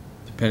them in.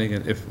 Depending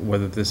on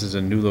whether this is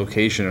a new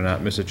location or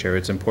not, Mr. Chair,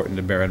 it's important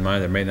to bear in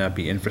mind there may not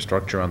be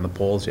infrastructure on the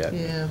poles yet.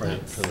 Yeah,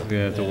 Right. that's, We're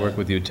gonna have to work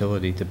with the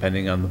utility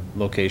depending on the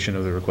location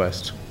of the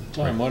request.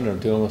 Well, I'm wondering,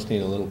 do you almost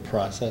need a little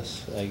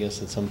process, I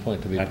guess, at some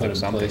point to be I put think in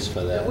something. place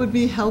for that? it would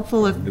be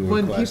helpful if, New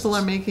when requests. people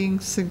are making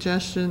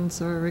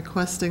suggestions or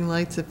requesting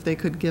lights, if they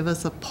could give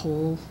us a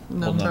poll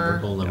number.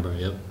 Whole number,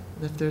 yep.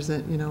 If there's,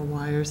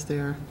 wires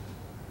there,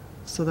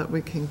 so that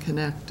we can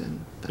connect, and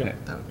Yeah.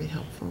 that would be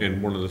helpful.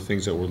 And one of the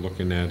things that we're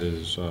looking at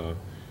is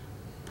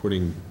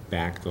putting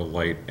back the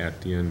light at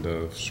the end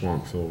of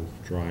Swampville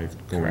Drive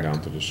going Correct.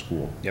 down to the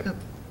school, Yep.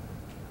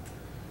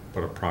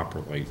 but a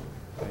proper light.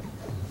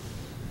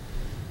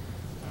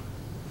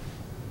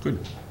 Good.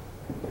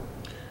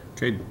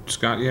 Okay,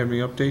 Scott, you have any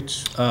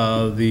updates?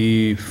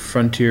 The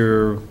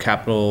Frontier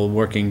Capital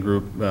Working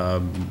Group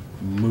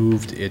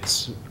moved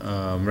its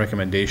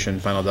recommendation,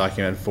 final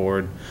document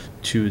forward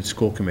to the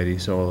school committee,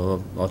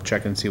 so I'll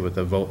check and see what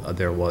the vote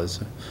there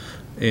was.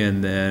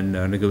 And then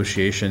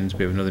negotiations,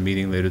 we have another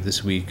meeting later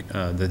this week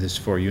that is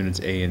for units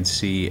A and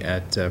C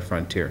at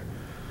Frontier.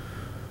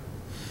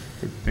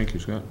 Good, thank you,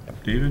 Scott.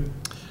 David?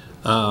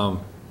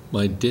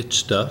 My ditch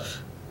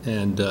stuff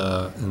And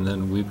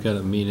then we've got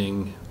a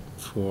meeting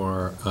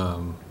for,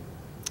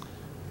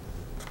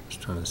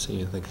 just trying to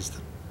see, I think it's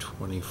the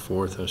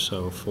 24th or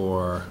so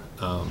for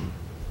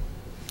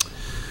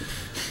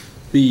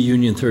the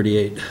Union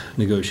 38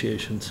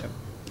 negotiations.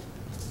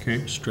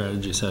 Okay,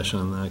 Strategy session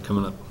on that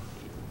coming up.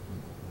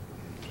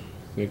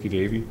 thank you,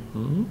 Davey.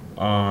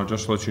 Mm-hmm.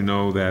 Just to let you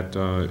know that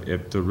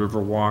if the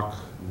Riverwalk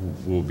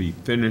will be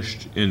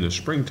finished in the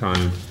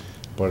springtime,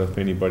 but if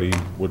anybody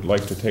would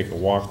like to take a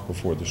walk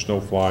before the snow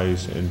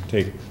flies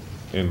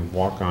and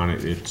walk on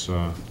it, it's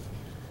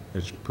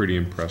pretty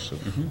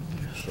impressive.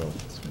 So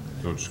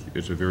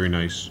it's a very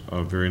nice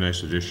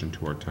addition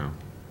to our town.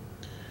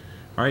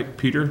 All right,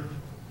 Peter.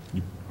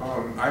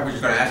 I was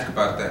just gonna ask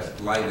about that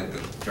light at the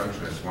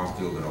junction of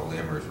Swampfield and Old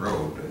Amherst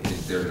Road.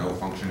 Is there no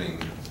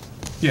functioning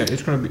Yeah,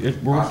 it's gonna be,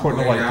 we're putting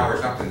a light now or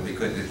there. something,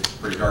 because it's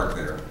pretty dark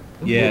there?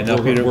 Yeah,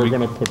 no, Peter, We're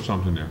gonna put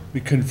something there. we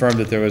confirmed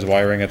that there was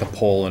wiring at the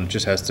pole, and it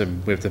just has to,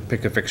 we have to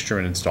pick a fixture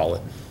and install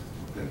it.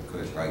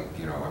 Because like,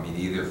 you know, I mean,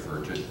 either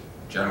for just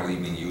general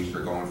evening use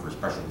or going for a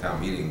special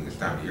town meeting this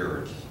time of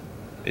year,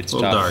 It's A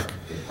little tough. dark.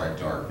 it's quite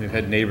dark. We've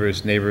had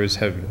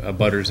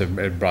butters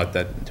have brought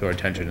that to our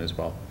attention as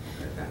well.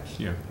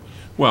 Yeah.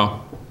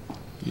 Well,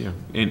 yeah,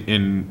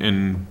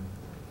 and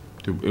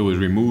it was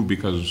removed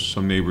because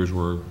some neighbors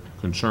were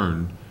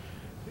concerned,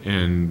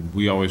 and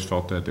we always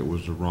felt that it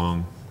was the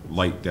wrong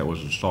light that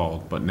was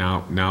installed, but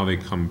now they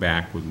come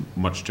back with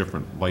much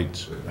different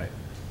lights. Right.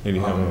 And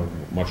you have a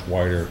much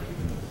wider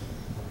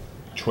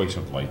choice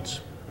of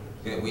lights.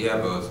 Yeah, we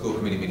have a school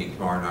committee meeting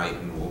tomorrow night,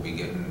 and we'll be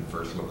getting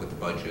first look at the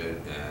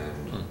budget,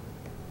 and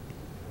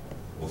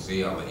we'll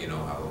see. I'll let you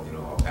know how,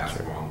 I'll pass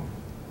along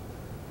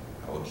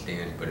how it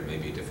stands, but it may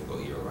be a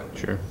difficult year like that.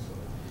 Sure.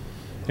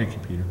 Thank you,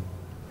 Peter.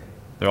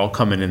 They're all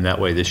coming in that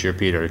way this year,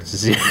 Peter. I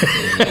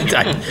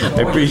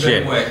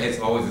appreciate it. It's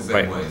always the same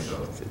Right. way,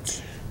 so.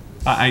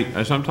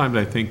 I sometimes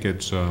I think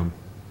it's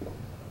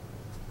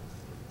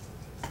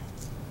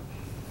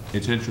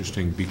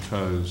interesting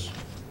because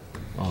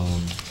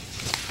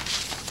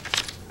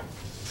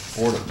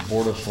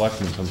Board of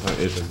Selectmen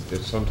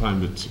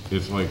sometimes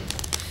it's like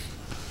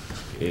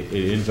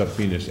it ends up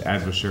being this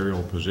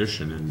adversarial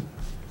position,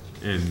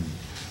 and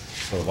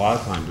so a lot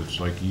of times it's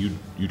like you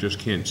just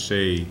can't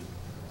say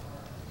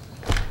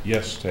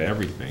yes to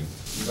everything.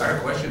 You gotta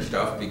question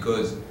stuff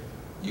because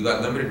you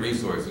got limited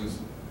resources.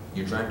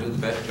 You're trying to do the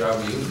best job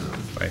of using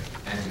them. Right.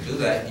 And to do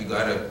that, you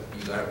gotta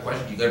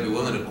be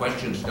willing to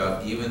question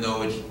stuff, even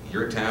though it's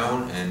your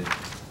town and.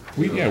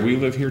 We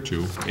live here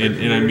too, your and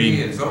I community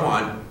mean. And so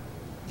on.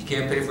 You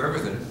can't pay for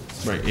everything.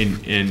 Right,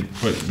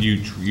 but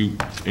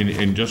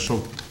and just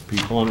so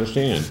people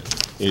understand,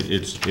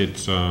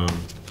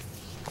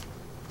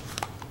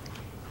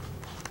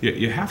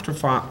 you have to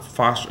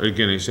foster,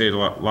 again, I say it a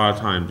lot of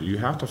times, you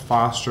have to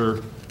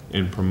foster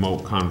and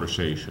promote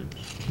conversations.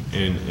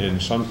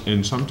 And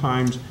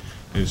sometimes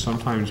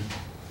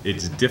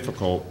it's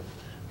difficult,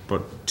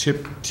 but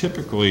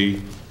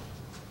typically,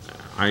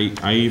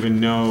 I even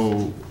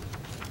know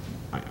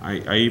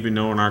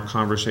in our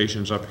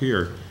conversations up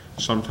here,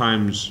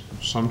 sometimes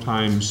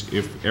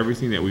if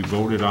everything that we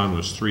voted on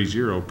was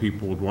 3-0,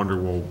 people would wonder,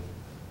 well,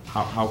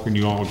 how can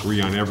you all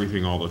agree on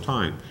everything all the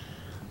time?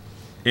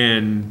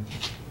 And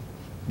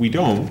we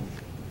don't.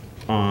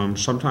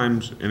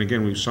 Sometimes, and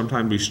again,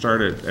 sometimes we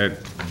start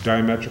at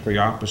diametrically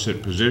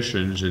opposite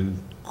positions, and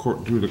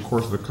through the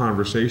course of the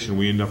conversation,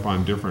 we end up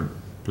on different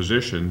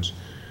positions.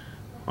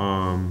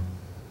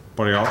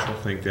 But I also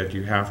think that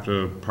you have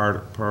to,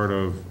 part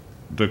of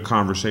the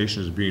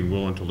conversation is being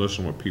willing to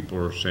listen to what people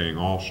are saying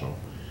also.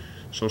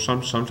 So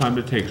sometimes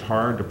it takes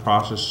hard to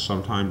process,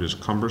 sometimes it's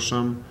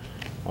cumbersome,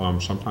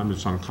 sometimes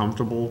it's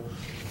uncomfortable,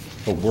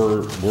 but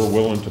we're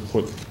willing to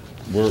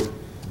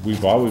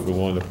we've always been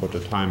willing to put the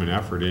time and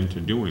effort into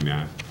doing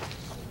that.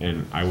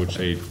 And I would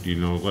say,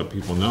 let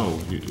people know.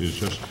 It's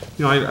just,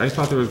 I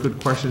thought there was good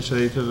questions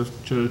today to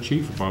the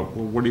chief about,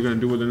 well, what are you gonna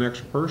do with the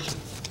next person?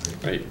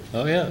 Right.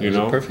 Oh, yeah. It was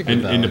a perfectly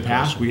And in the valid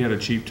past, question. we had a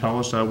chief tell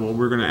us that, well,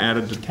 we're gonna add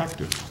a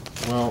detective.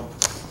 Well,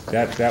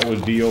 that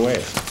was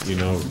DOA,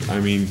 I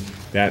mean,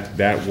 that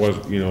was,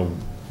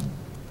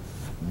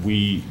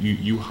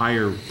 you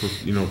hire,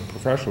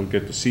 professionals,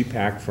 get the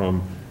CPAC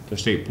from the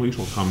state police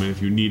will come in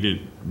if you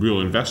needed real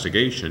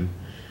investigation.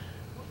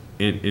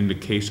 In the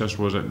case this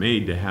wasn't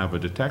made to have a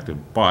detective,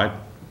 but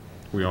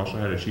we also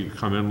had a chief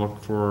come in,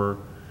 look for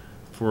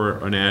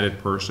an added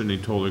person. They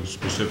told us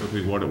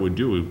specifically what it would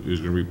do. It was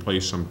going to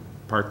replace some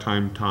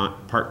part-time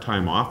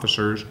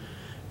officers,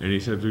 and he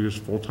said these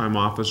full-time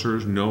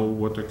officers know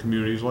what the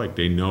community's like.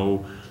 They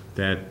know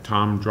that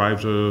Tom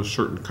drives a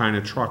certain kind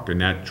of truck, and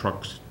that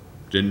truck's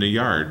in the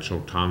yard, so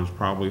Tom's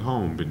probably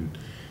home. And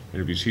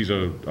if he sees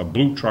a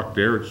blue truck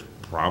there, it's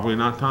probably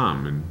not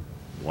Tom, and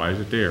why is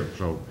it there?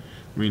 So,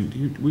 I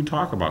mean, we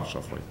talk about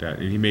stuff like that,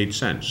 and he made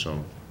sense,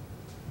 so.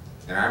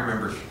 And I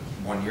remember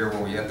one year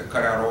when we had to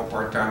cut out all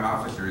part-time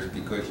officers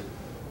because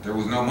there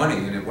was no money,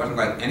 and it wasn't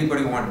like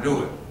anybody wanted to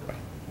do it,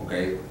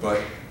 okay?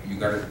 But you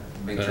gotta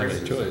make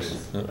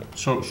choices.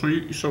 So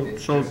It's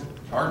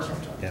hard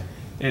sometimes. Yeah.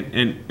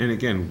 And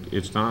again,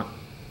 it's not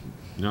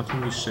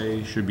nothing we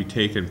say should be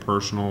taken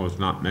personal. It's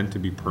not meant to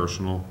be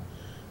personal.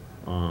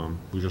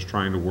 We're just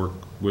trying to work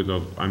with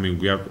I mean,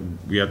 we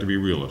have to be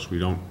realists. We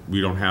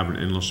don't have an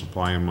endless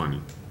supply of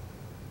money.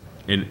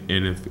 And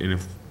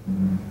if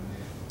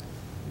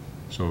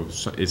so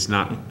it's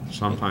not,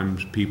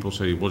 sometimes people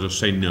say, well, just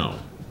say no.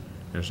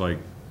 It's like,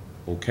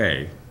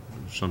 okay,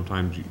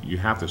 sometimes you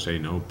have to say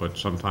no, but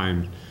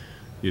sometimes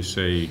you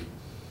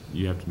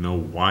have to know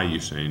why you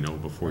say no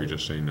before you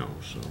just say no,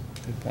 so.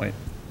 Good point.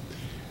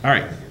 All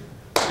right,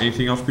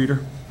 anything else,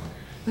 Peter?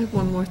 I have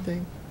one more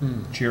thing.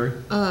 Cherry?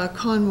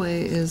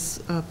 Conway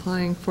is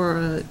applying for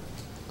a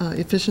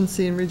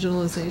efficiency and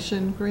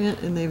regionalization grant,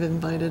 and they've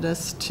invited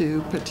us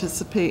to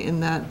participate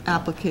in that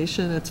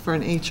application. It's for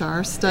an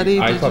HR study.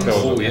 I Did thought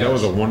you- that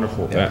was a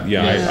wonderful, I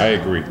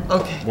agree.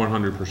 Okay.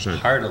 100%.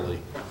 Heartily.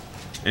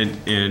 And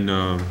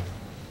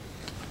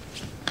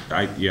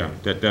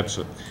that's,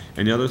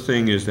 and the other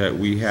thing is that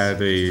we had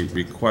a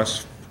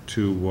request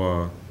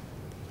to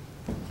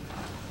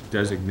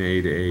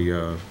designate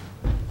a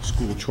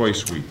school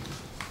choice week.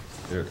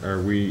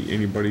 Are we,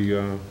 anybody,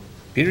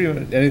 Peter,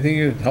 anything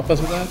you help us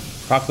with that?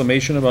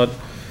 Proclamation about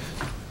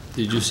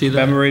Did you see that?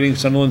 commemorating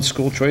Sunderland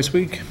School Choice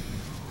Week?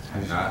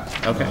 I'm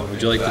not. Okay.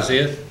 Would you like to see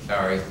it?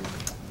 Sorry.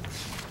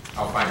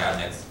 I'll find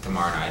out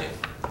tomorrow night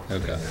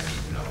Okay. I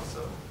need to know,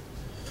 so.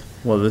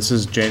 Well, this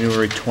is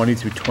January 20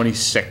 through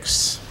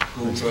 26.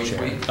 School choice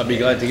week? I'll be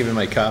glad to give you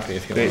my copy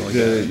if you want to look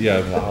at it. yeah,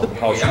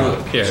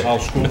 Yeah. how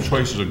school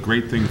choice is a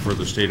great thing for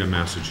the state of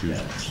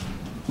Massachusetts.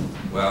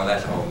 Well,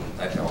 that's a whole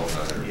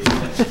other.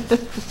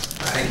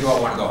 I think you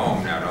all wanna go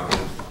home now, don't you?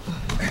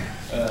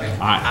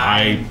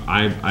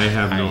 I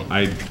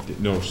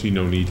have see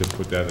no need to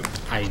put that in.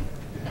 I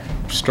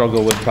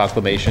struggle with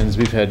proclamations.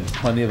 We've had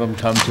plenty of them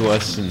come to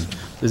us, and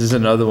this is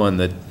another one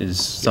that is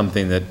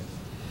something that,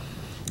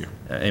 Yeah.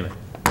 anyway.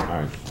 All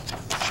right,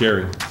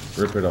 Sherry,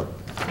 rip it up.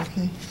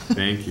 Okay.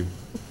 Thank you.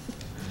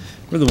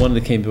 Remember the one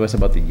that came to us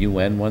about the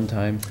UN one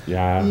time?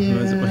 Yeah.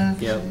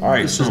 Yeah. All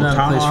right, This so is not a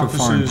town place for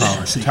foreign offices,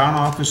 policy. town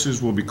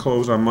offices will be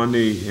closed on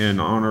Monday in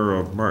honor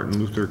of Martin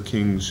Luther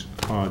King's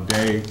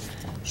Day.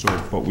 So,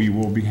 but we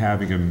will be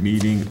having a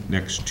meeting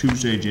next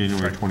Tuesday,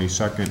 January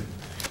 22nd.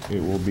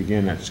 It will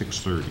begin at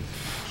 6:30.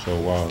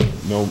 So,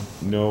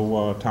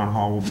 no town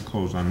hall will be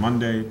closed on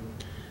Monday.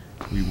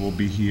 We will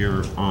be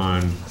here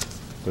on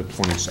the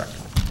 22nd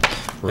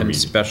for a And meeting.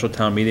 special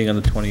town meeting on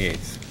the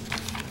 28th.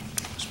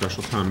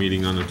 Special town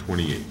meeting on the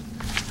 28th.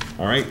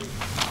 All right?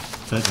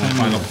 That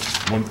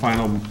One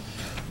final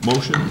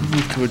motion?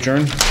 Move to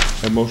adjourn?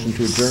 A motion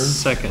to adjourn?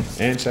 Second.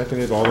 And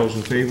seconded. All those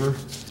in favor?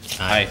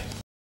 Aye.